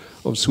 cut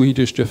of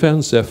Swedish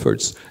defense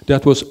efforts,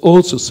 that was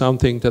also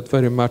something that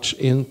very much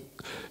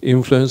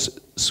influenced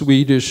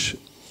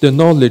the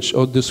knowledge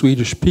of the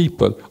Swedish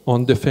people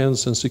on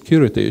defense and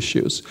security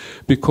issues.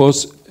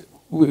 Because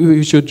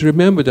we should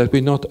remember that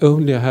we not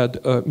only had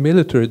a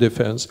military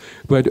defense,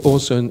 we had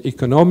also an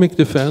economic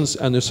defense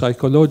and a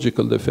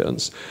psychological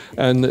defense,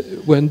 and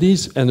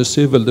a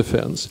civil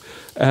defense.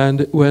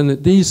 And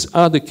when these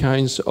other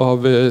kinds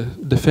of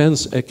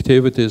defense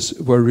activities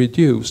were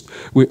reduced,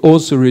 we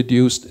also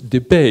reduced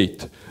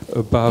debate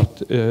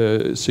about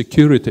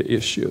security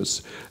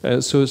issues.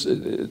 So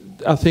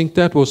I think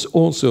that was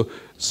also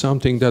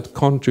something that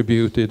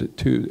contributed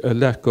to a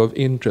lack of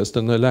interest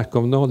and a lack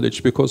of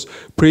knowledge, because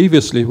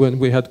previously when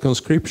we had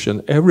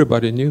conscription,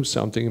 everybody knew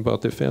something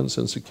about defense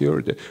and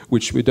security,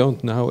 which we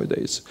don't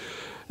nowadays.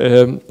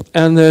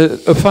 And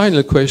a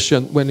final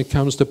question when it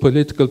comes to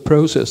political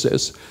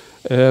processes.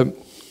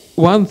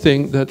 One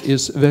thing that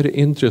is very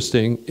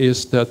interesting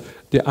is that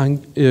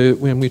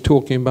when we're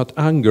talking about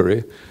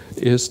Hungary,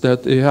 is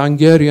that the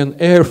Hungarian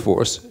Air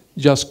Force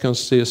just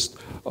consists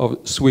of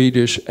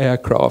Swedish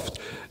aircraft.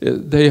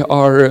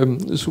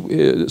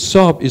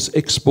 Saab is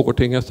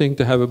exporting, I think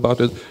they have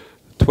about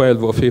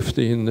 12 or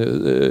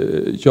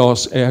 15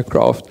 JAS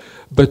aircraft,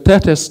 but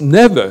that has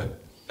never,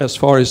 as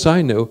far as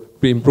I know,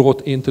 been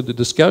brought into the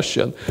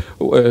discussion.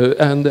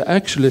 And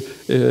actually,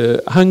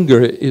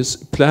 Hungary is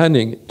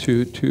planning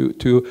to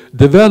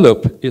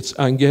develop its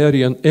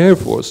Hungarian Air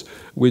Force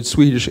with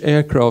Swedish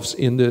aircrafts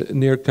in the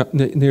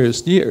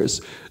nearest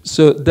years.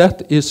 So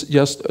that is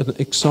just an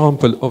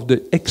example of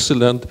the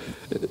excellent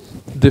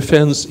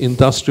defense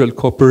industrial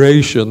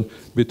cooperation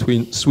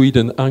between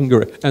Sweden and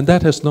Hungary. And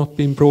that has not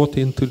been brought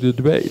into the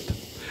debate.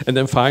 And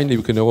then finally,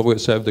 we can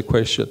always have the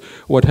question,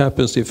 what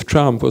happens if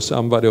Trump or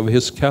somebody of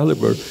his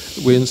caliber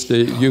wins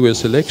the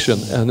US election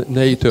and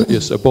NATO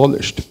is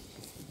abolished?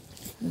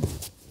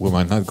 We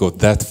might not go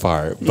that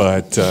far,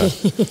 but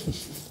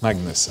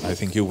Magnus, I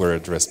think you were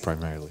addressed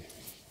primarily.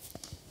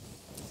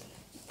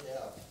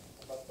 Yeah,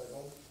 but I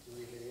don't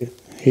really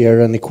hear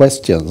any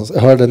questions.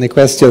 Heard any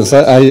questions?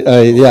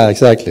 Yeah,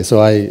 exactly. So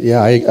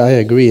I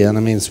agree. And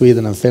I mean,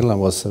 Sweden and Finland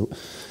was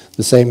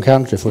the same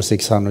country for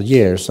 600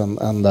 years,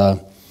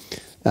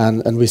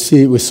 and we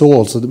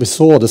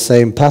saw the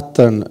same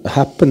pattern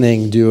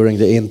happening during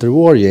the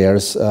interwar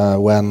years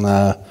when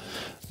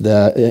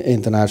the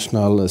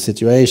international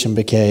situation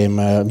became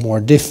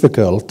more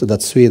difficult.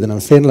 That Sweden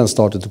and Finland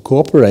started to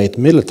cooperate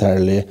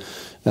militarily,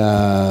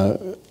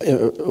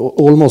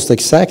 almost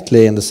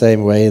exactly in the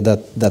same way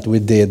that we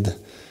did,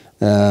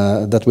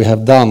 that we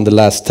have done the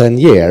last 10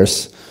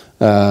 years.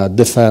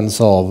 Defense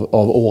of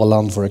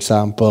Åland, for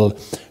example,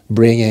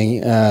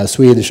 bringing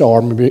Swedish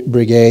army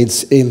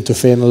brigades into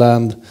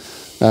Finland,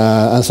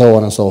 and so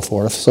on and so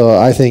forth. So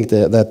I think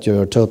that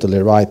you're totally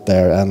right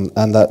there,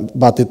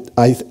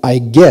 I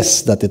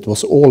guess that it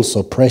was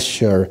also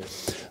pressure,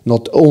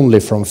 not only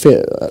from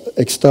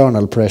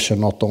external pressure,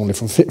 not only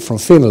from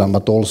Finland,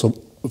 but also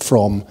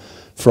from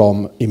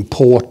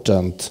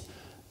important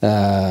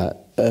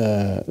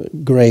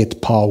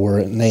great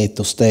power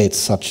NATO states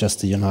such as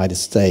the United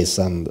States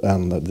and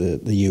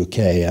the UK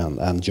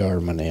and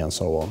Germany and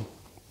so on.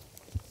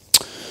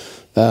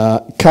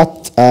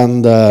 Cut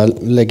and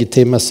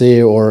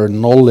legitimacy or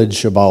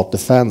knowledge about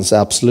defense,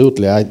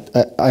 absolutely.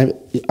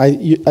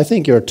 I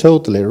think you're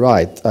totally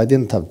right. I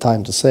didn't have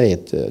time to say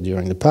it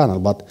during the panel,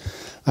 but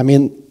I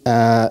mean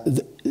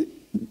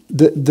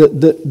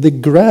the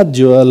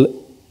gradual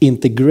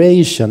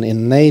integration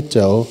in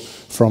NATO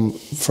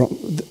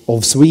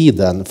of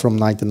Sweden from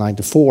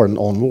 1994 and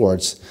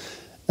onwards,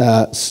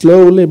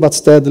 slowly but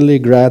steadily,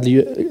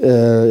 gradually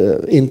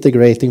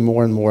integrating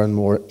more and more and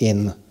more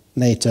in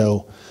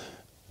NATO,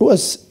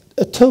 was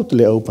a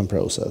totally open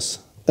process.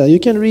 You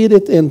can read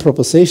it in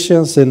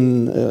propositions,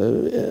 in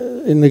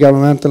the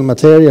governmental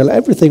material.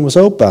 Everything was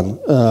open.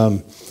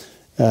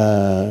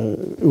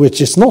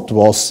 which is not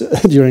was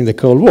during the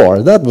Cold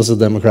War. That was a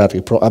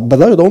democratic problem.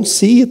 But I don't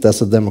see it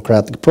as a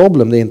democratic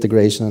problem, the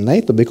integration in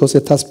NATO, because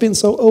it has been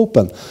so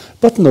open.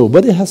 But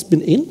nobody has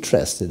been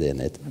interested in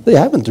it. They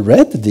haven't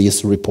read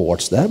these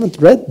reports. They haven't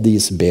read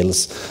these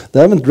bills.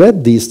 They haven't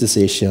read these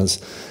decisions.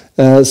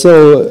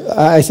 So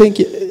I think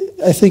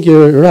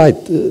you're right,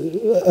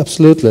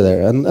 absolutely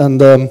there.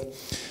 And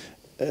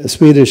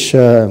Swedish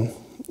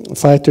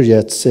fighter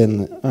jets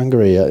in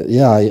Hungary,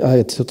 yeah,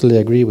 I totally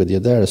agree with you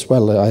there as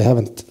well. I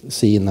haven't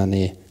seen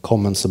any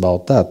comments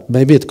about that.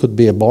 Maybe it could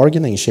be a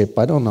bargaining ship,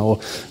 I don't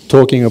know,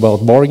 talking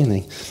about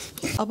bargaining.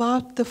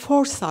 About the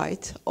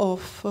foresight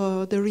of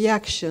the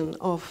reaction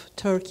of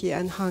Turkey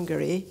and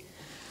Hungary,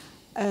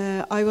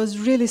 I was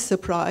really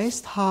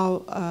surprised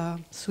how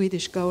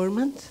Swedish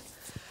government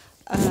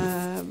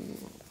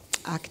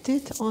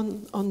acted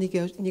on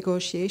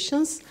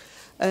negotiations.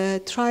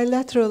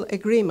 Trilateral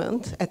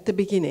agreement at the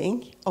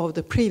beginning of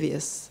the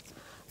previous,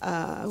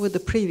 with the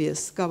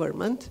previous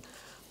government,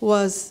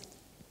 was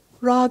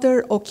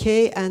rather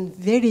okay and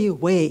very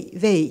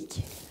vague.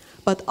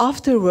 But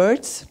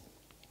afterwards,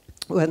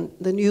 when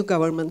the new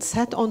government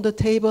sat on the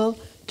table,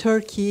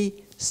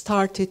 Turkey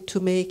started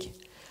to make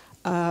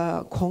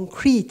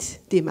concrete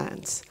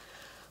demands,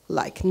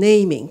 like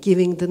naming,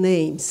 giving the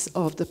names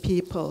of the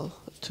people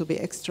to be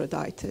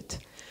extradited.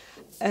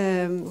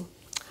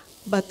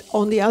 But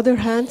on the other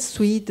hand,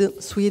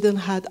 Sweden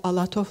had a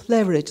lot of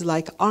leverage,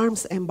 like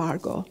arms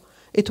embargo.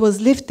 It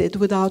was lifted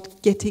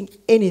without getting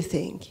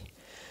anything.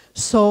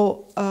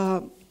 So,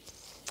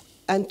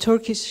 and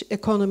Turkish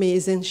economy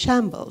is in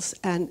shambles.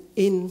 And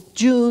in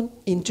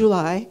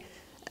July,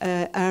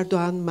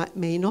 Erdogan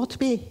may not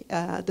be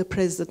the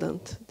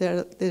president.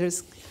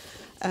 There's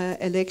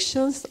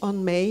elections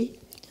on May.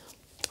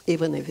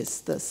 Even if it's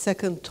the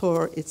second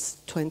tour, it's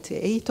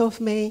 28th of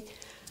May.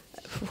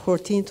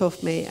 14th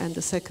of May, and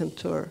the second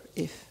tour,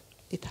 if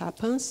it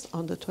happens,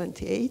 on the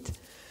 28th.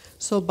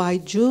 So by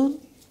June,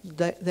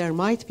 there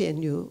might be a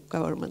new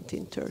government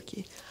in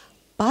Turkey.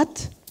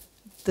 But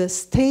the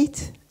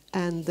state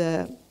and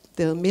the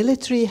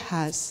military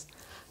has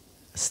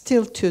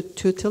still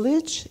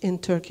tutelage in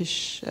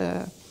Turkish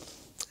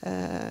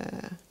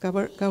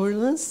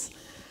governance,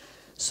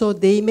 so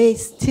they may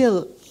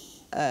still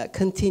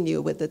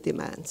continue with the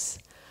demands.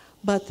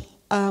 But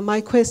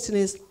my question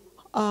is,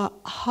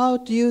 how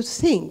do you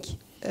think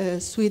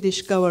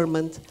Swedish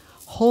government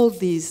hold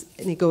these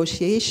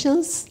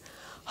negotiations?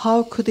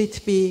 How could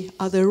it be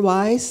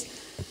otherwise?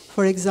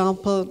 For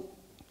example,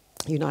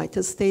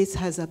 United States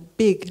has a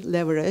big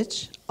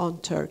leverage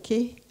on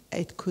Turkey.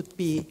 It could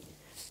be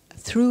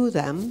through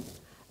them.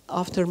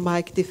 After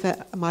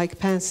Mike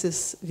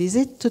Pence's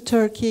visit to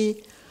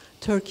Turkey,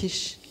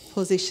 Turkish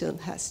position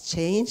has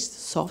changed,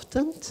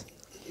 softened.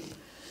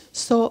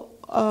 So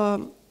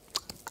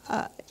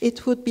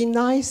it would be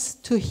nice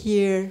to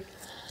hear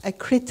a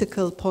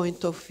critical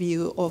point of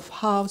view of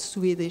how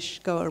Swedish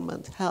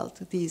government held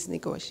these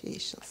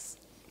negotiations.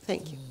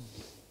 Thank you.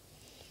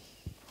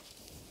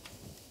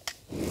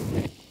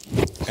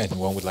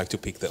 Anyone would like to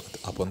pick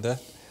up on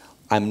that?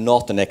 I'm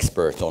not an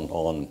expert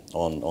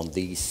on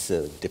these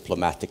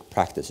diplomatic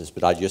practices,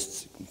 but I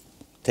just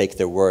take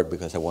their word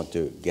because I want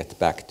to get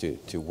back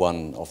to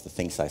one of the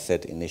things I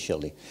said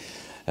initially.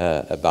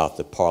 About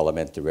the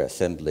parliamentary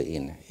assembly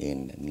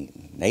in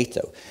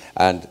NATO.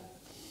 And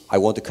I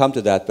want to come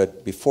to that,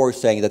 but before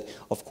saying that,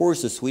 of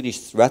course, the Swedish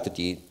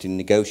strategy to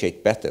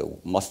negotiate better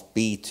must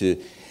be to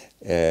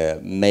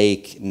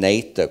make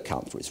NATO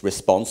countries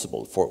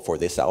responsible for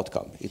this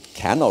outcome. It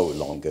can no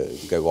longer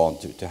go on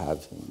to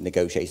have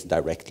negotiations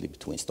directly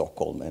between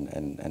Stockholm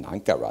and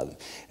Ankara.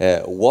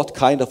 What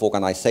kind of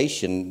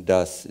organization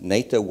does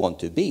NATO want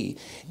to be?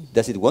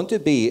 Does it want to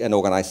be an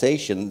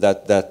organization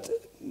that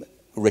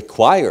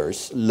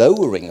requires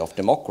lowering of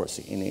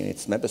democracy in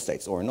its member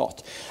states or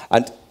not?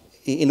 And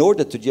in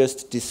order to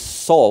just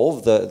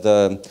dissolve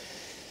the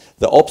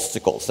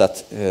obstacles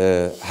that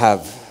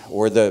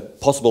or the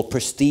possible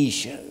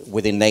prestige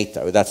within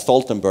NATO, that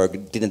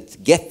Stoltenberg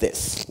didn't get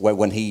this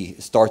when he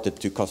started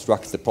to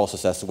construct the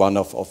process as one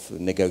of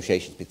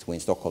negotiations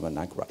between Stockholm and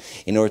Ankara.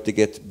 In order to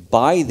get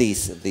by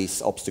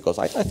these obstacles,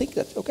 I think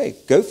that, okay,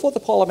 go for the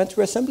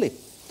parliamentary assembly.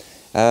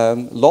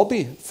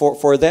 Lobby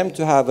for them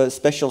to have a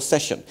special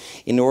session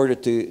in order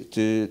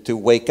to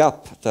wake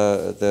up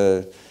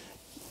the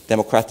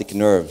democratic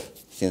nerve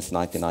since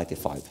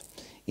 1995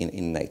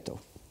 in NATO.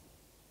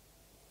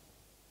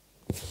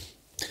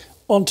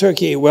 On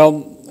Turkey,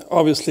 well,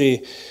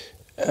 obviously,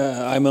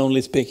 I'm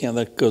only speaking, and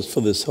that goes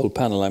for this whole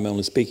panel, I'm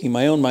only speaking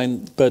my own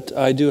mind, but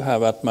I do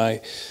have at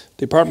my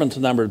department a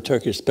number of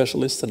Turkish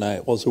specialists, and I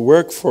also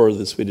work for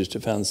the Swedish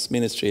Defense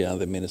Ministry and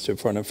the Ministry of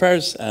Foreign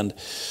Affairs, and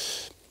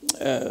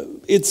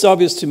it's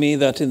obvious to me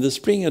that in the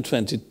spring of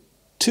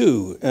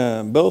 22,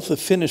 both the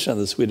Finnish and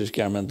the Swedish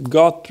government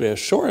got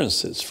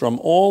reassurances from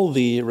all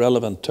the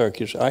relevant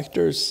Turkish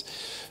actors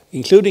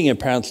including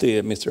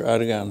apparently Mr.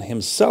 Erdogan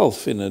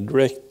himself in a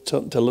direct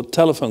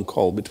telephone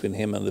call between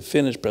him and the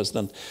Finnish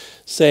president,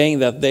 saying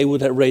that they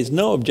would have raised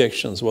no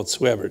objections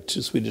whatsoever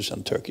to Swedish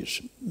and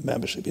Turkish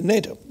membership in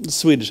NATO.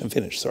 Swedish and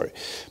Finnish, sorry,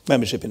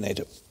 membership in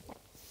NATO.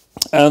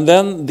 And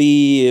then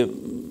the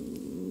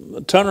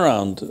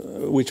turnaround,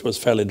 which was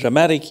fairly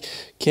dramatic,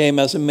 came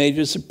as a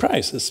major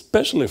surprise,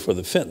 especially for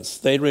the Finns.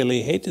 They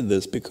really hated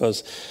this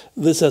because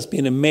this has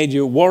been a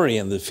major worry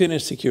in the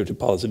Finnish security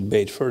policy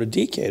debate for a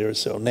decade or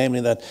so, namely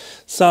that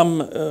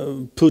some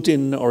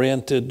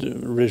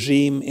Putin-oriented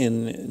regime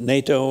in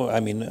NATO,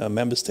 I mean a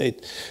member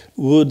state,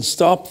 would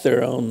stop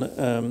their own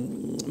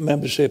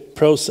membership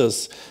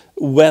process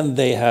when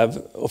they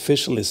have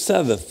officially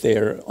said that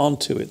they're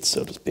onto it,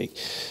 so to speak.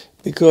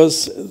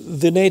 Because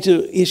the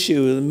NATO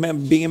issue,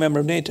 being a member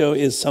of NATO,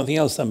 is something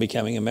else than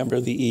becoming a member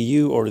of the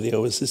EU or the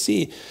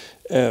OSCE.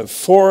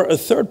 For a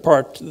third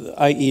part,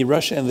 i.e.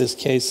 Russia in this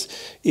case,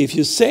 if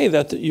you say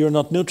that you're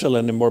not neutral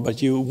anymore,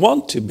 but you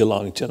want to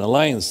belong to an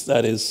alliance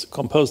that is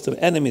composed of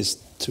enemies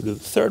to the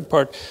third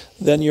part,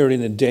 then you're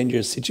in a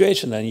dangerous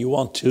situation and you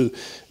want to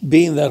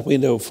be in that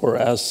window for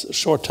as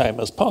short time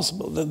as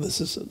possible. Then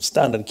this is a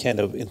standard kind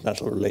of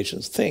international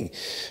relations thing,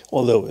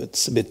 although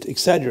it's a bit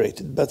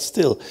exaggerated, but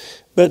still.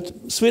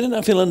 But Sweden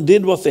and Finland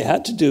did what they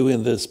had to do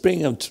in the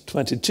spring of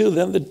 22.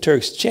 Then the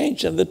Turks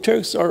changed, and the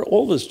Turks are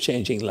always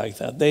changing like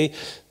that.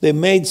 They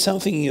made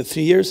something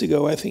 3 years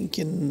ago, I think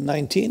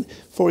in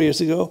 4 years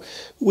ago,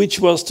 which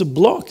was to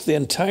block the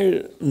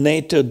entire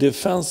NATO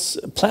defense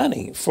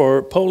planning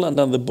for Poland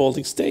and the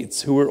Baltic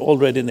states, who were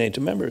already NATO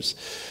members.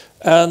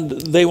 And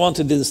they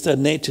wanted instead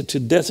NATO to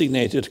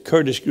designate a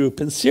Kurdish group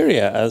in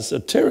Syria as a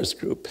terrorist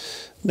group.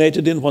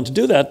 NATO didn't want to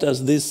do that,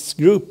 as this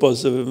group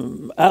was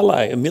an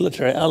ally, a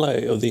military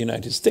ally of the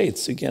United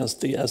States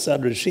against the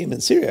Assad regime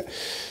in Syria.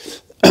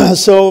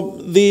 So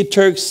the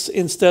Turks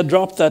instead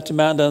dropped that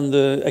demand and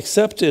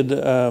accepted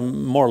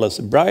more or less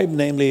a bribe,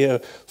 namely a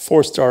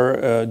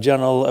 4-star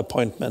general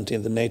appointment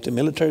in the NATO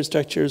military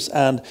structures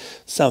and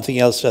something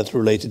else that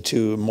related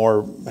to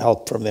more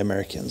help from the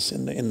Americans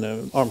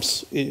in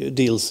arms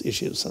deals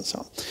issues and so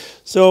on.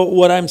 So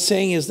what I'm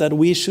saying is that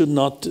we should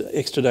not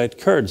extradite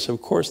Kurds.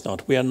 Of course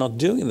not. We are not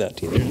doing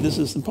that either. This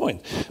is the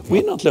point.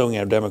 We're not lowering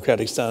our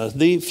democratic standards.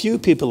 The few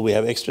people we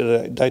have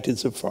extradited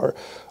so far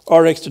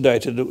are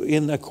extradited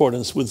in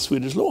accordance with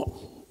Swedish law.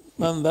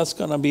 And that's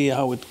going to be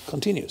how it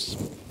continues.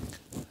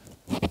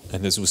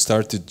 And as we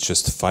started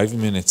just 5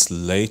 minutes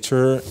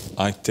later,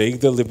 I take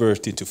the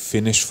liberty to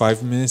finish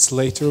 5 minutes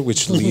later,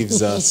 which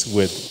leaves us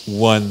with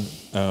one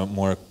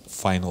more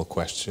final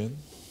question.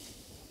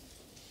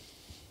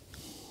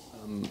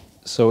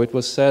 So it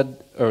was said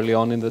early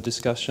on in the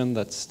discussion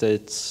that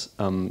states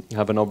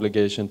have an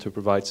obligation to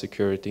provide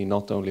security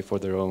not only for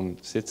their own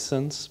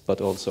citizens,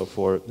 but also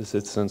for the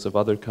citizens of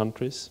other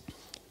countries.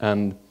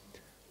 And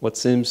what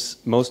seems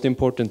most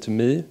important to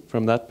me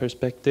from that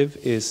perspective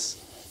is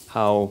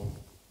how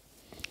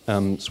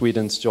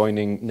Sweden's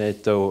joining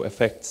NATO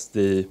affects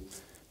the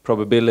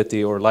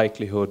probability or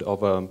likelihood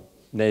of a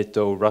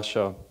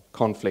NATO-Russia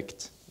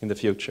conflict in the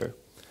future.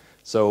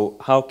 So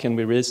how can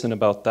we reason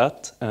about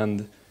that?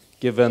 And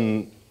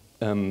given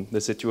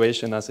the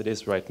situation as it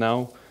is right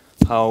now,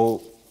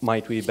 how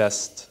might we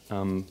best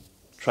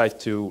try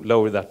to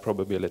lower that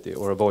probability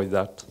or avoid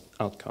that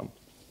outcome?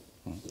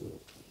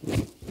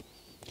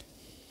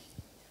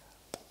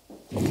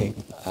 Okay.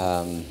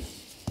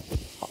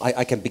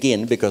 I can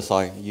begin because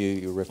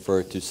you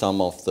referred to some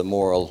of the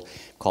moral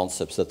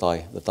concepts that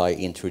I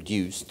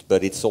introduced,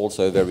 but it's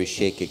also a very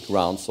shaky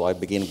ground, so I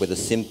begin with a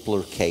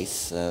simpler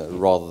case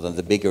rather than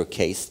the bigger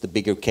case. The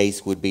bigger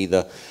case would be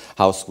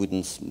how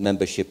Sweden's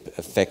membership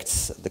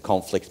affects the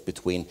conflict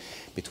between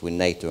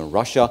NATO and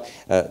Russia,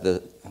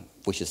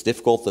 which is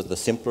difficult. The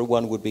simpler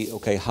one would be,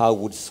 okay, how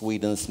would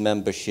Sweden's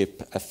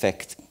membership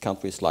affect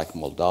countries like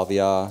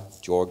Moldavia,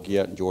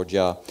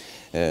 Georgia,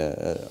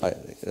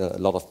 a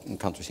lot of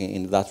countries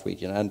in that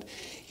region? And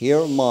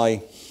here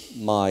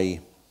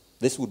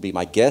this would be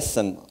my guess,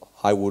 and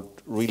I would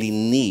really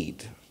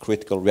need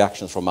critical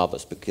reactions from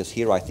others, because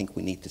here I think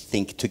we need to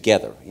think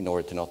together in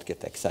order to not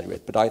get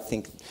exaggerated. But I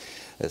think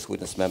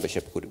Sweden's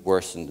membership would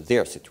worsen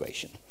their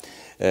situation.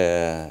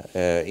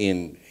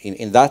 In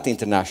that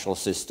international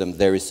system,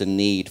 there is a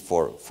need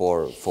for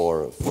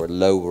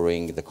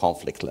lowering the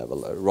conflict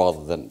level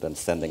rather than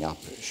standing up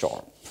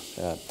sharp,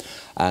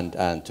 and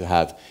to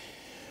have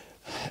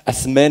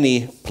as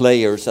many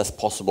players as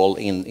possible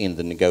in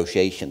the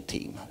negotiation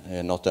team,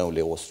 not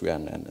only Austria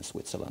and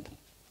Switzerland.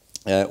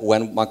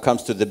 When it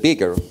comes to the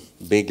bigger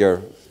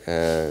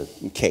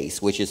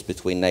case, which is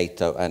between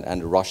NATO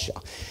and Russia,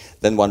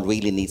 then one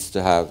really needs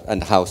to have,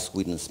 and how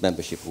Sweden's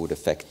membership would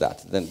affect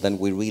that, then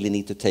we really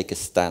need to take a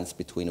stance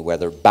between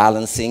whether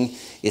balancing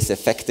is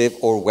effective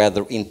or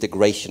whether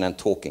integration and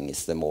talking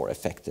is the more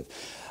effective.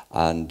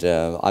 And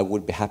I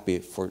would be happy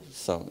if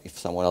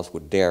someone else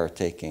would dare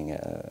taking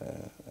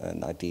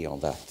an idea on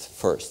that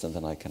first, and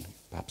then I can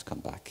perhaps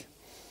come back.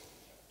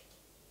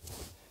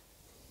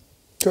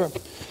 Sure.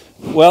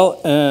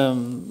 Well,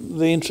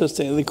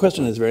 the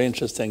question is very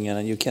interesting,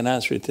 and you can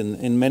answer it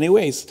in many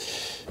ways.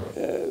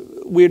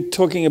 We're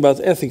talking about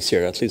ethics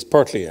here, at least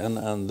partly,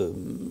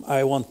 and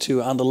I want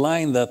to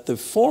underline that the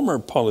former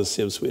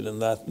policy of Sweden,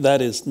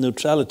 that is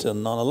neutrality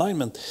and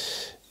non-alignment,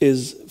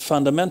 is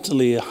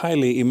fundamentally a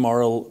highly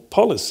immoral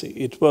policy.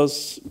 It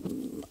was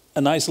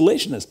an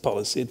isolationist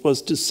policy. It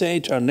was to say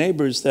to our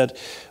neighbors that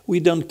we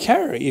don't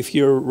care if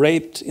you're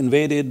raped,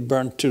 invaded,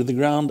 burnt to the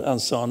ground,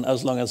 and so on,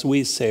 as long as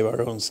we save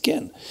our own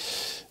skin,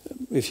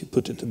 if you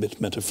put it a bit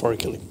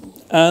metaphorically.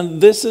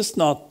 And this is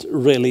not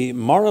really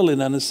moral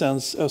in any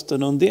sense.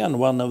 Östen Undén,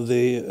 one of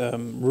the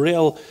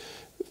real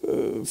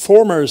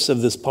formers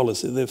of this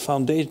policy, the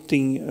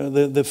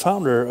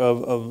founder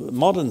of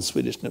modern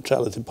Swedish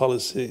neutrality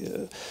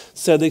policy,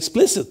 said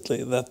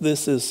explicitly that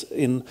this is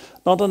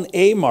not an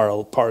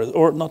amoral policy,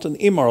 or not an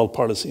immoral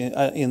policy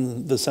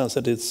in the sense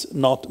that it's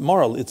not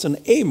moral. It's an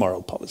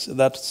amoral policy.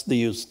 That's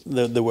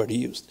the word he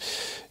used.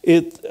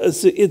 It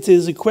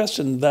is a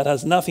question that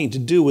has nothing to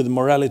do with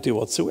morality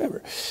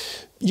whatsoever.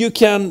 You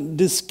can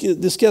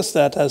discuss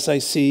that, as I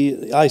see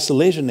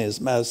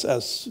isolationism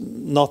as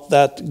not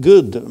that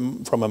good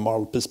from a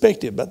moral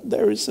perspective, but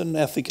there is an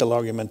ethical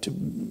argument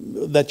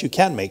that you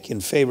can make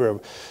in favor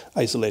of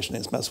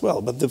isolationism as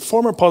well. But the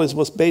former policy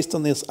was based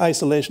on this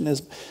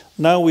isolationism.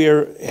 Now we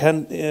are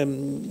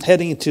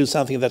heading to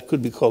something that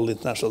could be called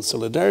international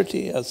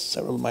solidarity, as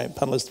several of my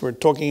panelists were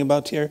talking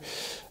about here,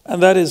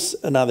 and that is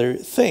another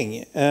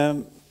thing.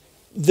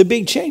 The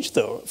big change,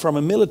 though, from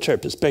a military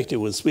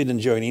perspective with Sweden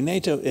joining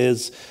NATO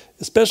is,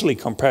 especially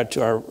compared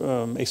to our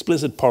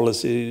explicit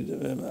policy,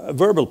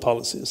 verbal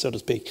policy, so to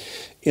speak,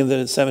 in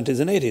the 70s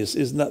and 80s,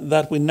 is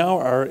that we now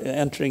are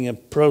entering a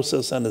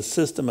process and a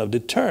system of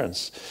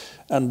deterrence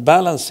and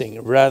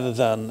balancing rather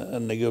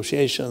than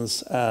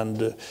negotiations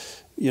and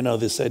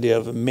this idea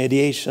of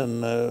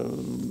mediation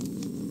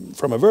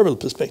from a verbal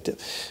perspective.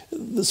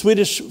 The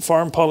Swedish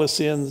foreign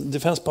policy and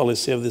defense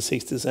policy of the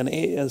 60s and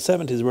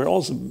 70s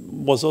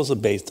was also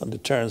based on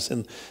deterrence,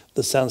 in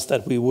the sense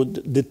that we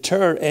would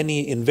deter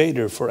any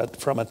invader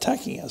from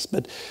attacking us.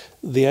 But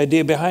the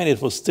idea behind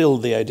it was still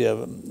the idea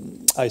of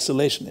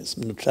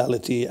isolationism,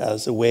 neutrality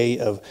as a way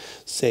of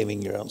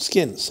saving your own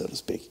skin, so to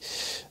speak.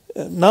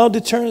 Now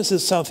deterrence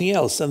is something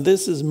else, and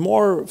this is a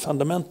more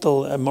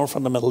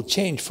fundamental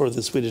change for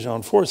the Swedish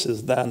armed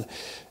forces than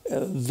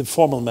the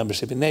formal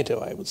membership in NATO,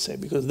 I would say,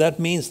 because that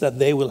means that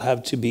they will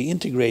have to be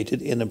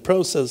integrated in a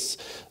process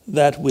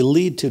that will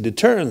lead to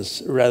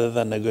deterrence rather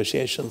than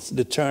negotiations,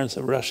 deterrence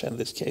of Russia in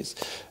this case.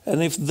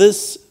 And if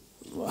this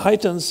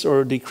heightens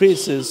or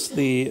decreases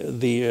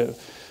the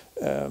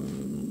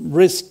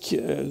risk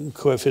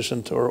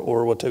coefficient,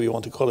 or whatever you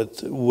want to call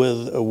it,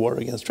 with a war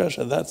against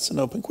Russia, that's an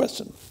open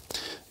question.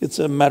 It's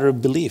a matter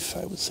of belief,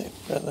 I would say,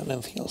 rather than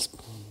anything else.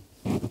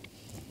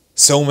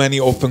 So many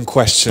open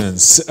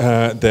questions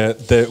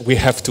that we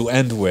have to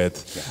end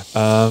with.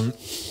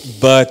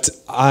 But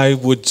I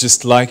would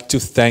just like to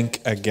thank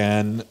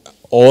again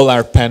all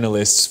our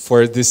panelists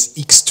for this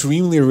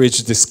extremely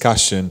rich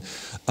discussion.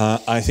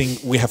 I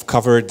think we have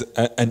covered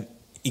an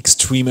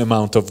extreme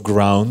amount of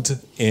ground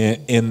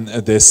in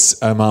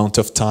this amount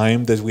of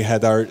time that we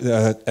had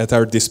at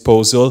our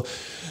disposal.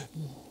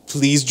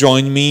 Please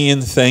join me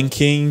in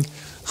thanking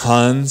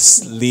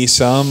Hans,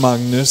 Lisa,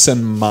 Magnus,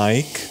 and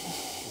Mike.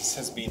 This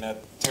has been a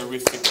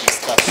terrific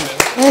discussion.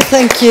 Oh,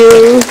 thank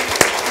you.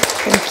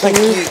 Thank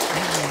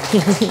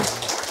you.